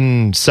week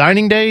in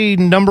signing day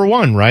number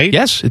 1, right?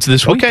 Yes, it's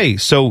this week. Okay,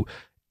 so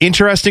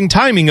interesting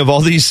timing of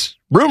all these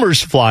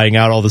rumors flying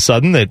out all of a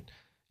sudden that,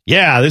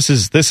 this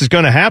is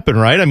going to happen,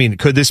 right? I mean,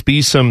 could this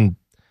be some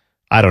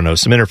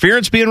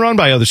interference being run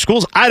by other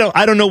schools? I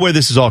don't know where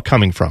this is all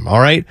coming from, all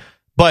right?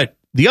 But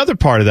the other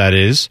part of that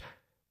is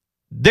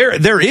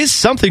there is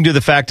something to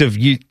the fact of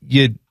you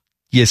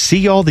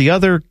see all the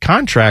other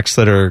contracts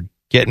that are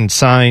getting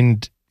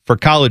signed for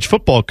college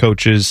football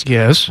coaches.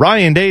 Yes.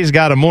 Ryan Day's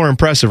got a more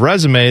impressive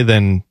resume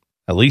than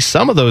at least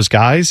some of those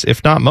guys,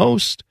 if not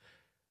most.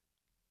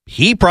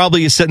 He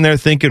probably is sitting there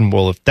thinking,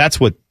 well, if that's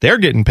what they're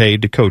getting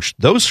paid to coach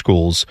those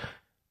schools,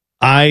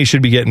 I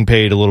should be getting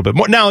paid a little bit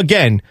more. Now,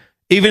 again,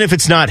 even if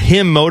it's not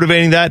him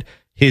motivating that,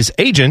 his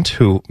agent,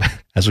 who,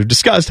 as we've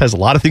discussed, has a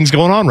lot of things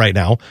going on right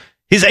now,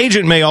 his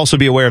agent may also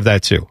be aware of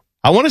that too.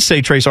 I want to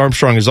say Trace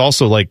Armstrong is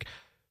also like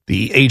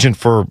the agent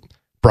for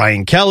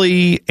Brian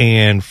Kelly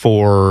and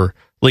for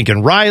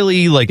Lincoln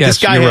Riley. This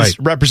guy has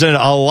represented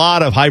a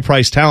lot of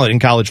high-priced talent in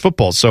college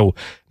football. So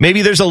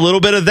maybe there's a little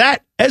bit of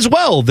that as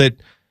well, that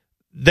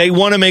they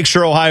want to make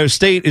sure Ohio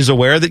State is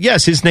aware that,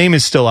 yes, his name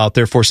is still out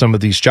there for some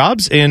of these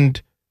jobs,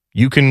 and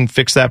you can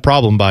fix that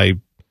problem by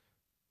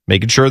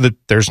making sure that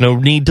there's no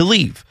need to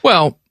leave.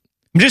 Well,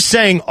 I'm just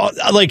saying,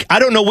 I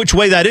don't know which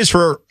way that is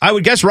I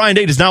would guess Ryan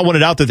Day does not want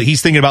it out there that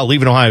he's thinking about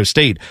leaving Ohio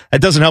State.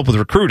 That doesn't help with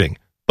recruiting,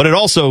 but it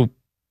also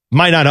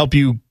might not help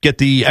you get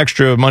the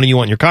extra money you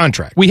want in your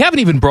contract. We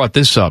haven't even brought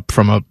this up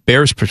from a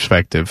Bears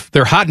perspective.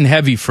 They're hot and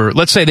heavy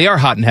let's say they are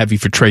hot and heavy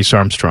for Trace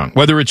Armstrong,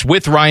 whether it's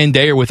with Ryan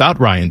Day or without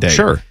Ryan Day.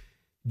 Sure.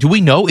 Do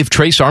we know if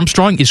Trace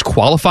Armstrong is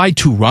qualified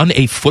to run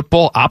a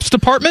football ops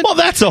department? Well,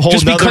 that's a whole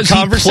just nother because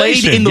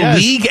conversation. He played in the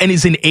league and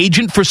is an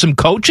agent for some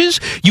coaches,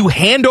 you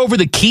hand over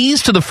the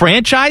keys to the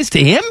franchise to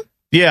him?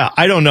 Yeah,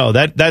 I don't know.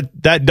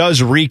 That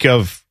does reek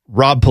of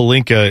Rob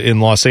Pelinka in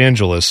Los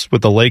Angeles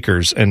with the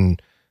Lakers,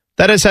 and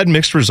that has had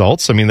mixed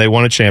results. I mean, they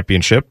won a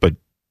championship, but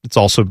it's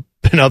also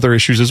been other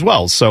issues as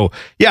well. So,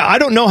 yeah, I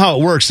don't know how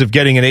it works if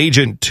getting an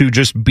agent to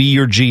just be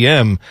your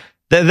GM.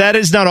 That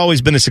has not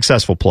always been a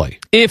successful play.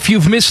 If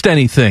you've missed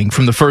anything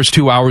from the first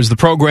 2 hours of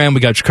the program, we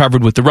got you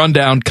covered with the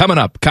rundown. Coming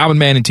up, Common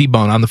Man and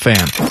T-Bone on the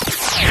Fan.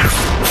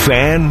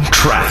 Fan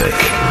traffic.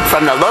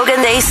 From the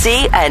Logan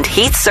AC and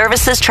Heat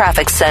Services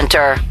Traffic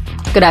Center.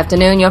 Good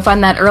afternoon. You'll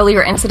find that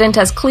earlier incident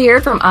has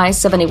cleared from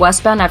I-70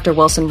 westbound after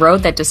Wilson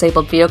Road. That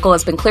disabled vehicle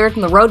has been cleared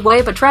from the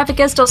roadway, but traffic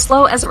is still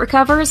slow as it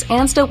recovers,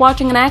 and still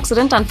watching an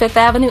accident on 5th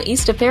Avenue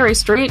east of Ferry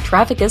Street.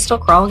 Traffic is still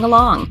crawling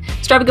along.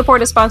 This traffic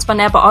report is sponsored by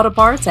Napa Auto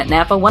Parts. At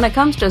Napa, when it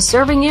comes to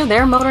serving you,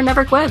 their motor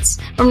never quits.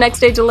 From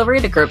next day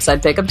delivery to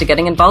curbside pickup to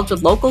getting involved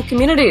with local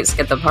communities.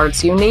 Get the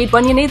parts you need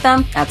when you need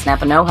them. That's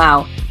Napa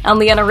know-how. I'm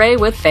Leanna Ray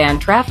with Fan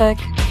Traffic.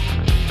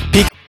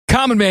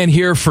 Common Man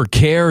here for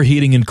Care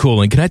Heating and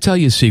Cooling. Can I tell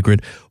you a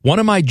secret? One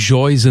of my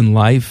joys in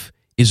life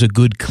is a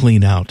good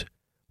clean out.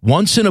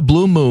 Once in a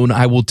blue moon,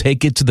 I will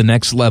take it to the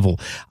next level.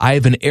 I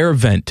have an air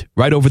vent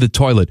right over the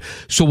toilet.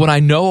 So when I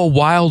know a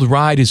wild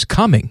ride is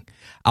coming,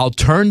 I'll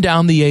turn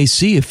down the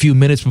AC a few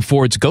minutes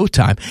before it's go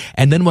time.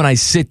 And then when I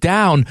sit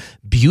down,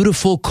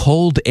 beautiful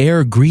cold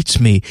air greets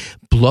me,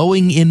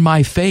 blowing in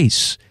my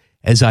face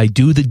as I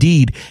do the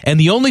deed. And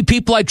the only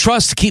people I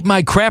trust to keep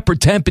my crapper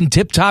temp in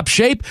tip-top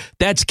shape,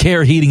 that's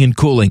Care Heating and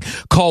Cooling.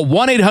 Call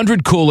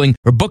 1-800-COOLING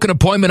or book an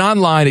appointment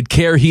online at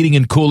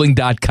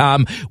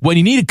careheatingandcooling.com when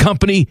you need a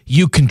company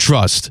you can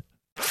trust.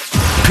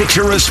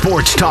 Picture a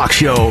sports talk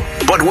show,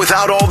 but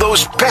without all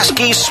those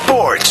pesky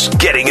sports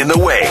getting in the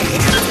way.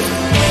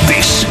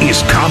 This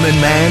is Common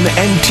Man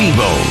and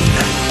T-Bone.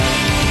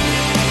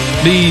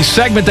 The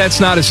segment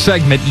that's not a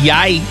segment,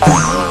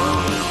 yikes,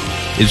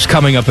 is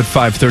coming up at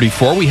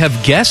 5:34. We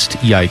have guest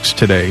yikes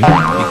today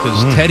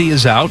because Teddy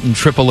is out and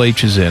Triple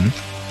H is in.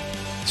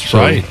 That's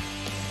right.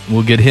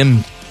 We'll get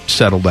him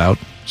settled out.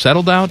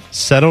 Settled out?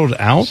 Settled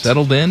out?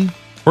 Settled in?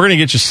 We're going to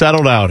get you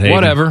settled out, Hayden.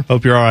 Whatever.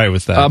 Hope you're all right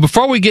with that.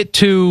 Before we get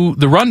to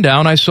the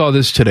rundown, I saw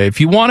this today. If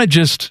you want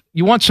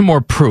some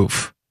more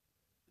proof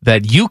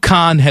that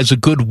UConn has a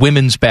good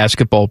women's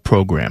basketball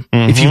program,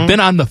 if you've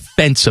been on the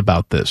fence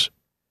about this,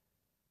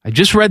 I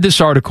just read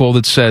this article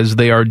that says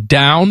they are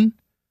down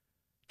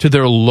to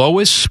their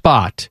lowest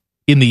spot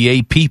in the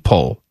AP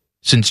poll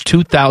since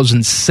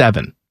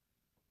 2007.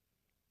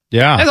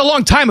 Yeah. That's a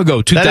long time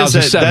ago,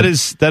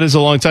 2007. That is a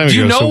long time ago. Do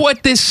you know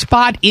what this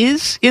spot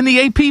is in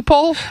the AP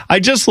poll? I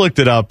just looked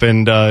it up,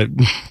 and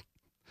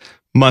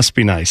must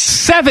be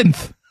nice.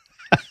 7th.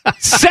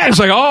 It's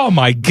like, oh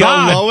my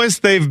God. The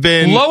lowest they've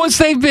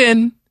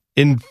been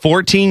in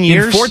 14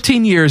 years? In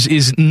 14 years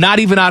is not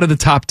even out of the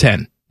top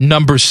 10.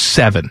 Number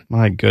 7.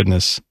 My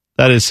goodness.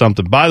 That is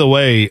something. By the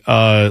way,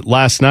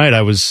 last night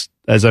I was,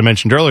 as I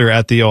mentioned earlier,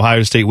 at the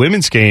Ohio State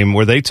women's game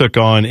where they took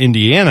on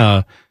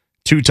Indiana,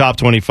 2 top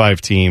 25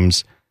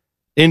 teams.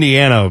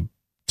 Indiana,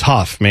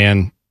 tough,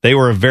 man. They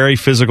were a very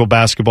physical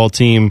basketball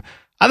team.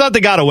 I thought they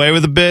got away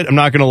with a bit. I'm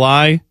not going to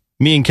lie.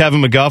 Me and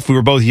Kevin McGuff, we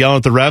were both yelling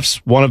at the refs.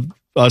 One of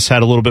us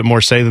had a little bit more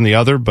say than the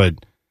other, but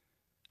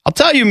I'll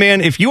tell you,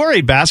 man, if you are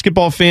a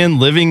basketball fan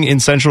living in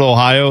Central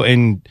Ohio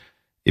and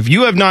if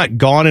you have not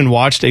gone and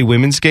watched a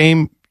women's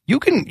game, you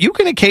can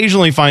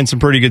occasionally find some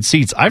pretty good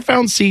seats. I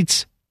found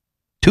seats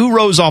 2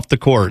 rows off the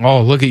court.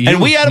 Oh, look at you. And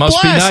we had a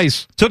blast. Must be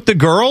nice. Took the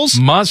girls.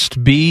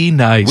 Must be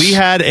nice. We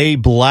had a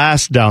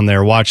blast down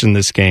there watching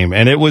this game.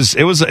 And it was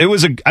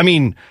I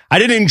mean, I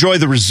didn't enjoy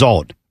the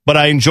result, but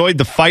I enjoyed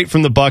the fight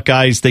from the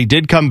Buckeyes. They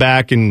did come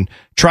back and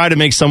try to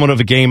make somewhat of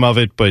a game of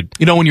it, but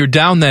you know, when you're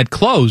down that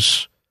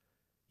close,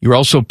 you're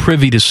also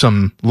privy to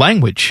some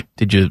language.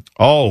 Did you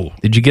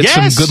get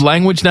some good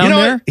language down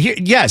there?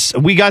 Yes,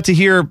 we got to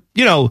hear,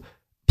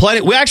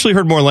 plenty. We actually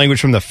heard more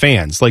language from the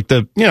fans. Like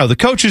the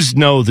coaches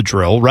know the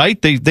drill,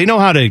 right? They know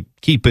how to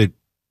keep it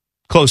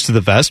close to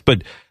the vest.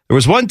 But there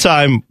was one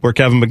time where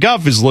Kevin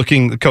McGuff is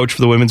the coach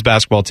for the women's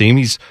basketball team.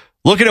 He's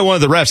looking at one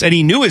of the refs and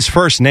he knew his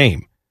first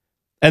name.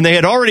 And they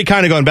had already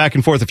kind of gone back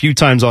and forth a few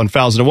times on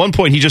fouls. And at one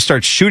point he just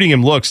starts shooting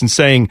him looks and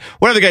saying,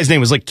 whatever the guy's name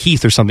was, like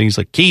Keith or something. He's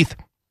like, Keith,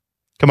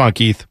 come on,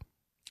 Keith.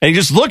 And he's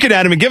just looking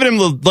at him and giving him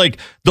the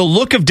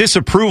look of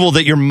disapproval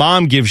that your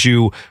mom gives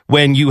you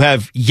when you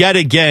have yet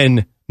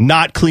again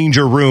not cleaned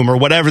your room or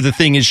whatever the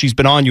thing is she's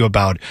been on you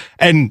about.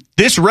 And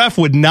this ref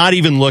would not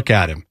even look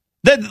at him.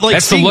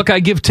 That's the look I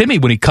give Timmy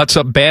when he cuts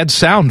up bad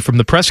sound from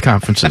the press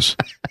conferences.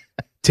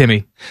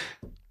 Timmy,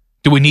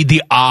 do we need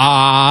the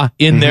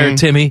in there,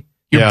 Timmy?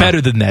 You're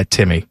better than that,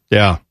 Timmy.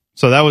 Yeah.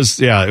 So that was,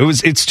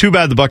 it's too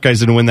bad the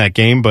Buckeyes didn't win that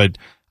game, but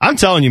I'm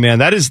telling you, man,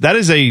 that is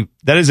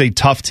a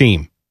tough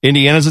team.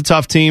 Indiana's a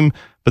tough team,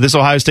 but this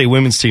Ohio State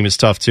women's team is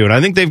tough too. And I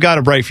think they've got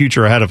a bright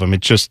future ahead of them.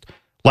 It's just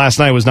last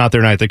night was not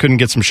their night. They couldn't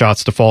get some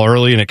shots to fall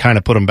early, and it kind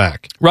of put them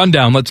back.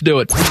 Rundown. Let's do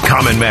it.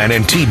 Common Man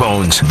and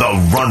T-Bone's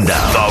The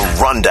Rundown. The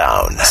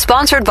Rundown.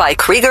 Sponsored by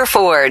Krieger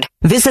Ford.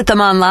 Visit them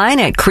online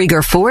at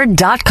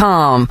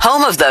KriegerFord.com.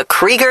 Home of the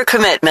Krieger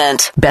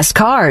Commitment. Best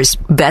cars,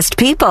 best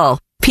people,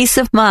 peace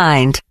of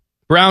mind.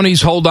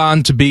 Brownies hold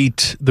on to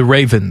beat the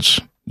Ravens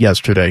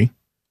yesterday.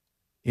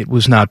 It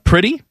was not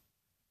pretty.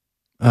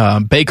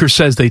 Baker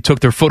says they took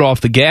their foot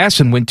off the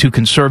gas and went too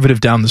conservative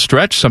down the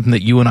stretch, something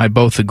that you and I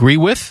both agree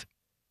with.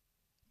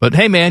 But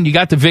hey, man, you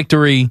got the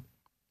victory.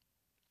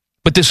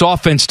 But this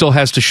offense still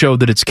has to show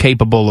that it's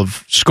capable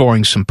of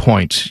scoring some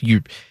points.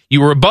 You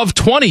were above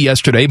 20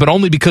 yesterday, but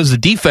only because the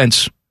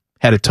defense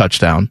had a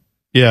touchdown.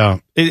 Yeah,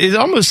 it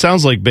almost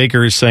sounds like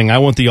Baker is saying, I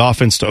want the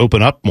offense to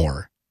open up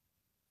more.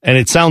 And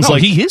it sounds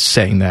like he is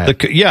saying that.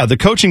 The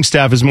coaching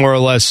staff is more or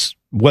less,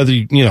 whether,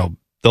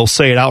 they'll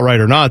say it outright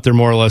or not, they're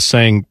more or less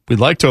saying, we'd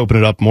like to open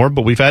it up more,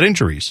 but we've had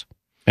injuries.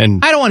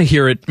 And I don't want to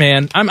hear it,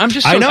 man. I'm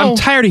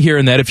tired of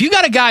hearing that. If you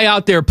got a guy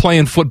out there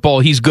playing football,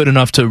 he's good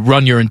enough to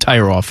run your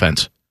entire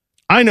offense.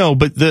 I know,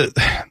 but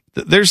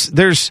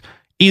there's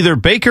either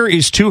Baker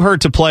is too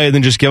hurt to play and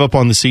then just give up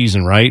on the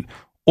season, right?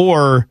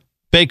 Or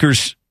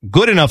Baker's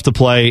good enough to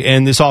play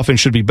and this offense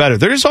should be better.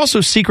 There is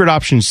also secret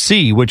option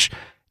C, which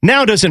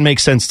now doesn't make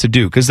sense to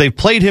do because they've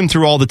played him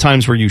through all the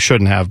times where you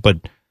shouldn't have, but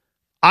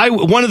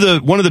one of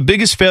the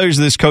biggest failures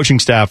of this coaching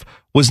staff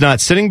was not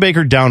sitting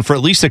Baker down for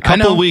at least a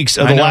couple of weeks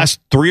of the last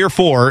 3 or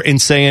 4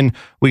 and saying,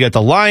 we got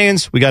the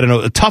Lions, we got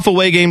a tough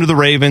away game to the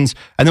Ravens,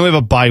 and then we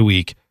have a bye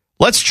week.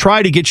 Let's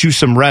try to get you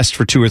some rest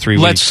for 2 or 3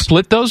 weeks. Let's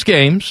split those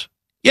games.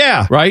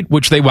 Yeah. Right?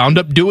 Which they wound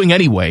up doing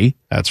anyway.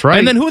 That's right.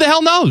 And then who the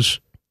hell knows?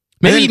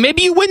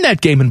 Maybe you win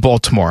that game in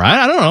Baltimore.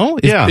 I don't know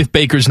if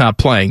Baker's not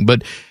playing.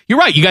 But you're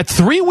right. You got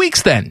 3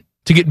 weeks then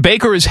to get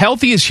Baker as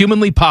healthy as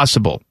humanly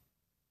possible.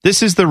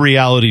 This is the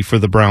reality for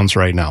the Browns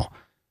right now.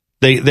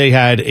 They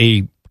had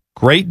a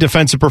great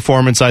defensive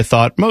performance, I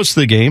thought, most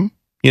of the game.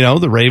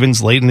 The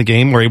Ravens late in the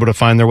game were able to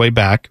find their way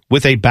back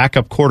with a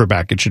backup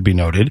quarterback, it should be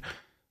noted.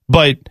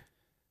 But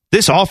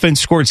this offense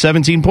scored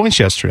 17 points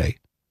yesterday.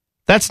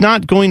 That's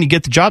not going to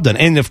get the job done.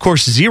 And, of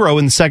course, 0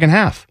 in the second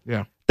half.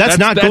 Yeah. That's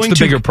the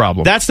bigger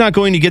problem. That's not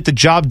going to get the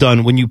job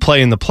done when you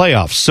play in the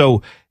playoffs.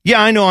 So, yeah,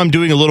 I know I'm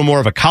doing a little more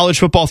of a college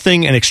football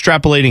thing and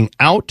extrapolating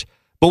out.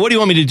 But what do you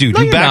want me to do?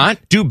 No,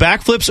 Do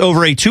backflips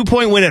over a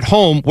 2-point win at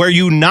home where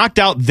you knocked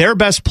out their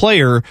best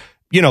player,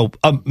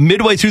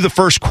 midway through the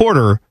first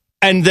quarter,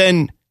 and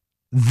then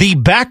the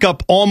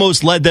backup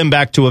almost led them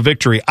back to a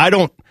victory. I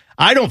don't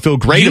feel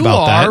great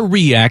about that. You are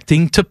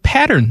reacting to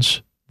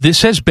patterns.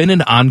 this has been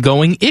an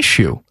ongoing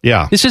issue.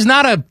 Yeah. This is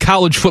not a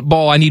college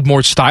football, I need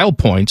more style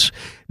points.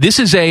 This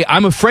is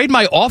I'm afraid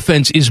my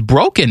offense is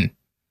broken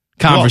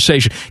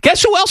conversation. Well,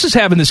 guess who else is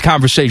having this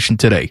conversation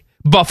today?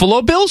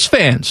 Buffalo Bills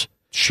fans.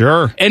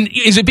 Sure. And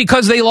is it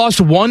because they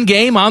lost one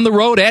game on the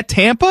road at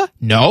Tampa?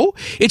 No.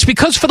 It's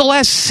because for the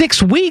last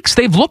 6 weeks,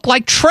 they've looked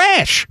like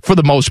trash for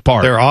the most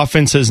part. Their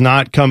offense has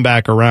not come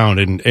back around.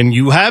 And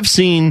you have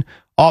seen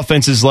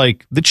offenses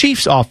like the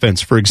Chiefs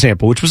offense, for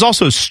example, which was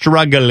also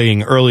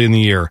struggling early in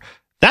the year.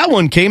 That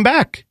one came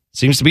back.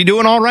 Seems to be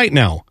doing all right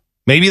now.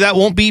 Maybe that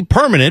won't be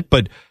permanent,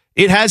 but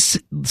it has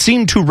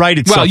seemed to right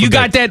itself. Well, you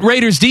got that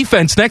Raiders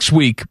defense next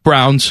week,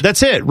 Browns.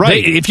 That's it,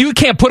 right. If you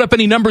can't put up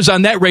any numbers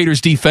on that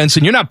Raiders defense,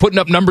 then you're not putting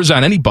up numbers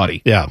on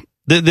anybody. Yeah.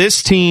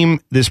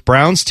 This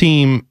Browns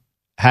team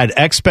had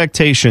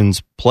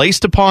expectations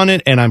placed upon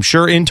it, and I'm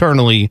sure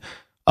internally,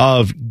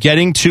 of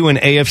getting to an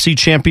AFC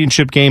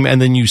championship game,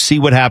 and then you see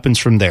what happens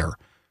from there.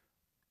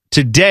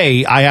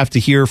 Today, I have to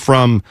hear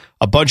from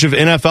a bunch of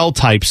NFL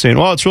types saying,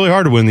 well, it's really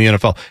hard to win the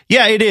NFL.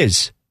 Yeah, it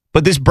is.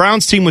 But this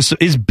Browns team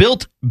is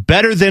built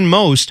better than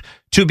most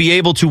to be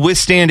able to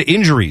withstand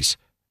injuries.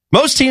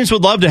 Most teams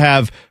would love to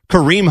have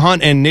Kareem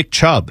Hunt and Nick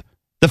Chubb.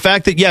 The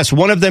fact that, yes,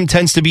 one of them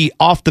tends to be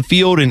off the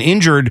field and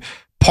injured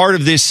part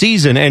of this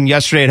season, and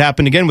yesterday it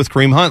happened again with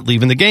Kareem Hunt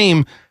leaving the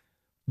game,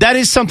 that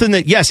is something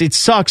that, yes, it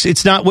sucks.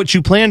 It's not what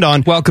you planned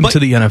on. Welcome to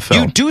the NFL.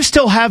 You do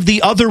still have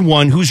the other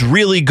one who's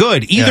really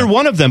good, either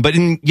one of them. But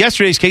in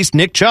yesterday's case,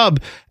 Nick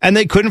Chubb, and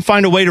they couldn't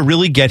find a way to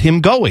really get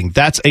him going.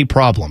 That's a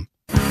problem.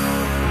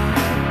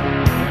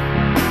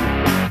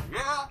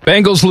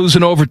 Bengals lose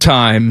in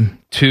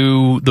overtime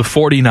to the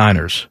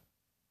 49ers.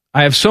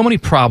 I have so many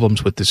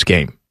problems with this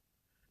game.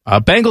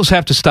 Bengals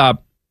have to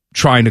stop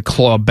trying to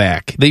claw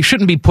back. They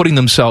shouldn't be putting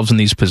themselves in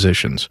these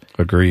positions.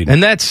 Agreed.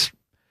 And that's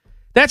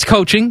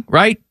coaching,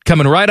 right?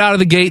 Coming right out of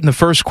the gate in the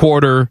first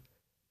quarter,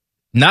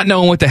 not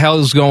knowing what the hell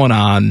is going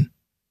on.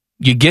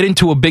 You get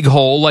into a big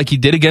hole like you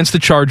did against the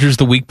Chargers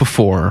the week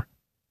before.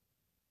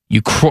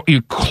 You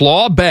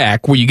claw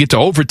back where you get to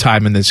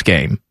overtime in this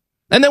game.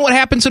 And then what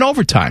happens in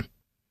overtime?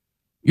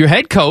 Your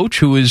head coach,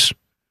 who is,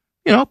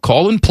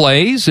 calling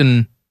plays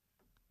and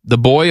the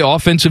boy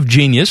offensive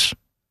genius,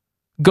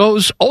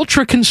 goes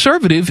ultra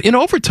conservative in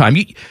overtime.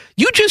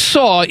 You just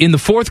saw in the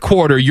fourth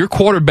quarter your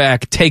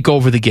quarterback take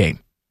over the game.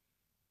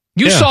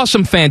 You saw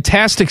some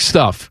fantastic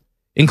stuff,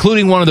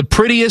 including one of the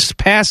prettiest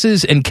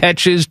passes and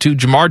catches to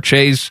Jamar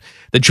Chase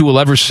that you will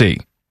ever see.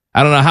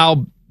 I don't know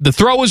how the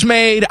throw was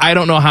made. I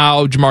don't know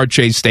how Jamar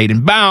Chase stayed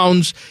in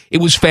bounds. It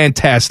was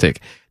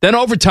fantastic. Then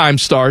overtime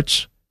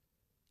starts.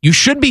 You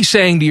should be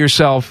saying to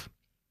yourself,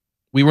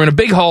 we were in a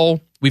big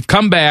hole. We've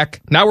come back.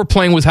 Now we're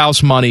playing with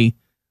house money.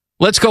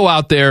 Let's go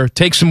out there,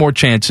 take some more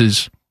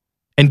chances,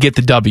 and get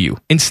the W.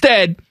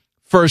 Instead,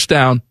 first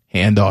down,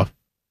 handoff.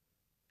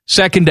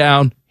 Second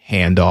down,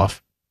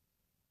 handoff.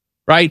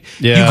 Right?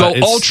 Yeah, you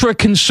go ultra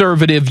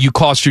conservative. You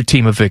cost your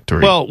team a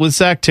victory. Well, with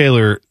Zach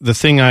Taylor, the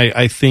thing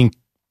I think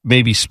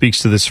maybe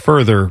speaks to this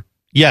further,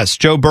 yes,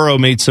 Joe Burrow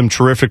made some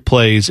terrific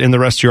plays, and the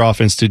rest of your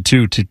offense did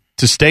too, to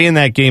stay in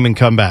that game and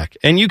come back.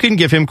 And you can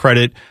give him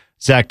credit,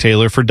 Zach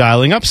Taylor, for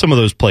dialing up some of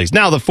those plays.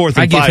 Now, the 4th and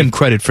 5. I give him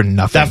credit for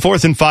nothing. That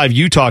 4th and 5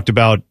 you talked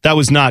about, that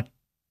was not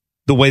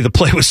the way the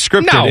play was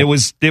scripted. No.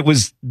 It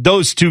was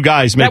those two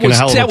guys making a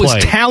hell of a play. That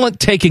was talent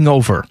taking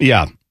over.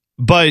 Yeah.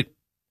 But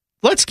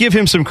let's give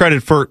him some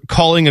credit for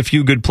calling a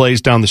few good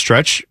plays down the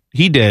stretch.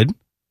 He did.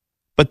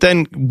 But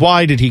then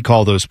why did he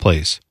call those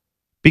plays?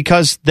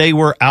 Because they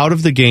were out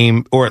of the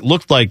game, or it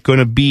looked like going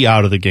to be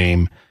out of the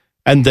game,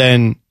 and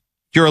then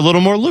you're a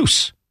little more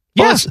loose.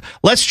 Well,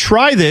 let's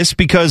try this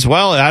because,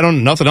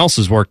 nothing else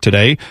has worked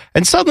today.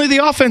 And suddenly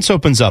the offense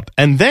opens up.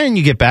 And then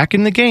you get back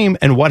in the game,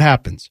 and what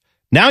happens?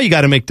 Now you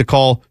got to make the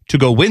call to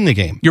go win the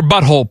game. Your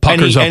butthole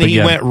puckers up again. And he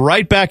went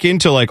right back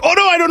into oh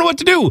no, I don't know what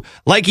to do.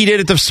 Like he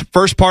did at the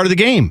first part of the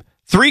game.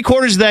 3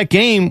 quarters of that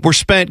game were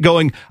spent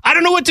going, I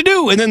don't know what to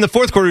do. And then the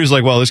fourth quarter, he was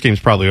like, well, this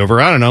game's probably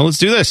over. I don't know. Let's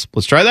do this.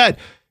 Let's try that.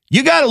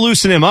 You got to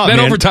loosen him up, Then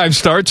man. overtime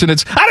starts, and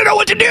it's, I don't know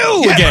what to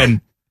do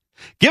again.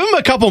 Give him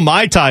a couple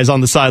Mai Tais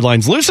on the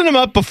sidelines. Loosen him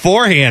up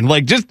beforehand.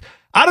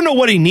 I don't know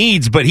what he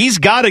needs, but he's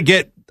got to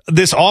get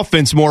this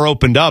offense more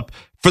opened up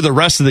for the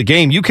rest of the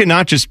game. You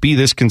cannot just be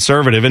this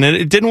conservative, and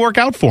it didn't work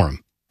out for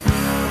him.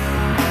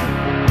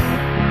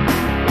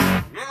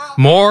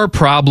 More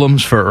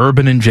problems for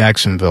Urban in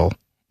Jacksonville.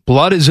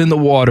 Blood is in the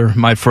water,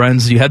 my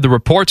friends. You had the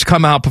reports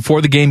come out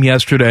before the game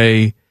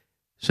yesterday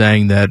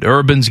saying that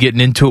Urban's getting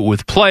into it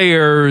with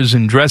players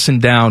and dressing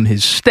down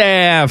his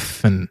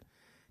staff, and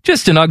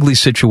just an ugly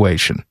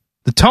situation.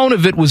 The tone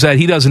of it was that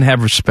he doesn't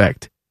have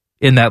respect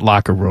in that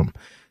locker room.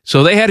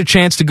 So they had a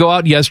chance to go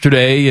out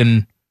yesterday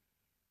and,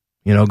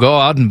 go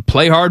out and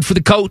play hard for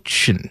the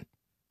coach and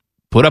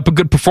put up a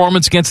good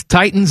performance against the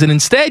Titans. And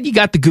instead, you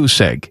got the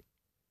goose egg.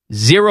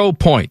 0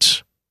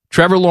 points.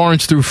 Trevor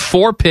Lawrence threw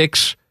 4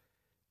 picks,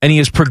 and he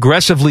is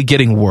progressively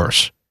getting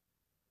worse.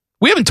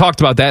 We haven't talked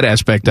about that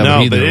aspect of it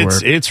either. No,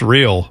 but it's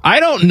real. I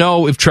don't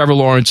know if Trevor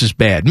Lawrence is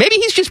bad. Maybe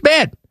he's just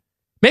bad.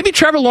 Maybe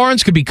Trevor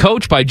Lawrence could be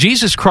coached by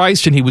Jesus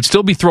Christ and he would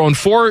still be throwing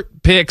 4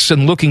 picks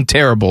and looking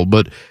terrible.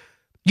 But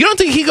you don't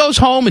think he goes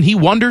home and he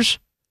wonders,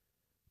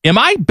 am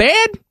I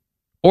bad?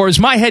 Or is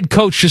my head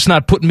coach just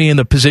not putting me in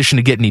the position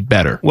to get any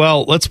better?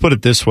 Well, let's put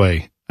it this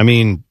way. I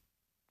mean,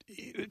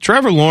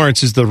 Trevor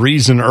Lawrence is the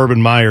reason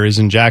Urban Meyer is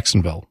in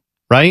Jacksonville,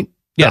 right?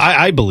 Yes.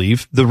 I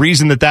believe the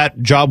reason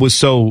that job was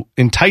so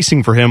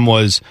enticing for him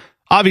was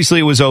obviously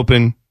it was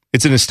open.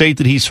 It's in a state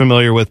that he's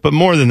familiar with. But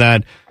more than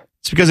that,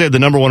 it's because they had the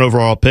number 1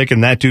 overall pick,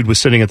 and that dude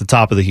was sitting at the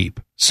top of the heap.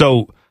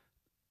 So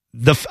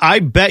I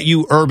bet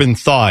you Urban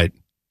thought,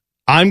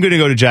 I'm going to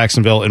go to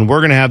Jacksonville, and we're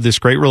going to have this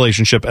great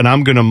relationship, and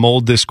I'm going to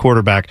mold this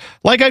quarterback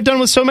like I've done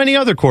with so many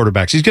other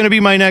quarterbacks. He's going to be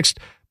my next,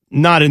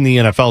 not in the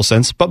NFL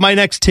sense, but my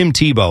next Tim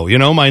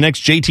Tebow, my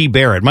next JT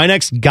Barrett, my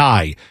next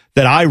guy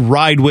that I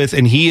ride with,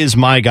 and he is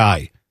my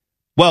guy.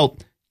 Well,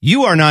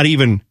 you are not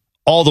even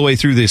all the way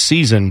through this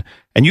season,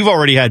 and you've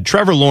already had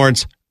Trevor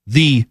Lawrence,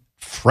 the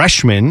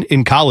freshman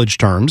in college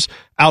terms,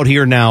 out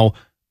here now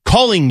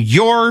calling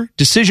your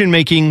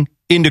decision-making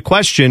into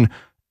question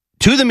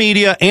to the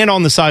media and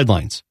on the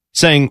sidelines,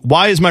 saying,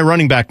 why is my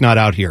running back not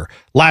out here?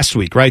 Last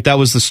week, right? That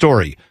was the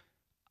story.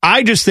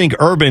 I just think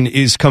Urban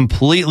is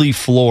completely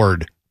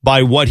floored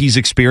by what he's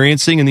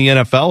experiencing in the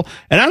NFL,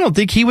 and I don't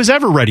think he was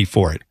ever ready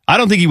for it. I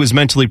don't think he was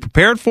mentally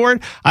prepared for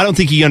it. I don't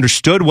think he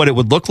understood what it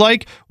would look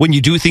like when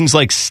you do things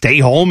like stay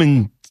home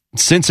in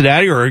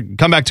Cincinnati or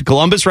come back to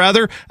Columbus,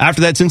 rather,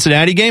 after that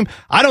Cincinnati game.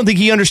 I don't think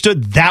he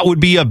understood that would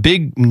be a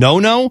big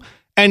no-no,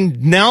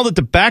 and now that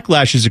the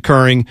backlash is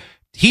occurring,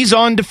 he's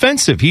on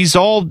defensive. He's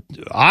all,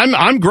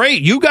 I'm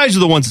great. You guys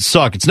are the ones that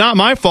suck. It's not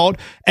my fault.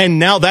 And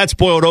now that's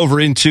boiled over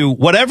into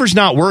whatever's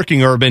not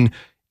working, Urban,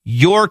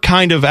 you're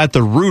kind of at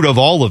the root of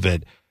all of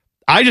it.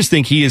 I just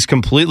think he is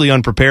completely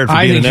unprepared for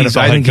being an NFL head coach.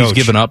 I think he's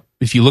given up.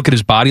 If you look at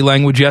his body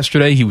language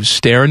yesterday, he was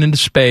staring into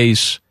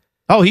space.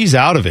 Oh, he's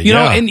out of it. You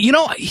know, and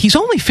he's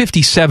only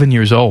 57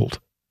 years old.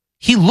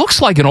 He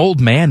looks like an old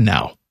man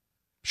now.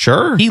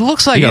 Sure. He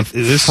looks like a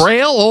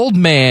frail old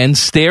man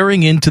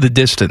staring into the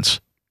distance.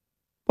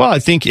 Well, I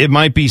think it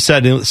might be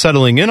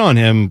settling in on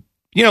him.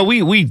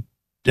 We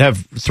have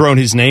thrown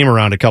his name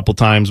around a couple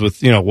times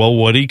with,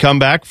 would he come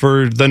back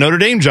for the Notre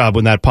Dame job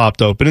when that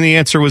popped open? And the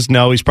answer was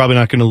no, he's probably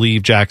not going to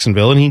leave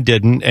Jacksonville. And he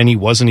didn't. And he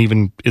wasn't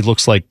even, it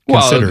looks like,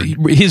 considered.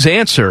 Well, his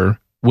answer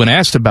when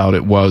asked about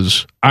it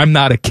was, I'm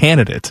not a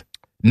candidate.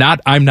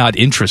 Not, I'm not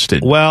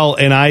interested. Well,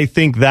 and I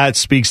think that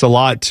speaks a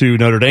lot to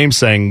Notre Dame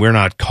saying, we're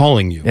not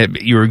calling you.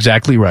 You're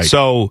exactly right.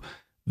 So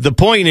the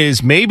point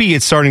is, maybe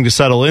it's starting to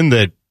settle in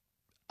that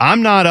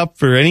I'm not up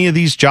for any of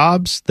these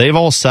jobs. They've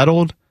all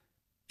settled.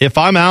 If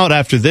I'm out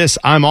after this,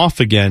 I'm off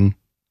again.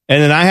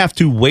 And then I have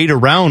to wait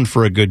around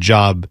for a good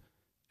job.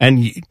 And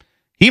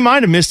he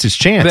might have missed his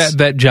chance.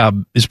 That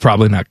job is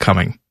probably not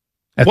coming.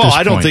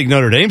 I don't think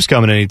Notre Dame's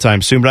coming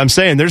anytime soon, but I'm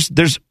saying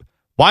there's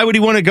why would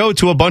he want to go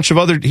to a bunch of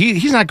other,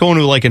 he's not going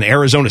to like an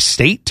Arizona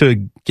State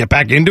to get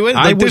back into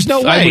it. There's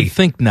no way. I would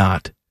think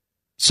not.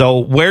 So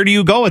where do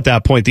you go at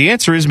that point? The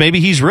answer is maybe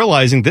he's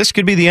realizing this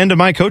could be the end of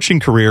my coaching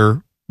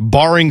career,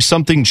 barring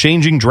something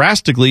changing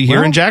drastically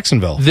here in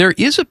Jacksonville. There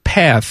is a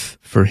path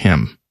for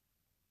him.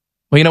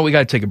 Well, we got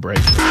to take a break.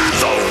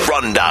 The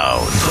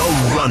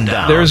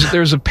Rundown.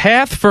 There's a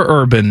path for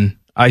Urban.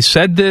 I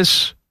said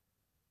this,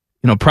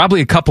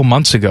 probably a couple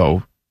months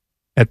ago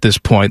at this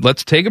point.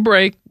 Let's take a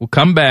break. We'll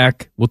come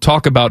back. We'll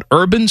talk about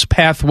Urban's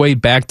pathway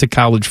back to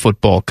college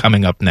football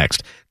coming up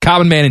next.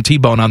 Common Man and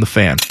T-Bone on the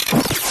Fan.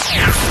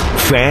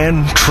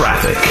 Fan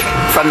traffic.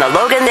 From the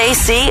Logan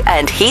AC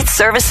and Heat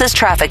Services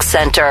Traffic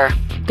Center.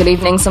 Good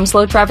evening. Some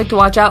slow traffic to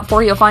watch out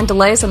for. You'll find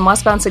delays on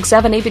westbound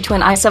 670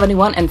 between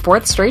I-71 and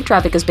 4th Street.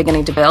 Traffic is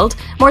beginning to build.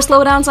 More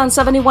slowdowns on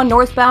 71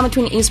 northbound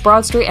between East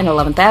Broad Street and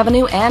 11th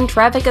Avenue. And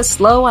traffic is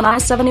slow on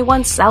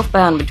I-71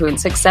 southbound between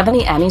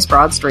 670 and East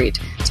Broad Street.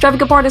 This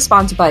traffic report is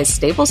sponsored by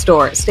Staples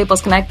Store.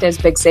 Staples Connect is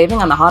big saving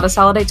on the hottest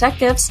holiday tech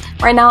gifts.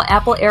 Right now,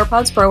 Apple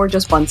AirPods Pro are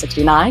just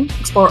 $169.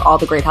 Explore all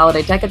the great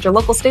holiday tech at your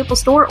local Staples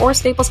Store or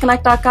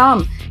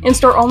staplesconnect.com.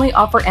 In-store only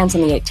offer ends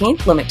on the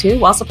 18th. Limit 2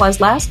 while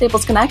supplies last.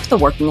 Staples Connect, the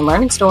working and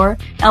learning store.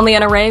 I'm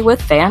Leanna Ray with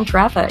Fan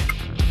Traffic.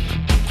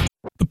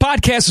 The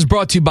podcast is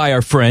brought to you by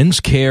our friends,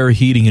 Care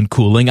Heating and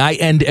Cooling. I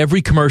end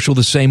every commercial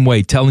the same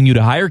way, telling you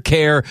to hire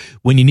Care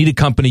when you need a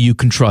company you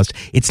can trust.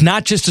 It's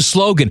not just a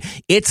slogan.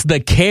 It's the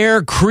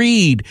Care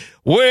creed.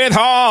 With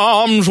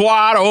arms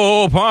wide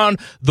open,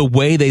 the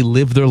way they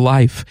live their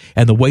life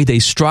and the way they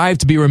strive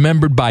to be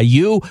remembered by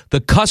you,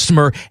 the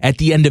customer, at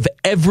the end of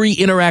every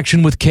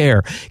interaction with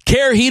Care.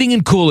 Care Heating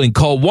and Cooling.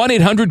 Call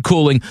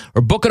 1-800-COOLING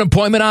or book an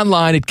appointment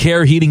online at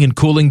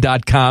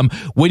careheatingandcooling.com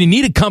when you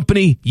need a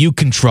company you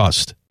can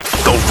trust.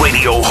 The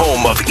radio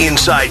home of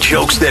inside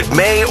jokes that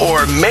may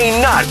or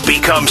may not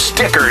become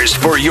stickers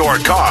for your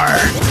car.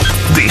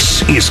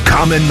 This is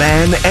Common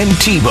Man and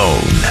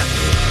T-Bone.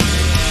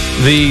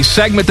 The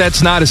segment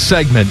that's not a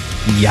segment,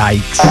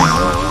 yikes,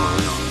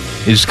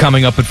 is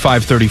coming up at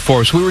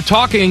 5:34. So we were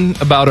talking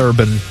about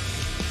Urban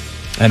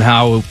and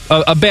how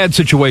a bad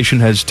situation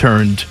has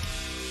turned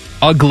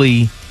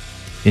ugly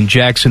in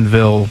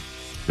Jacksonville.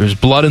 There's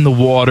blood in the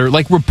water.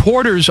 Like,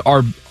 reporters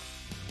are...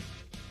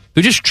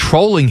 They're just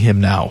trolling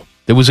him now.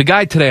 There was a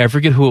guy today, I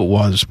forget who it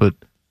was, but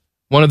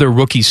one of their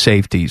rookie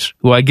safeties,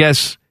 who I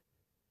guess,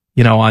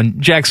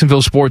 on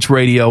Jacksonville Sports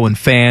Radio and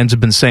fans have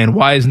been saying,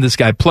 why isn't this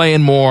guy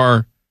playing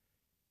more?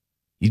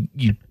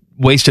 You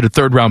wasted a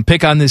third-round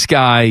pick on this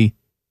guy.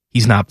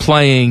 He's not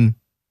playing.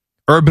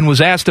 Urban was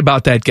asked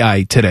about that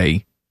guy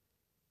today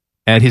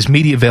at his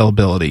media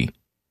availability.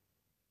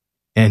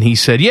 And he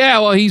said, yeah,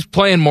 well, he's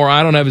playing more.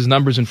 I don't have his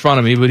numbers in front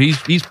of me, but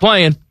he's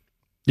playing.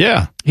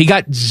 Yeah. He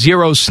got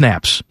 0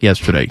 snaps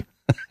yesterday.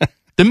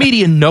 The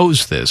media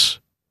knows this,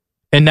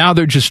 and now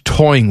they're just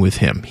toying with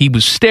him. He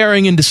was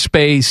staring into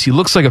space. He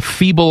looks like a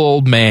feeble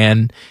old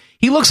man.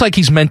 He looks like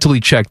he's mentally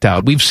checked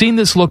out. We've seen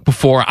this look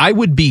before. I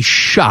would be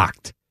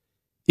shocked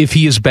if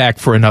he is back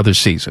for another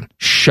season.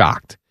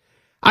 Shocked.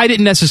 I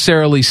didn't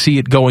necessarily see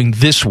it going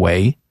this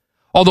way,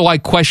 although I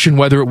question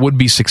whether it would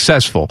be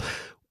successful.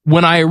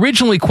 When I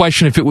originally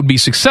questioned if it would be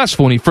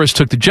successful when he first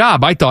took the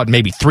job, I thought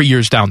maybe 3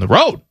 years down the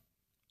road.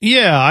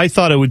 Yeah, I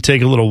thought it would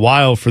take a little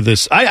while for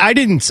this. I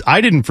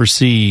didn't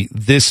foresee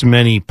this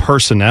many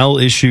personnel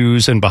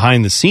issues and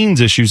behind the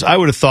scenes issues. I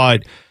would have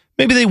thought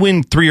maybe they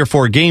win 3 or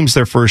 4 games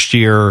their first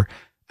year,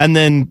 and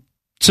then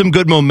some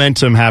good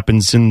momentum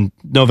happens in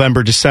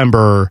November,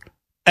 December,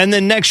 and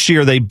then next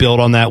year they build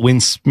on that,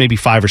 wins maybe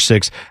 5 or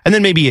 6, and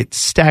then maybe it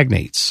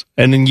stagnates.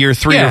 And in year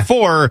 3 or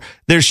 4,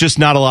 there's just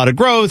not a lot of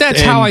growth.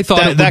 That's how I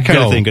thought that kind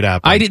of thing could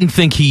happen. I didn't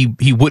think he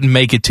wouldn't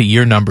make it to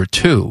year number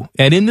 2.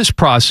 And in this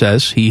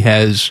process, he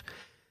has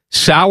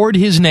soured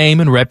his name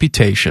and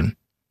reputation,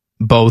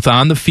 both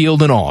on the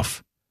field and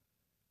off.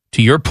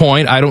 To your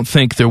point, I don't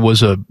think there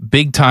was a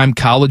big-time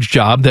college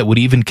job that would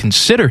even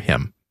consider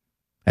him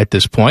at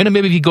this point. And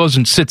maybe if he goes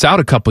and sits out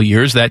a couple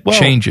years, that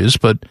changes.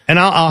 And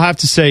I'll have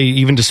to say,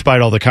 even despite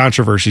all the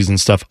controversies and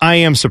stuff, I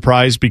am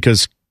surprised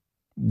because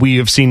we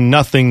have seen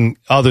nothing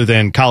other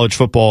than college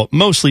football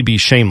mostly be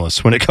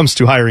shameless when it comes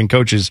to hiring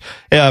coaches.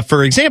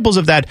 For examples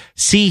of that,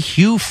 see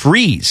Hugh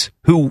Freeze,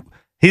 who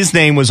his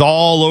name was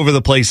all over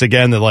the place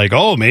again. That like,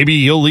 oh,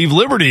 maybe he'll leave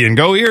Liberty and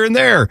go here and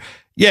there.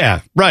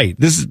 Yeah, right.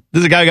 This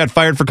is a guy who got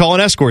fired for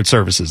calling escort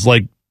services.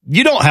 Like,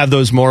 you don't have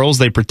those morals.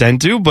 They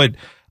pretend to, but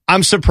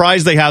I'm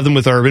surprised they have them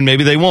with Urban.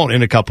 Maybe they won't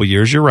in a couple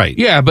years. You're right.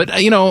 Yeah, but,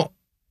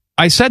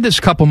 I said this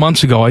a couple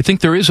months ago. I think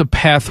there is a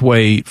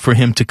pathway for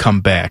him to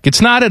come back.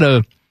 It's not at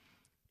a,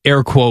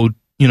 air quote,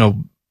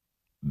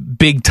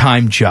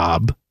 big-time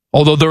job,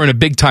 although they're in a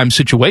big-time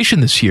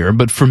situation this year.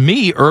 But for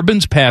me,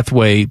 Urban's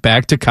pathway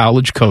back to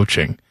college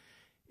coaching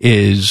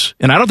is,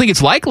 and I don't think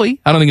it's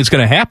likely, I don't think it's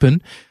going to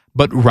happen,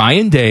 but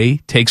Ryan Day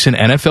takes an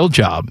NFL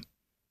job.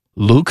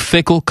 Luke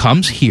Fickell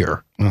comes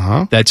here.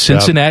 That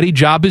Cincinnati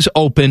job is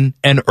open,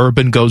 and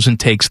Urban goes and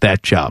takes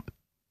that job.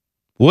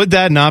 Would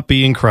that not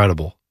be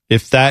incredible?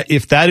 If that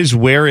is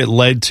where it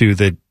led to,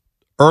 that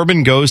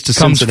Urban goes to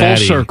Cincinnati. Comes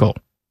full circle.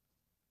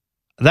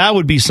 That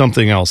would be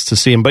something else to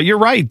see him. But you're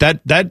right.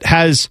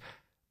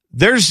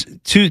 There's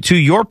to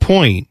your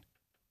point,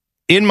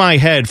 in my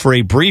head for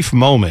a brief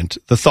moment,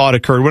 the thought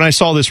occurred when I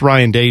saw this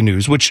Ryan Day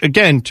news, which,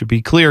 again, to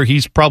be clear,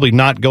 he's probably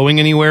not going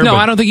anywhere. No,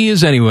 I don't think he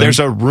is anywhere. There's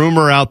a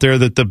rumor out there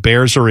that the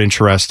Bears are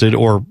interested,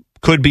 or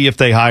could be if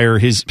they hire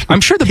his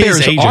I'm sure the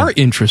Bears agent. are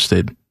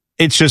interested.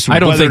 It's just I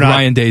don't think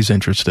Ryan Day's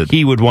interested.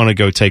 He would want to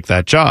go take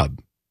that job.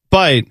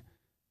 But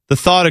the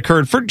thought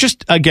occurred for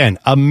just, again,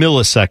 a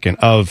millisecond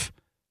of,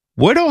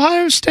 would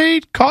Ohio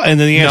State call? And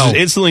then the answer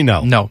is instantly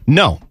no.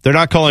 No, they're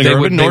not calling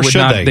Urban, nor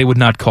should they. They would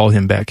not call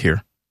him back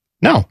here.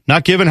 No,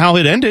 not given how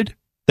it ended.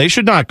 They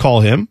should not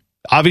call him.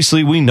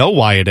 Obviously, we know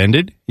why it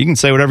ended. You can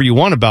say whatever you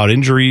want about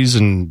injuries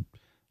and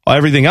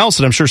everything else,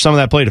 and I'm sure some of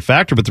that played a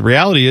factor, but the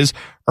reality is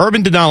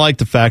Urban did not like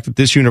the fact that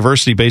this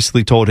university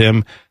basically told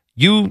him,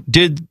 you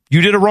did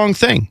a wrong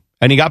thing,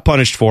 and he got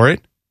punished for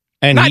it.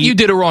 And you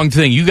did a wrong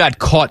thing. You got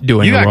caught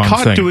doing a wrong thing. You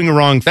got caught doing a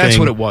wrong thing. That's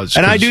what it was.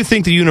 And I do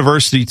think the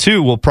university,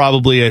 too, will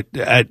probably,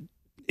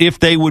 if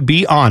they would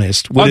be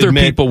honest, would other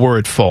admit, people were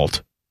at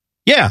fault.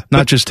 Yeah.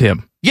 Not just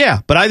him.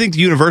 Yeah, but I think the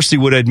university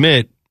would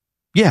admit,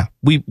 yeah,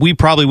 we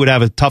probably would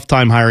have a tough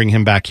time hiring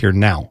him back here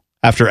now.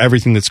 After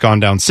everything that's gone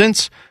down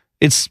since,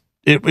 it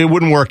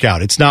wouldn't work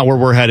out. It's not where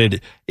we're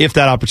headed if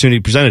that opportunity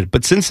presented.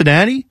 But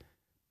Cincinnati,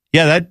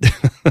 yeah,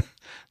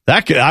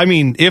 that could, I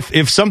mean,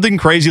 if something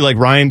crazy like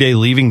Ryan Day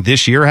leaving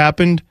this year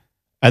happened,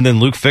 and then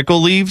Luke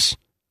Fickell leaves,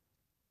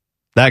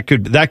 that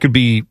could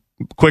be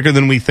quicker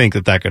than we think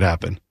that could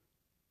happen.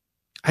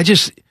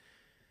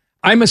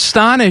 I'm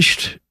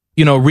astonished,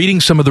 reading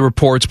some of the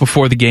reports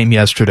before the game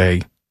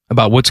yesterday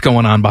about what's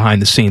going on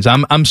behind the scenes.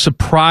 I'm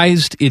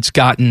surprised it's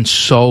gotten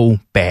so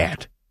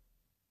bad.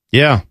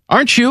 Yeah.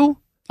 Aren't you?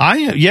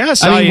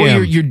 Yes, I mean,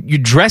 am. You're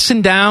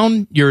dressing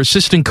down your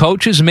assistant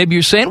coaches, and maybe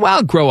you're saying,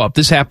 well, grow up.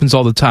 This happens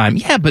all the time.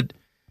 Yeah, but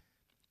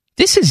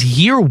this is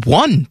year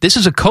one. This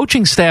is a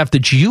coaching staff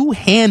that you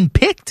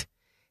handpicked,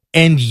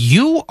 and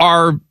you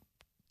are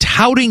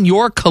touting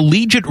your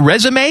collegiate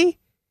resume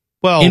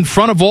in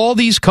front of all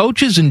these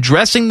coaches and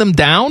dressing them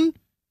down?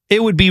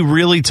 It would be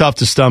really tough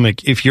to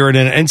stomach if you're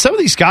and some of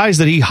these guys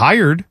that he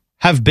hired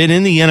have been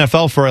in the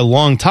NFL for a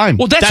long time.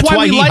 Well, that's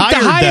why we like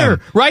the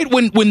hire, right?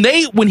 When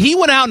he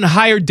went out and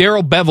hired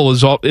Darrell Bevell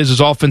as his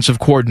offensive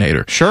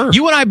coordinator, sure.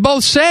 You and I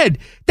both said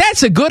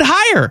that's a good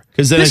hire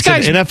because this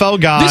guy's an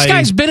NFL guy. This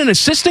guy's been an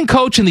assistant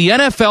coach in the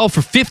NFL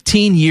for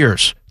 15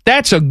 years.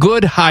 That's a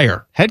good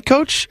hire. Head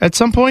coach at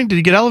some point? Did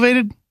he get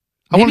elevated?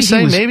 I want to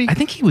say maybe. I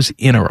think he was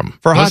interim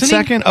for a hot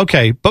second.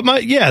 Okay, but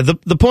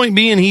the point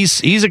being,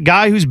 he's a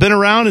guy who's been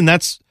around, and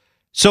that's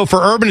so for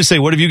Urban to say,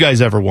 "What have you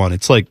guys ever won?"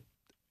 It's like,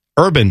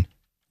 Urban,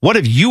 what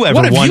have you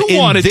ever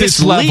won at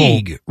this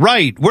league? Level?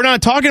 Right. We're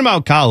not talking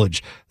about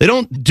college. They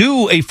don't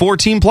do a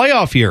 4-team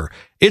playoff here.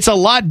 It's a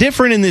lot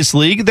different in this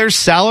league. There's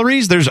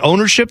salaries, there's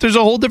ownership, there's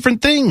a whole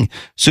different thing.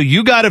 So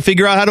you got to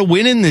figure out how to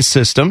win in this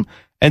system.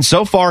 And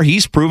so far,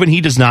 he's proven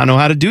he does not know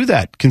how to do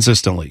that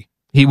consistently.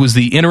 He was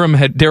the interim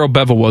head. Darrell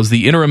Bevell was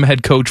the interim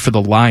head coach for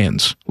the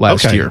Lions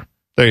year.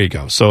 There you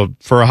go. So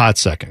for a hot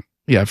second.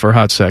 Yeah, for a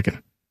hot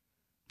second.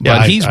 Yeah,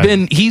 but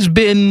he's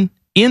been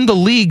in the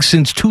league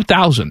since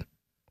 2000.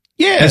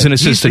 Yeah, as an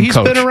assistant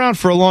coach. He's been around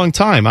for a long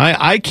time.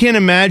 I can't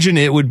imagine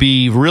it would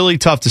be really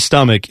tough to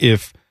stomach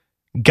if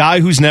guy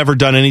who's never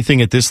done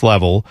anything at this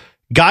level,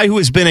 guy who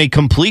has been a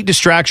complete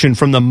distraction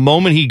from the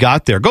moment he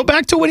got there. Go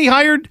back to when he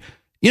hired,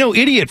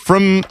 idiot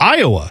from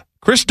Iowa,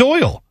 Chris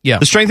Doyle,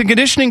 the strength and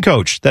conditioning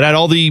coach that had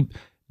all the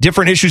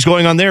different issues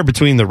going on there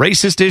between the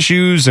racist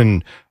issues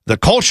and the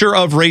culture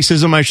of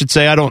racism, I should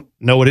say. I don't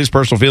know what his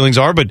personal feelings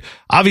are, but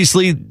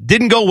obviously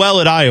didn't go well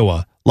at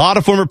Iowa. A lot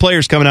of former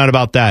players coming out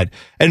about that.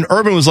 And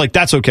Urban was like,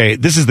 that's okay.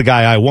 This is the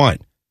guy I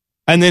want.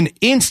 And then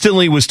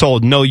instantly was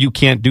told, no, you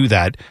can't do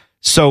that.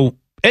 So,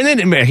 and then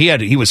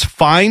he was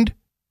fined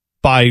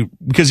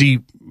because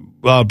he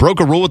broke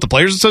a rule with the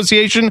Players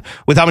Association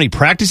with how many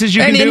practices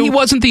you can do. And he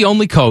wasn't the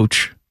only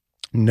coach.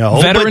 No.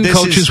 Veteran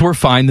coaches were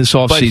fined this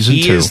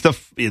offseason too.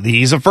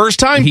 He's a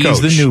first-time coach.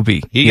 He's the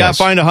newbie. He got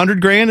fined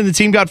 $100,000 and the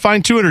team got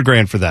fined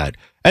 $200,000 for that.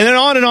 And then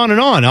on and on and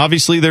on.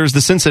 Obviously, there's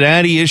the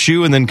Cincinnati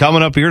issue, and then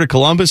coming up here to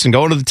Columbus and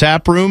going to the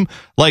tap room.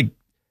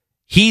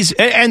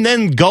 And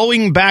then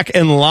going back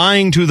and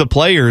lying to the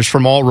players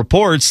from all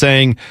reports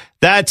saying,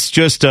 that's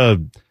just I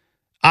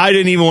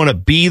didn't even want to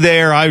be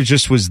there. I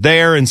just was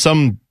there, and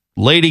some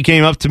lady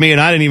came up to me, and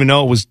I didn't even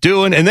know what was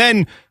doing. And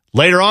then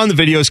later on, the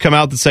videos come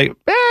out that say,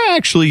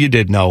 actually, you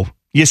did know.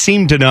 You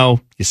seem to know.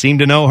 You seem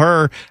to know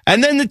her.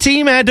 And then the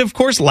team had to, of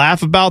course,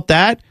 laugh about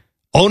that.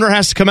 Owner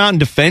has to come out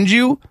and defend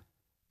you.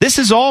 This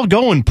is all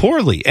going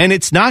poorly, and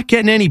it's not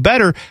getting any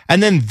better.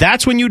 And then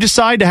that's when you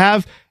decide to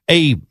have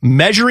a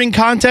measuring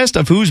contest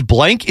of whose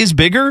blank is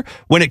bigger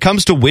when it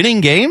comes to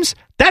winning games.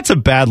 That's a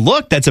bad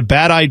look. That's a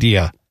bad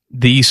idea.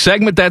 The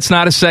segment that's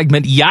not a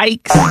segment,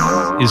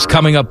 yikes, is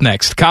coming up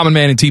next. Common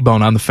Man and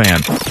T-Bone on the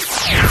Fan.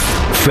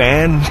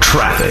 Fan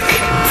traffic.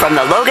 From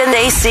the Logan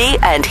AC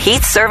and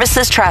Heat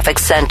Services Traffic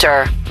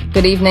Center.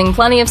 Good evening.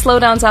 Plenty of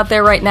slowdowns out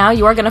there right now.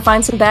 You are going to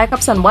find some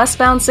backups on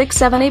westbound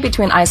 670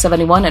 between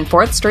I-71 and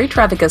 4th Street.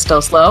 Traffic is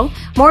still slow.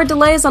 More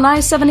delays on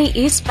I-70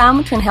 eastbound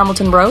between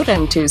Hamilton Road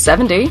and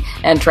 270.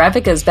 And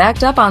traffic is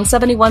backed up on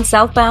 71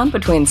 southbound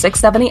between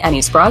 670 and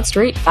East Broad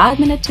Street.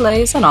 5-minute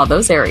delays in all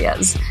those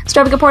areas. This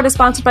traffic report is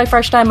sponsored by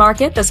Fresh Thyme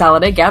Market. This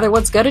holiday, gather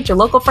what's good at your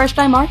local Fresh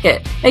Thyme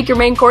Market. Make your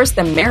main course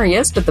the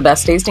merriest with the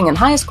best tasting and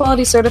highest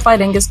quality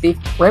certified Angus beef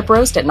rib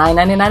roast at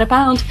 $9.99 a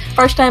pound.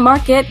 Fresh Thyme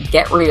Market,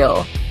 get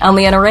real. I'm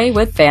Leanna Ray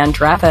with Fan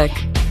Traffic.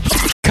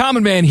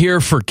 Common Man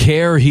here for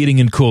Care Heating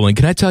and Cooling.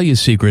 Can I tell you a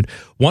secret?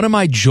 One of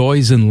my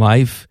joys in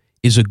life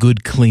is a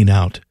good clean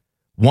out.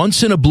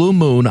 Once in a blue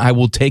moon, I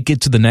will take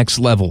it to the next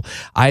level.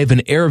 I have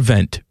an air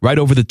vent right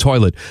over the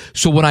toilet.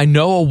 So when I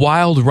know a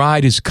wild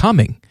ride is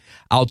coming,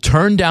 I'll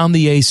turn down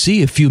the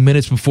AC a few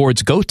minutes before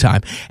it's go time.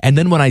 And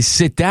then when I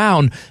sit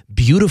down,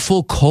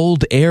 beautiful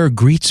cold air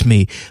greets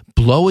me,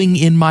 blowing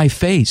in my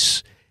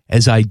face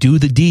as I do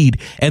the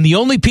deed. And the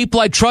only people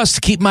I trust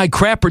to keep my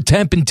crapper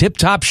temp in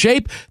tip-top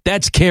shape,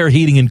 that's Care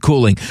Heating and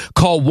Cooling.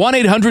 Call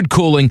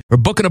 1-800-COOLING or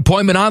book an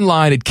appointment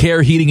online at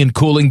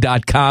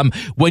careheatingandcooling.com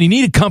when you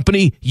need a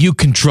company you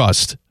can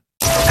trust.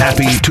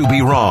 Happy to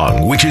be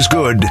wrong, which is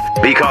good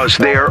because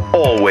they're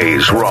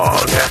always wrong.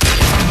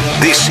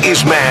 This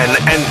is Man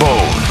and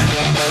Bone.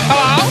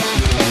 Hello?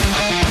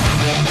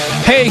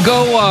 Hey,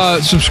 go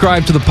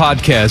subscribe to the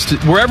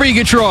podcast. Wherever you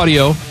get your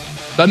audio.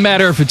 Doesn't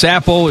matter if it's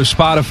Apple or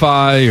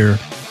Spotify or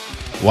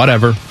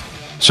whatever.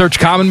 Search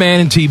Common Man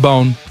and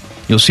T-Bone.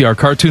 You'll see our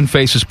cartoon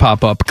faces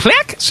pop up.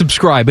 Click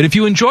subscribe. And if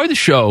you enjoy the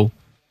show,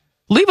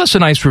 leave us a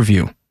nice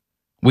review.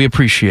 We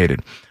appreciate it.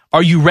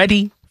 Are you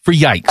ready for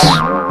yikes?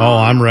 Oh,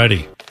 I'm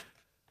ready.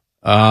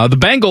 The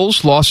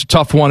Bengals lost a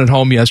tough one at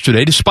home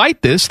yesterday.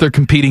 Despite this, they're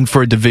competing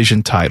for a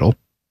division title.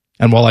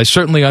 And while I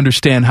certainly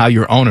understand how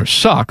your owner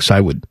sucks, I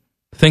would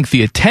think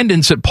the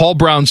attendance at Paul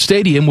Brown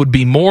Stadium would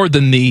be more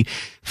than the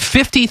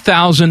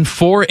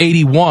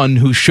 50,481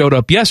 who showed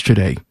up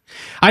yesterday.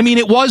 I mean,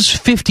 it was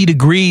 50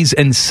 degrees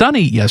and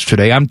sunny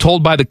yesterday. I'm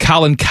told by the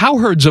Colin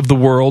Cowherds of the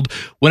world,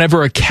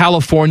 whenever a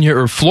California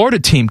or Florida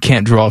team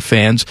can't draw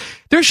fans,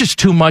 there's just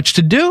too much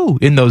to do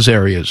in those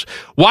areas.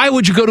 Why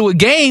would you go to a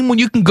game when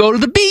you can go to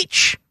the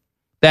beach?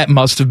 That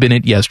must have been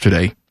it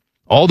yesterday.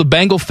 All the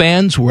Bengal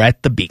fans were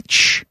at the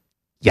beach.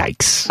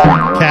 Yikes.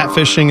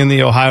 Catfishing in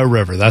the Ohio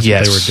River. That's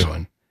what they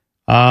were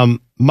doing.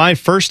 My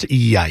first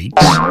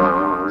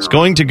yikes is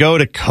going to go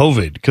to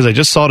COVID, because I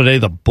just saw today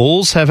the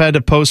Bulls have had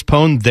to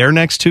postpone their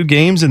next 2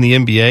 games in the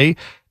NBA.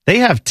 They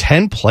have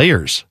 10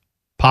 players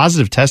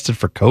positive tested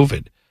for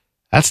COVID.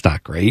 That's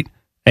not great.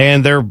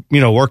 And they're,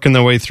 working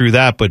their way through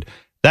that. But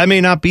that may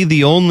not be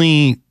the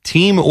only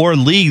team or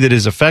league that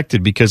is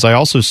affected, because I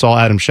also saw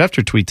Adam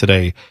Schefter tweet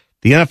today.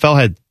 The NFL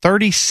had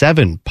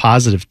 37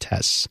 positive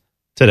tests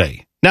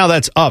today. Now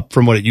that's up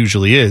from what it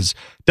usually is.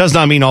 Does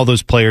not mean all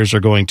those players are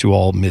going to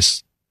all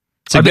miss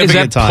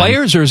significant time. Is that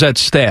players or is that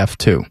staff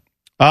too?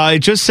 It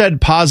just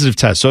said positive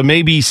tests, so it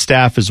may be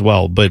staff as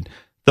well. But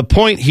the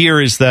point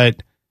here is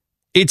that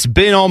it's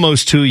been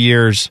almost 2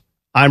 years.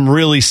 I'm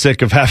really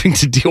sick of having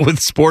to deal with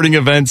sporting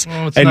events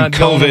it's and not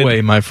COVID. Going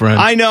away, my friend.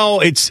 I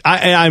know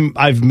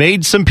I've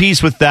made some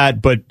peace with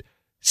that, but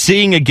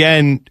seeing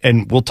again,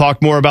 and we'll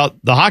talk more about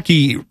the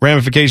hockey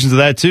ramifications of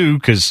that too,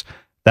 because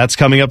that's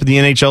coming up in the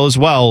NHL as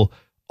well.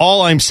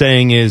 All I'm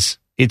saying is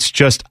it's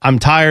just I'm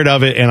tired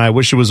of it, and I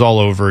wish it was all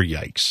over.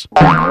 Yikes.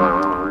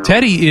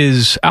 Teddy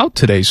is out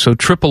today, so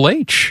Triple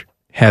H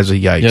has a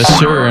yikes. Yes,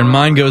 sir. And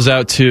mine goes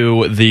out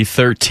to the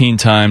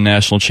 13-time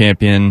national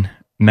champion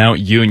Mount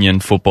Union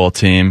football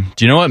team.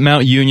 Do you know what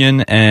Mount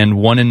Union and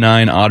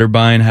 1-9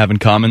 Otterbein have in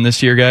common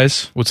this year,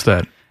 guys? What's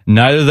that?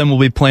 Neither of them will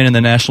be playing in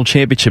the national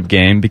championship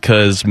game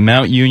because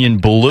Mount Union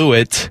blew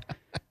it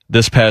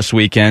this past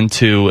weekend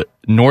to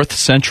North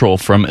Central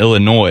from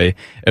Illinois.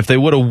 If they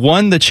would have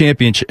won the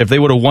championship, if they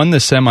would have won the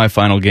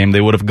semifinal game,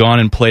 they would have gone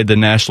and played the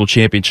national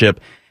championship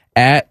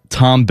at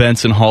Tom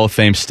Benson Hall of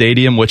Fame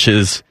Stadium, which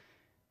is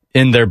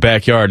in their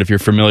backyard if you're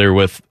familiar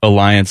with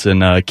Alliance in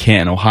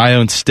Canton,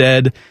 Ohio.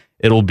 Instead,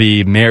 it'll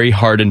be Mary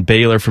Hardin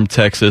Baylor from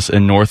Texas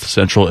and North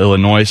Central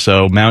Illinois.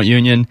 So Mount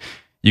Union,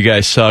 you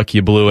guys suck.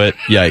 You blew it.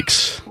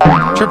 Yikes.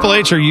 Triple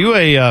H, are you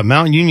a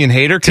Mount Union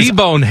hater?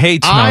 T-Bone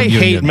hates Mount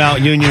Union. I hate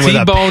Mount Union with a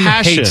T-Bone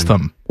passion. hates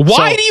them.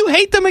 Why do you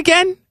hate them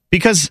again?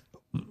 Because,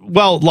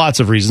 well, lots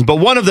of reasons. But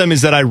one of them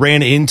is that I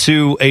ran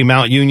into a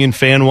Mount Union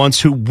fan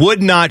once who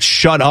would not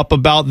shut up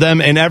about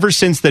them. And ever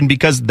since then,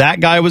 because that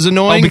guy was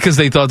annoying. Oh, because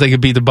they thought they could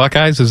beat the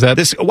Buckeyes? Is that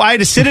this? Well, I had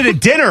to sit at a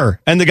dinner,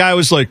 and the guy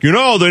was like, they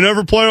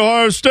never play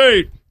Ohio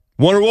State.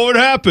 Wonder what would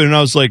happen. And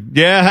I was like,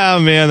 yeah,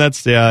 man,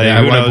 that's,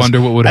 I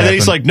wonder what would happen. And then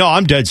he's like, no,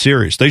 I'm dead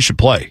serious. They should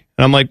play.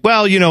 And I'm like,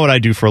 well, you know what I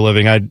do for a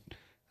living. I don't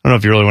know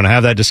if you really want to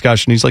have that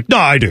discussion. He's like, no,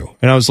 I do.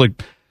 And I was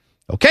like,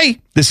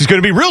 okay, this is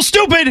going to be real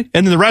stupid.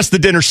 And then the rest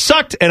of the dinner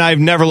sucked, and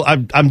I'm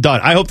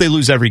done. I hope they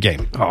lose every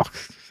game. Oh,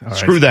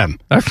 screw them.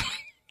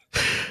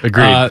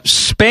 Agreed.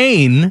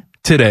 Spain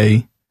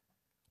today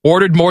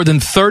ordered more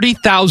than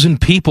 30,000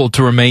 people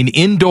to remain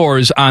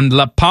indoors on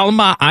La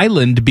Palma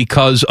Island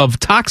because of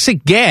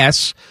toxic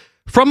gas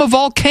from a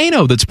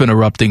volcano that's been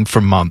erupting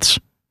for months.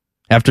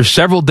 After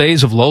several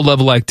days of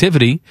low-level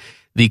activity,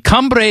 the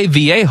Cumbre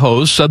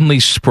Viejos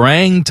suddenly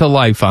sprang to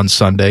life on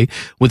Sunday,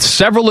 with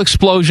several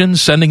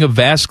explosions sending a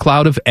vast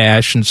cloud of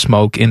ash and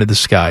smoke into the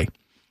sky.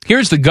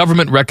 Here's the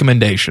government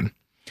recommendation.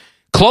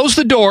 Close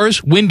the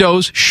doors,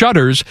 windows,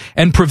 shutters,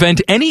 and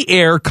prevent any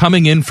air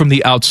coming in from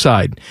the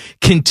outside.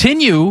 Confine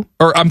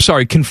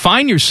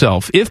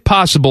yourself, if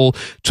possible,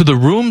 to the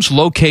rooms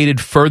located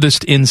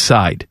furthest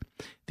inside.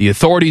 The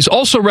authorities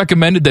also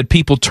recommended that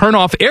people turn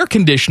off air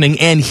conditioning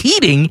and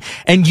heating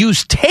and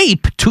use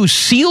tape to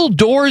seal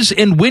doors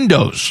and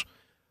windows.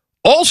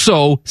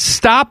 Also,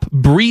 stop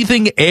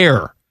breathing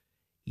air.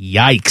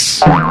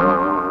 Yikes.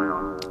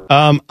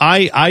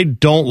 I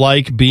don't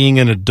like being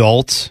an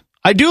adult.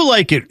 I do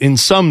like it in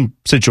some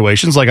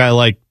situations. Like, I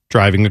like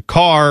driving a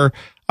car.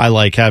 I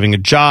like having a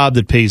job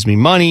that pays me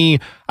money.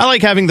 I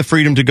like having the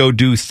freedom to go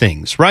do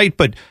things, right?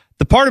 But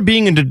the part of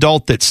being an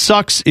adult that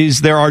sucks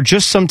is there are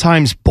just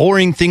sometimes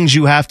boring things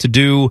you have to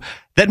do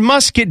that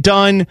must get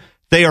done.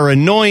 They are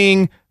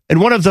annoying.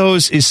 And one of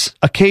those is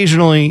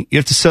occasionally you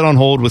have to sit on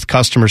hold with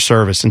customer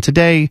service. And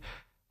today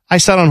I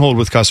sat on hold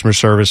with customer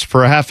service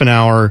for a half an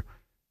hour.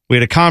 We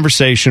had a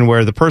conversation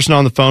where the person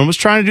on the phone was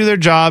trying to do their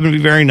job and be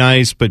very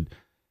nice, but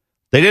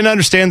they didn't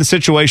understand the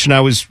situation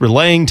I was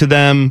relaying to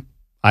them.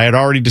 I had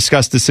already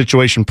discussed this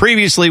situation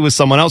previously with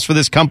someone else for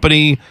this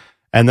company,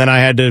 and then I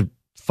had to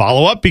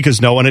follow up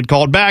because no one had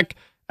called back,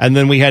 and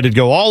then we had to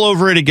go all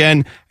over it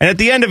again. And at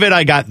the end of it,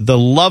 I got the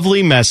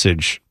lovely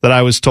message that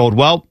I was told,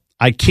 well,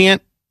 I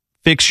can't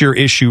fix your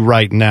issue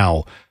right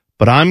now,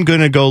 but I'm going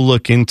to go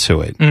look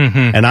into it,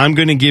 and I'm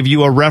going to give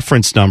you a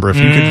reference number. If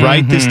you could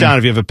write this down,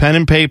 if you have a pen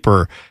and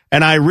paper.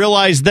 And I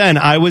realized then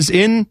I was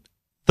in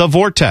the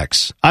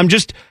vortex.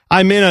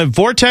 I'm in a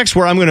vortex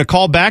where I'm going to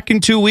call back in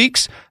 2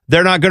 weeks.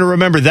 They're not going to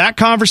remember that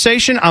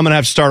conversation. I'm going to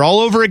have to start all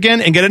over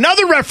again and get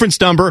another reference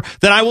number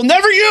that I will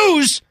never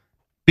use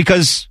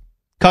because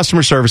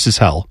customer service is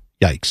hell.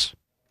 Yikes.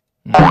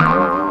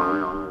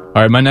 All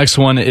right, my next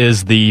one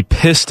is the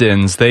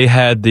Pistons. They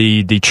had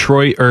the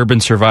Detroit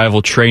Urban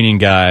Survival training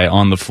guy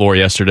on the floor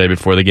yesterday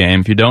before the game.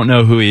 If you don't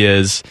know who he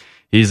is,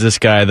 he's this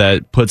guy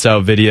that puts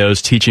out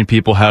videos teaching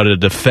people how to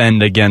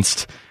defend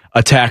against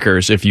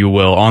attackers, if you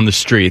will, on the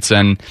streets.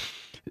 And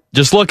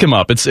Just look him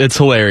up. It's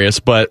hilarious.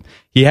 But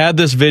he had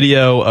this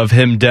video of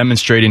him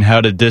demonstrating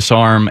how to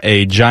disarm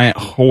a giant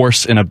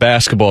horse in a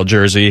basketball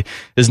jersey.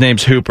 His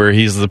name's Hooper.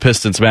 He's the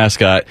Pistons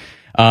mascot.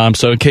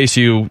 So in case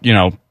you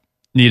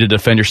need to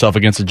defend yourself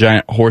against a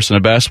giant horse in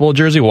a basketball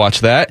jersey,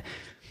 watch that.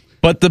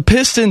 But the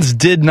Pistons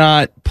did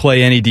not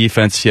play any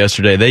defense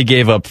yesterday. They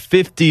gave up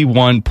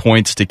 51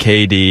 points to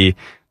KD.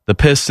 The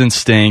Pistons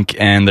stink,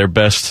 and their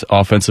best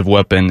offensive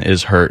weapon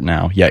is hurt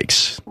now.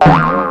 Yikes.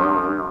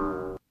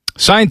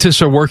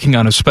 Scientists are working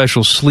on a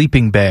special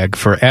sleeping bag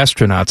for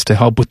astronauts to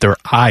help with their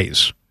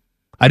eyes.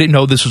 I didn't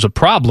know this was a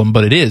problem,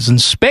 but it is. In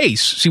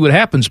space, see what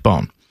happens,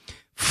 Bone.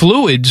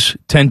 Fluids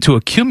tend to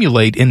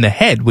accumulate in the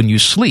head when you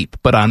sleep,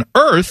 but on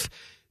Earth,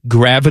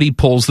 gravity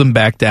pulls them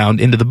back down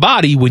into the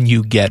body when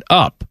you get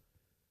up.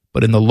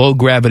 But in the low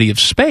gravity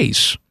of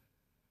space,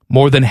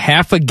 more than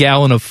half a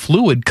gallon of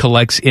fluid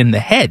collects in the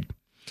head.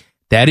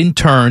 That in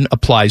turn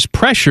applies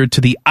pressure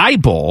to the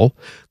eyeball,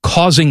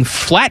 causing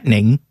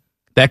flattening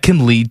that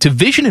can lead to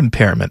vision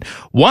impairment.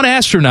 One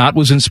astronaut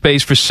was in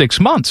space for 6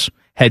 months,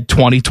 had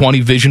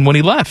 20/20 vision when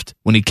he left.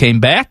 When he came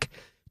back,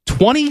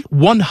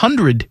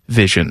 2100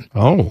 vision.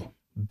 Oh.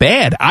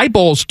 Bad.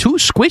 Eyeballs too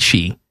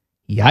squishy.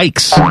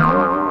 Yikes.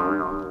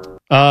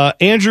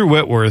 Andrew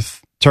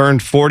Whitworth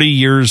turned 40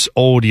 years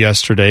old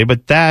yesterday,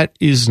 but that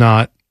is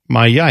not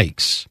my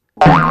yikes.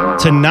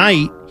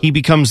 Tonight, he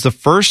becomes the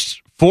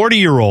first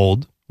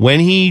 40-year-old when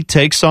he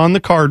takes on the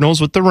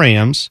Cardinals with the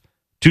Rams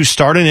to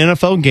start an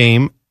NFL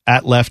game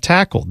at left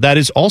tackle. That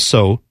is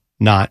also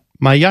not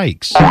my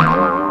yikes.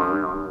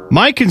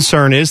 My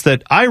concern is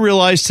that I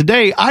realized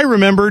today I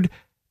remembered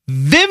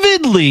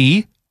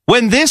vividly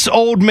when this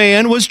old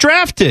man was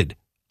drafted.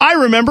 I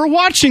remember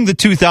watching the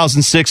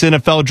 2006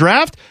 NFL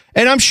draft,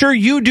 and I'm sure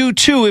you do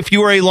too if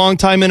you are a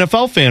longtime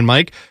NFL fan,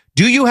 Mike.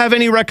 Do you have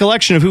any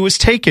recollection of who was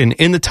taken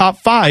in the top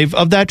 5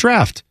 of that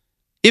draft?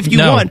 If you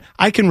want,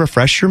 I can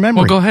refresh your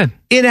memory. Well, go ahead.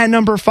 In at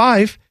number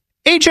 5,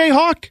 A.J.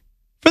 Hawk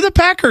for the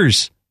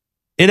Packers.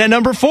 In at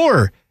number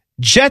 4,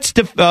 Jets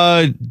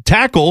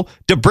tackle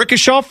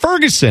DeBrickashaw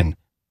Ferguson,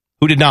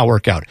 who did not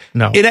work out.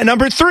 No. In at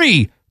number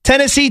 3,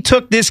 Tennessee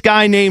took this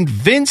guy named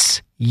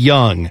Vince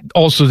Young.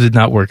 Also did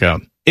not work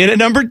out. In at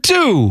number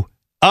 2,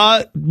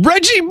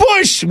 Reggie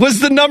Bush was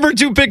the number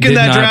 2 pick in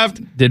that draft.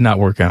 Did not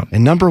work out.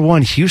 And number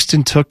 1,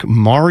 Houston took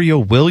Mario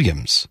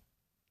Williams.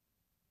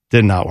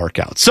 Did not work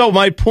out. So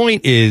my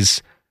point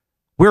is,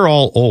 we're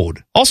all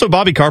old. Also,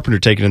 Bobby Carpenter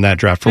taken in that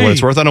draft for what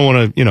it's worth. I don't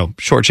want to,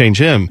 shortchange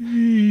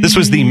him. This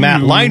was the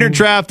Matt Leinart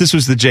draft. This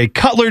was the Jay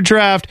Cutler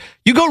draft.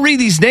 You go read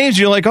these names,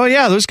 you're like, oh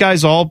yeah, those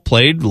guys all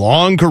played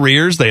long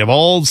careers. They have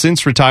all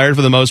since retired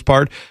for the most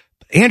part.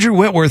 Andrew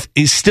Whitworth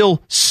is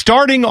still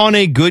starting on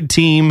a good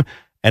team,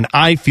 and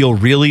I feel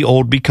really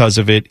old because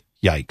of it.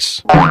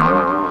 Yikes.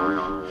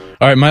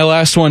 All right, my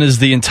last one is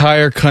the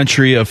entire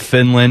country of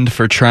Finland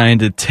for trying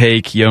to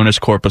take Jonas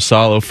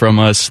Korpisalo from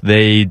us.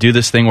 They do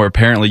this thing where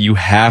apparently you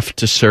have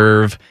to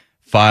serve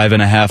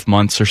 5.5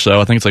 months or so.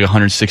 I think it's like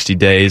 160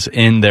 days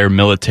in their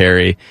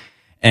military.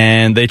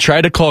 And they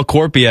tried to call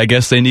Korpi. I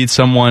guess they need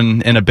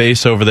someone in a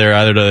base over there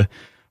either to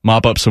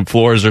mop up some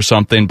floors or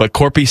something. But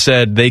Korpi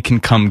said they can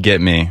come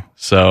get me.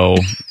 So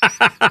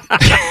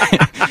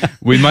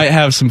we might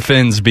have some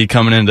Finns be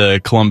coming into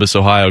Columbus,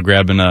 Ohio,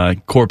 grabbing a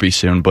Korpi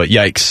soon, but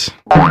yikes.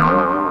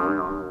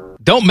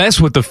 Don't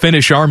mess with the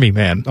Finnish army,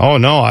 man. Oh,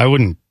 no, I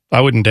wouldn't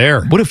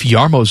dare. What if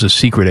Jarmo's a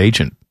secret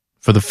agent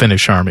for the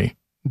Finnish army?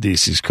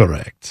 This is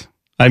correct.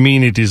 I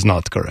mean, it is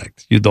not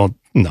correct. You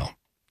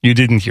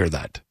didn't hear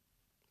that.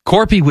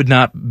 Korpi would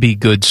not be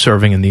good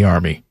serving in the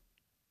army.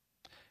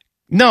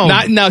 No.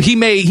 Now, he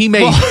may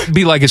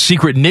be like a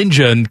secret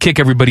ninja and kick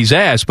everybody's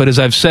ass, but as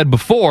I've said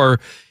before,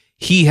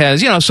 he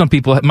has, some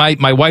people,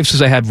 my wife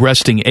says I have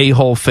resting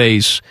a-hole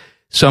face.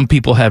 Some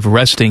people have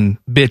resting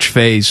bitch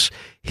face.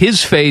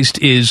 His face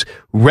is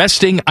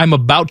resting, I'm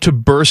about to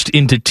burst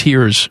into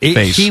tears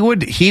face. He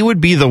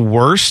would be the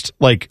worst,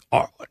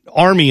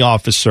 army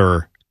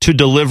officer to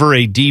deliver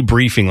a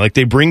debriefing. Like,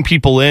 they bring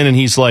people in and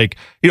he's like,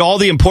 all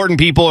the important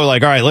people are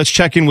like, all right, let's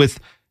check in with,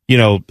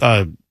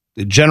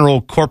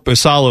 General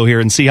Korpisalo here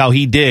and see how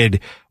he did.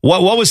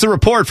 What was the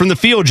report from the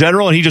field,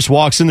 General? And he just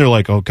walks in there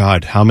like, oh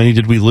God, how many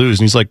did we lose?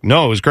 And he's like,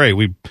 no, it was great.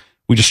 We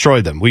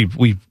destroyed them. Why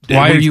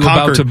are you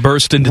about to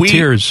burst into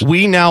tears?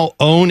 We now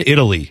own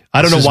Italy.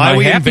 I don't know why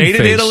we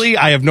invaded Italy.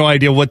 I have no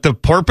idea what the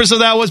purpose of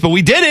that was, but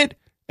we did it.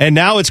 And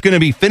now it's going to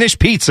be Finnish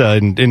pizza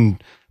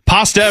and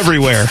pasta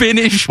everywhere.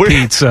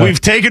 Pizza. We've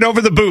taken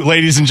over the boot,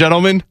 ladies and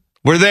gentlemen.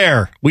 We're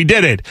there. We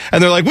did it.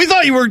 And they're like, we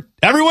thought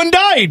everyone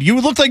died.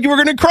 You looked like you were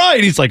going to cry.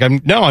 And he's like,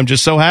 I'm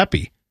just so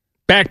happy.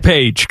 Back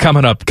page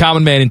coming up.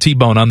 Common Man and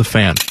T-Bone on the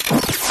Fan.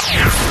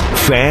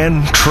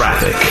 Fan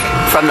traffic.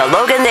 From the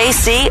Logan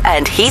AC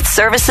and Heat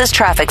Services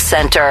Traffic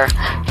Center.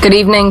 Good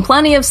evening.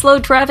 Plenty of slow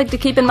traffic to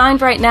keep in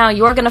mind right now.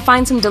 You are going to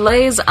find some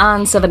delays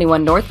on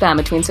 71 northbound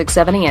between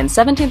 670 and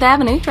 17th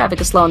Avenue. Traffic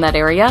is slow in that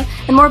area.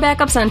 And more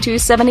backups on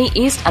 270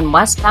 east and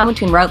westbound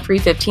between Route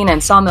 315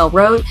 and Sawmill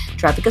Road.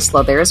 Traffic is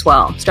slow there as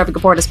well. This traffic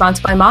report is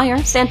sponsored by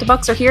Meijer. Santa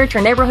Bucks are here at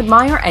your neighborhood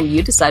Meijer, and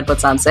you decide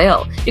what's on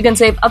sale. You can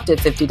save up to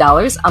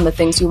 $50 on the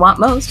things you want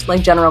most,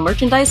 like general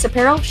merchandise,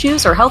 apparel,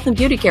 shoes, or health and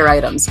beauty care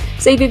items.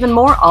 Save even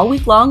more all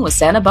week long with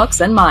Santa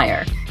Bucks and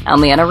Meijer. I'm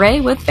Leanna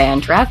Ray with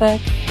Fan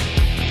Traffic.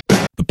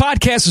 The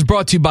podcast is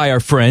brought to you by our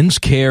friends,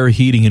 Care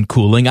Heating and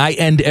Cooling. I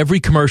end every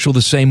commercial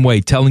the same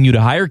way, telling you to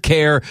hire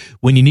Care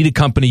when you need a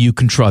company you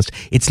can trust.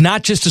 It's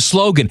not just a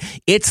slogan.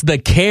 It's the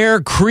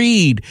Care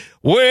creed.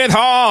 With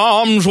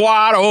arms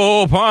wide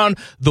open,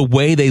 the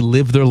way they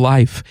live their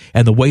life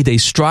and the way they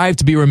strive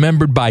to be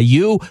remembered by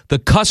you, the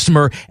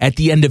customer, at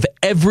the end of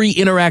every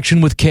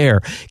interaction with Care.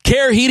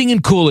 Care Heating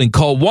and Cooling.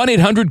 Call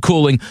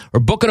 1-800-COOLING or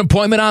book an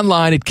appointment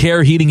online at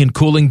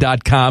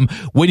careheatingandcooling.com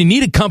when you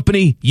need a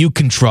company you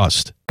can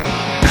trust.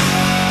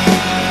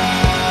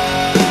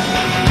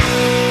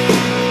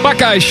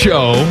 Buckeye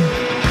Show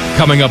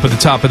coming up at the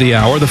top of the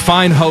hour. The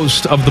fine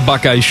host of the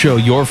Buckeye Show,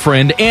 your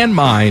friend and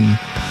mine,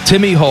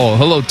 Timmy Hall.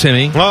 Hello,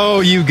 Timmy. Oh,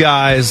 you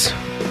guys.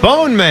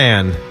 Bone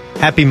Man.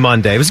 Happy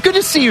Monday. It was good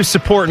to see you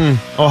supporting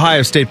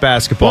Ohio State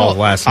basketball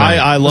last night.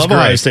 I love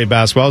Ohio State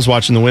basketball. I was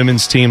watching the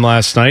women's team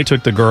last night,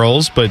 took the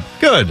girls, but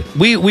good.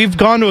 We've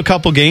gone to a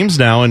couple games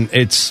now, and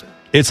it's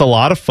a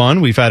lot of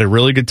fun. We've had a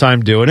really good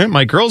time doing it.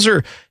 My girls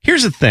are,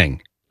 here's the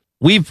thing.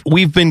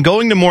 We've been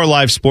going to more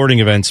live sporting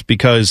events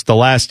because the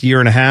last year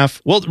and a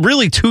half, well,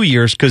 really 2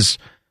 years, because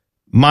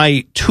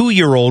my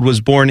 2-year-old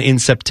was born in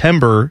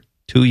September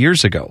 2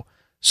 years ago.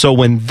 So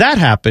when that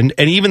happened,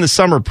 and even the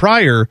summer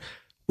prior,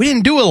 we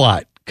didn't do a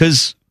lot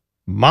because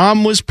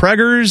mom was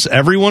preggers,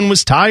 everyone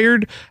was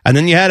tired, and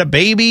then you had a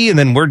baby, and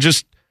then we're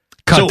just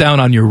cut down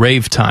on your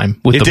rave time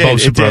with the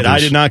Bosa brothers. I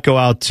did not go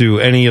out to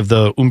any of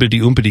the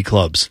Umpity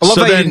clubs. I love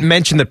that you didn't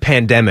mention the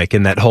pandemic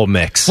in that whole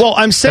mix. Well,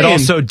 I'm saying... It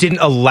also didn't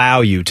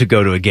allow you to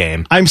go to a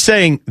game. I'm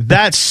saying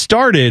that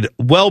started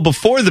well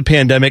before the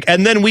pandemic,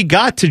 and then we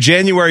got to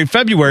January,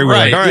 February. We're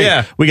like, all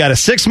right, we got a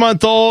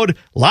 6-month-old.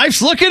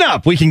 Life's looking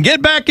up. We can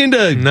get back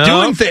into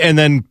doing things. And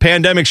then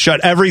pandemic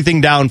shut everything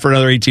down for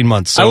another 18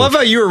 months. So. I love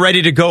how you were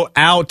ready to go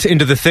out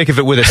into the thick of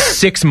it with a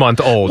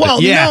 6-month-old.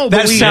 Well, no,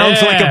 that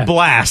sounds like a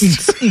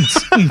blast.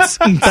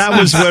 That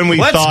was when we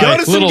Let's thought go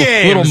to some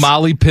games. Little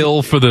Molly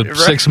pill for the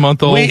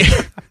 6-month-old.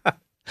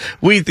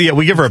 We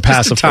give her a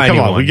pacifier. Come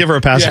on, we give her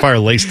a pacifier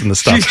laced in the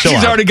stuff.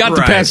 She's already got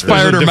the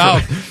pacifier in her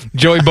mouth.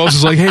 Joey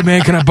Bosa's like, "Hey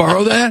man, can I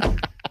borrow that?"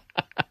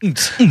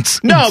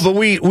 No, but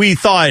we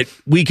thought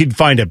we could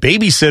find a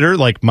babysitter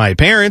like my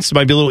parents. It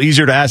might be a little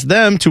easier to ask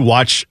them to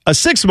watch a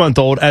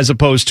 6-month-old as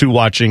opposed to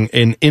watching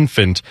an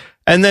infant.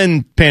 And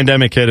then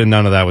pandemic hit and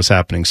none of that was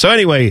happening. So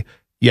anyway,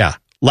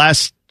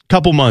 last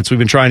couple months we've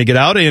been trying to get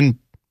out, and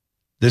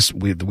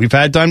we've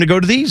had time to go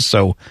to these,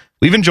 so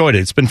we've enjoyed it.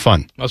 It's been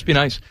fun. Must be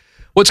nice.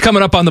 What's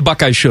coming up on the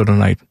Buckeye Show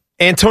tonight?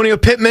 Antonio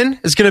Pittman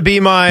is going to be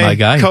my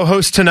guy.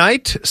 Co-host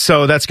tonight,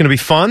 so that's going to be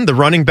fun. The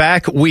running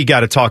back, we got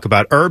to talk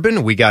about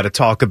Urban. We got to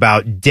talk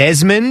about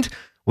Desmond.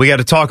 We got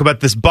to talk about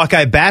this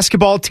Buckeye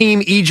basketball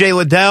team, E.J.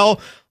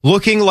 Liddell,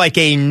 looking like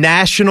a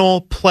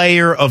national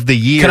player of the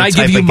year. Can I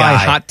give you my guy.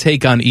 hot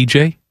take on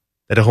E.J.?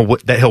 That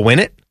he'll win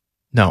it?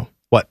 No.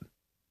 What?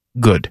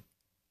 Good.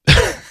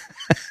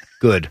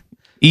 Good.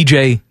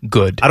 E.J.,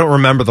 good. I don't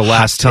remember the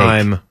last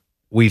time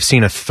we've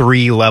seen a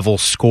 3-level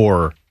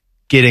scorer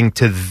getting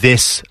to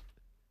this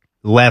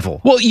level.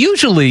 Well,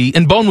 usually,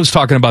 and Bone was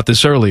talking about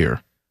this earlier,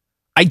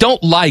 I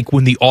don't like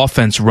when the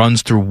offense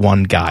runs through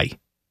one guy.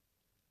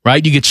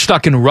 Right? You get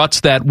stuck in ruts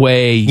that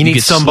way. You need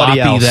get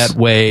somebody sloppy else that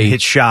way.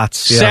 Hit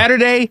shots. Yeah.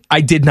 Saturday, I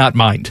did not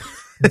mind.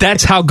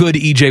 That's how good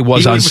EJ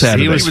was on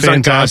Saturday. He was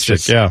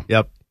fantastic. Yeah.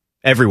 Yep.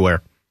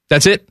 Everywhere.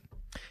 That's it?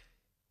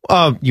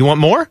 You want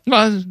more?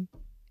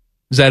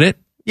 Is that it?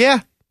 Yeah.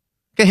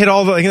 I hit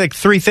all the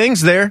 3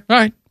 things there. All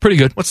right. Pretty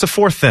good. What's the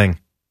 4th thing?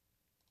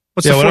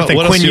 What's the 4th thing?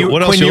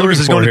 Quinn Ewers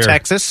is going to here?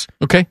 Texas.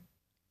 Okay.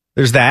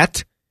 There's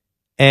that.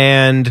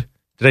 And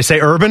did I say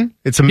Urban?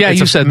 It's a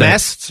you said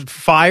mess. that. It's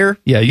fire.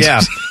 Yeah.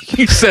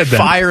 You said that.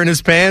 Fire in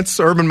his pants.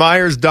 Urban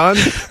Meyer's done.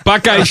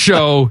 Buckeye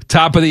Show,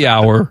 top of the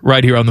hour,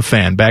 right here on the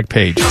Fan. Back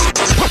page.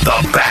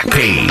 The Back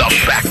Page.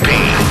 The Back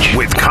Page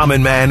with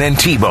Common Man and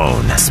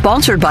T-Bone.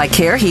 Sponsored by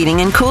Care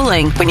Heating and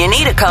Cooling. When you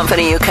need a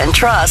company you can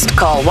trust,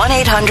 call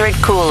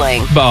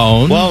 1-800-COOLING.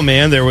 Bone. Well,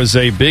 man, there was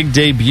a big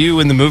debut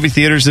in the movie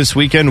theaters this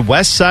weekend.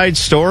 West Side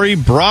Story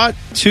brought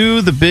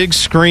to the big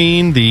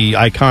screen, the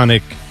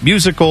iconic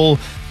musical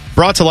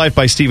brought to life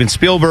by Steven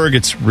Spielberg.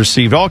 It's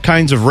received all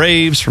kinds of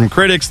raves from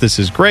critics. This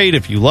is great.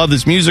 If you love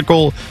this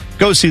musical,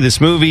 go see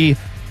this movie.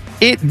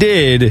 It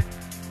did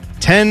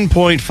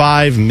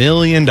 $10.5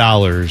 million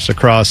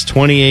across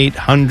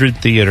 2,800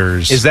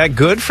 theaters. Is that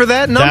good for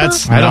that number?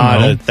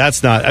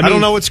 I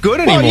don't know what's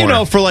good anymore.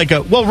 Well, for like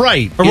a,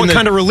 right. Or what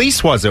kind of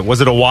release was it? Was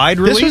it a wide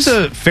release? This was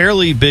a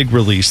fairly big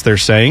release, they're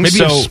saying.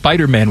 Maybe if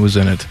Spider-Man was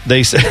in it.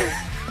 They say...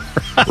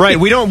 Right,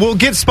 we'll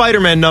get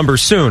Spider-Man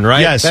numbers soon,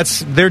 right?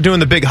 Yes. They're doing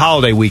the big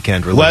holiday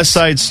weekend release. West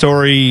Side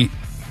Story,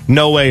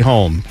 No Way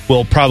Home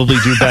will probably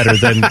do better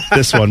than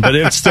this one, but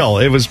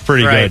it was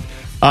pretty good.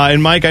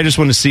 And Mike, I just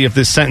want to see if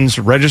this sentence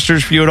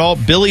registers for you at all.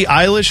 Billie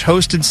Eilish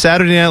hosted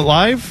Saturday Night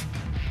Live.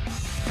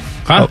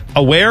 Huh?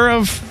 Aware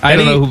of? I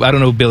don't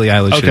know who Billie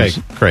Eilish is.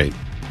 Okay, great.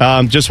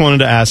 Just wanted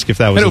to ask if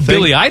that was. I know a thing.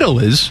 Billy Idol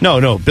is.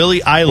 No,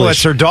 Billie Eilish. Well,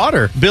 that's her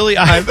daughter. Billie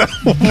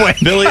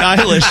Eilish.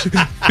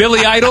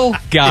 Billy Idol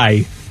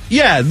guy.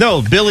 Yeah,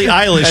 no, Billie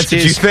Eilish. That's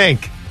what you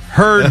think.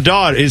 Her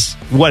daughter is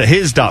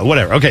his daughter.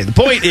 Whatever. Okay, the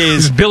point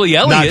is Billy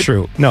Elliot. Not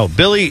true. No,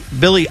 Billie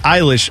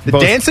Eilish, the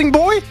dancing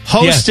boy,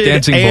 hosted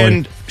dancing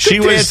and boy.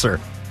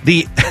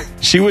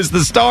 She was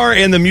the star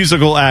and the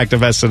musical act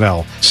of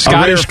SNL.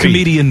 Scottish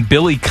comedian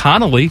Billy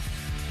Connolly.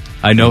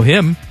 I know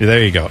him.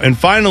 There you go. And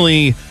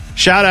finally,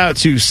 shout out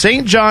to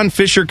St. John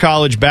Fisher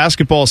College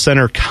basketball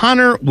center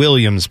Connor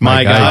Williams,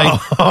 my guy.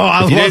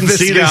 I if you love didn't this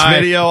see guy. this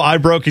video, I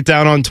broke it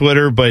down on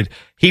Twitter, but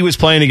he was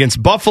playing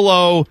against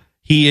Buffalo.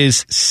 He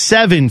is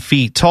 7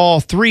 feet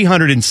tall,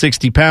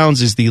 360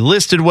 pounds is the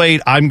listed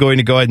weight. I'm going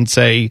to go ahead and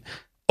say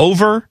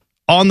over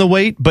on the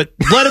weight, but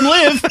let him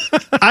live.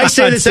 I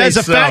say this as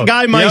a fat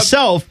guy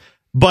myself,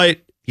 but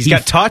he's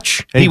got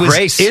touch and he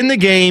grace. Was in the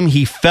game.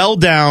 He fell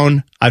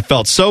down. I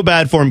felt so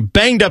bad for him.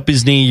 Banged up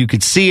his knee. You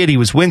could see it. He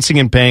was wincing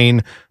in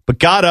pain, but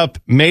got up,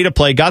 made a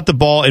play, got the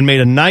ball, and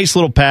made a nice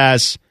little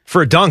pass.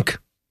 For a dunk.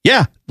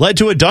 Yeah, led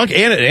to a dunk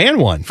and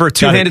one. For a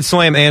two-handed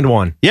slam and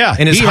one. Yeah.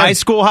 And his high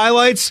school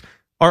highlights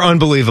are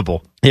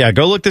unbelievable. Yeah,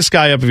 go look this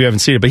guy up if you haven't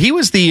seen it. But he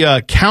was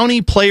the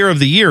county player of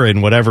the year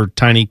in whatever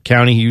tiny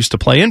county he used to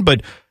play in.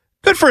 But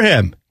good for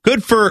him.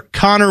 Good for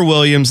Connor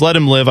Williams. Let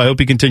him live. I hope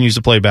he continues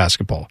to play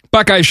basketball.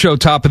 Buckeye Show,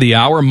 top of the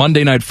hour.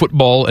 Monday Night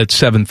Football at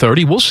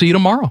 7:30. We'll see you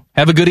tomorrow.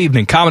 Have a good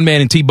evening. Common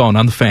Man and T-Bone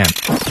on the Fan.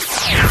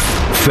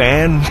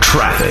 Fan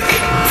traffic.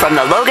 From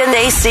the Logan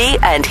AC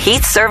and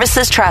Heat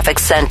Services Traffic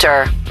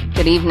Center.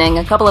 Good evening.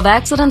 A couple of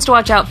accidents to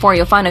watch out for.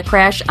 You'll find a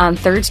crash on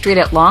 3rd Street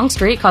at Long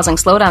Street, causing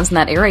slowdowns in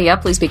that area.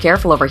 Please be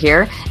careful over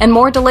here. And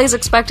more delays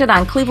expected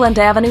on Cleveland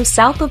Avenue,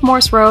 south of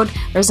Morse Road.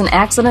 There's an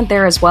accident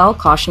there as well.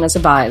 Caution is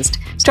advised.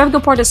 This traffic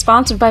report is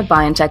sponsored by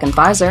BioNTech and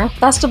Pfizer.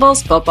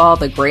 Festivals, football,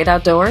 the great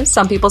outdoors.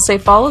 Some people say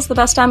fall is the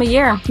best time of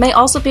year. May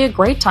also be a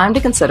great time to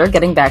consider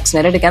getting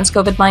vaccinated against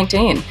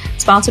COVID-19.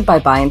 Sponsored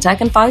by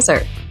BioNTech and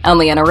Pfizer. I'm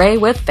Leanna Ray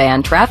with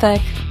Fan Traffic.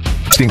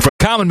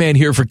 Common Man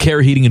here for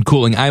Care Heating and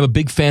Cooling. I'm a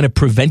big fan of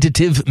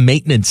preventative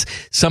maintenance.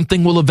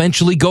 Something will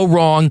eventually go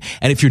wrong,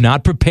 and if you're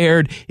not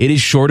prepared, it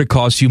is sure to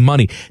cost you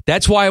money.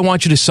 That's why I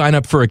want you to sign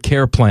up for a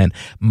Care plan.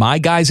 My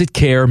guys at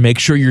Care make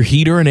sure your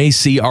heater and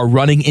AC are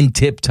running in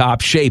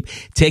tip-top shape,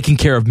 taking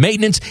care of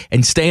maintenance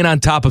and staying on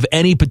top of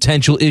any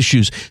potential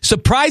issues.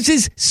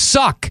 Surprises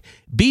suck.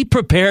 Be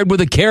prepared with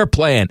a Care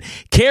plan.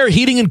 Care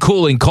Heating and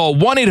Cooling. Call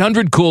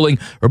 1-800-COOLING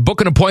or book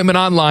an appointment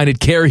online at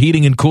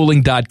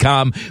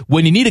careheatingandcooling.com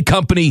when you need a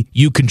company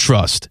you can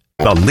trust.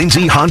 The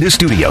Lindsay Honda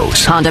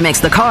Studios. Honda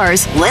makes the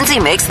cars. Lindsay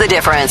makes the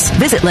difference.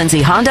 Visit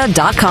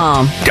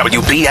lindsayhonda.com.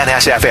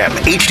 WBNS-FM,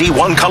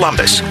 HD1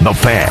 Columbus, The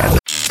Fan.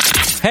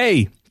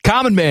 Hey,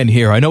 Common Man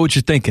here. I know what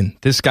you're thinking.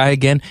 This guy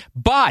again.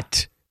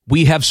 But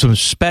we have some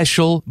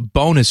special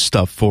bonus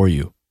stuff for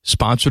you.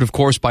 Sponsored, of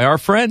course, by our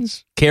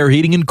friends, Care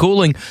Heating and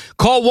Cooling.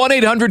 Call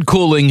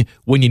 1-800-COOLING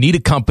when you need a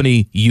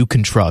company you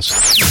can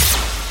trust.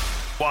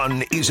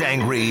 One is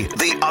angry,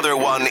 the other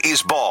one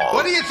is bald.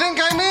 What do you think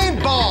I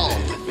mean, bald?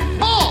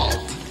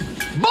 Bald!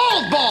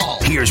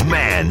 Bald! Here's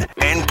Man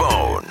and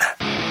Bone.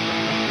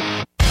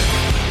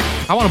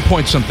 I want to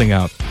point something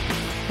out.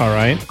 All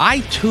right. I,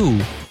 too,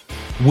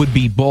 would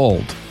be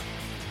bald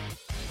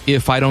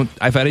if I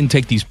didn't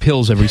take these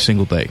pills every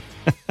single day.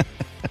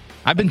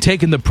 I've been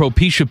taking the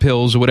Propecia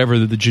pills, or whatever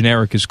the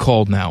generic is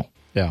called now,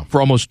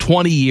 for almost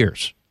 20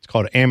 years. It's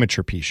called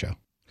amateur Pisha.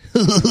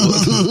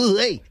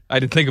 I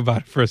had to think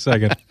about it for a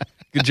second.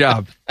 Good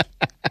job.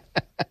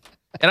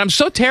 And I'm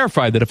so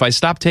terrified that if I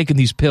stop taking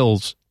these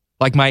pills,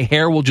 like my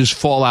hair will just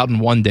fall out in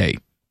one day.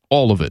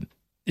 All of it.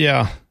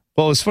 Yeah.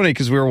 Well, it was funny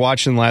because we were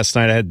watching last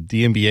night. I had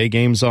the NBA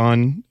games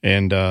on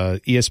and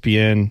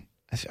ESPN.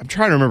 I'm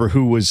trying to remember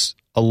who was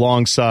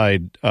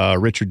alongside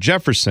Richard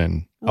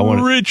Jefferson.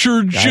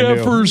 Richard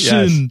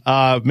Jefferson.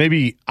 Yes.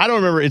 Maybe, I don't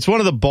remember. It's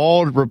one of the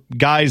bald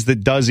guys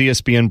that does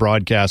ESPN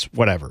broadcasts,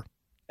 whatever.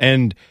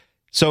 And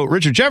so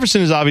Richard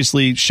Jefferson is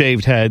obviously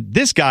shaved head.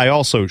 This guy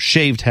also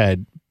shaved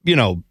head,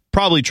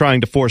 probably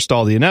trying to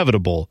forestall the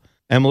inevitable.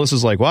 And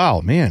Melissa's like,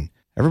 wow, man,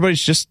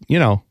 everybody's just,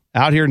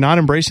 out here not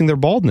embracing their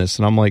baldness.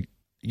 And I'm like,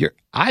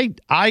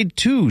 I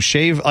too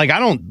shave. Like, I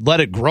don't let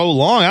it grow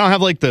long. I don't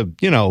have like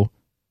the,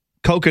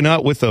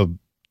 coconut with a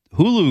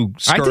Hulu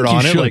skirt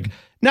on it. Like,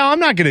 no, I'm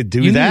not going to do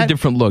that. You need a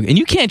different look. And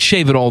you can't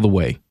shave it all the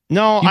way.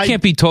 No, you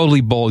can't be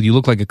totally bald. You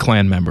look like a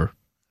Klan member.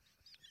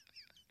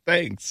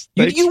 Thanks.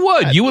 You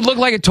would. You would look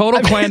like a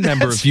total Klan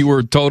member if you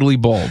were totally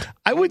bald.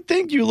 I would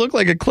think you look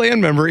like a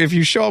Klan member if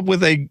you show up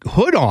with a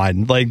hood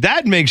on. Like,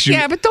 that makes you...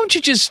 Yeah, but don't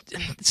you just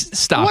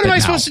stop What it am I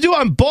now. supposed to do?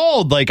 I'm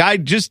bald. Like,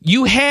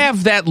 You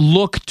have that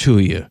look to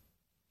you.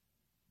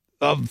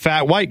 A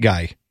fat white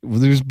guy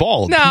who's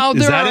bald. No, Is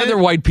there that are it? other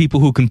white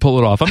people who can pull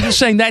it off. I'm just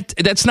saying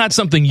that's not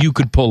something you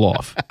could pull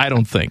off. I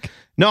don't think.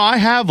 No, I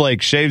have,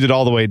 like, shaved it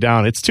all the way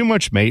down. It's too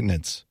much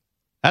maintenance.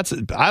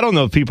 I don't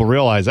know if people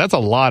realize that's a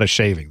lot of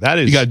shaving. That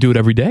is, you got to do it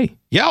every day.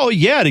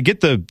 Yeah, to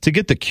get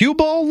the cue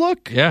ball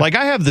look. Yeah, like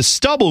I have the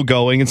stubble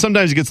going, and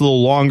sometimes it gets a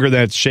little longer. Then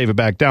I have to shave it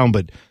back down.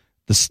 But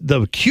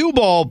the cue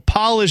ball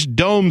polished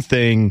dome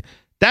thing,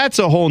 that's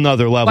a whole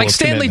nother level. Like of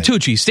Stanley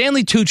commitment. Tucci.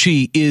 Stanley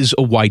Tucci is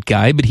a white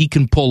guy, but he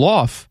can pull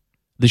off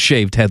the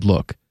shaved head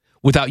look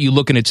without you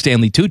looking at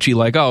Stanley Tucci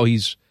like, oh,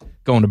 he's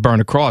going to burn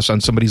a cross on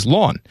somebody's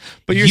lawn.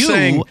 But you're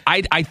saying,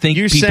 I think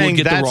people would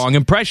get the wrong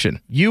impression.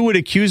 You would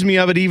accuse me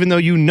of it, even though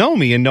you know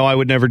me and know I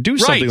would never do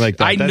something like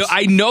that.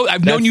 I know.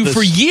 I've known you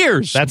for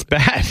years. That's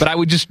bad. But I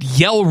would just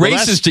yell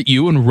racist at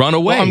you and run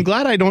away. Well, I'm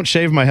glad I don't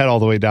shave my head all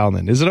the way down.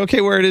 Then is it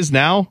okay where it is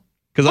now?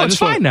 Because it's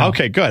fine now.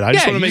 Okay, good. I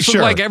just want to make you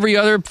sure. Look like every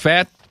other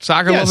fat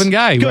soccer loving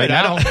guy good. right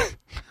now.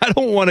 I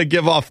don't want to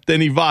give off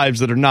any vibes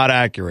that are not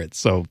accurate.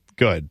 So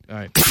good. All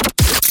right.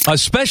 A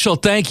special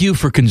thank you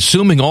for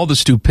consuming all the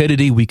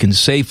stupidity we can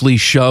safely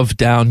shove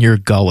down your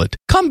gullet.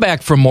 Come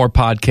back for more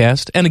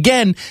podcast. And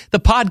again, the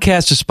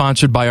podcast is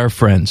sponsored by our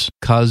friends,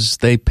 cause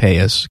they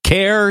pay us.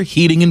 Care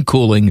Heating and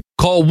Cooling.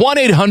 Call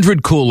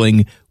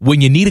 1-800-COOLING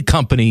when you need a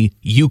company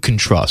you can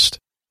trust.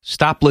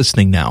 Stop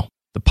listening now.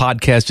 The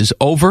podcast is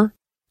over.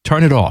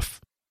 Turn it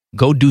off.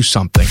 Go do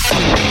something.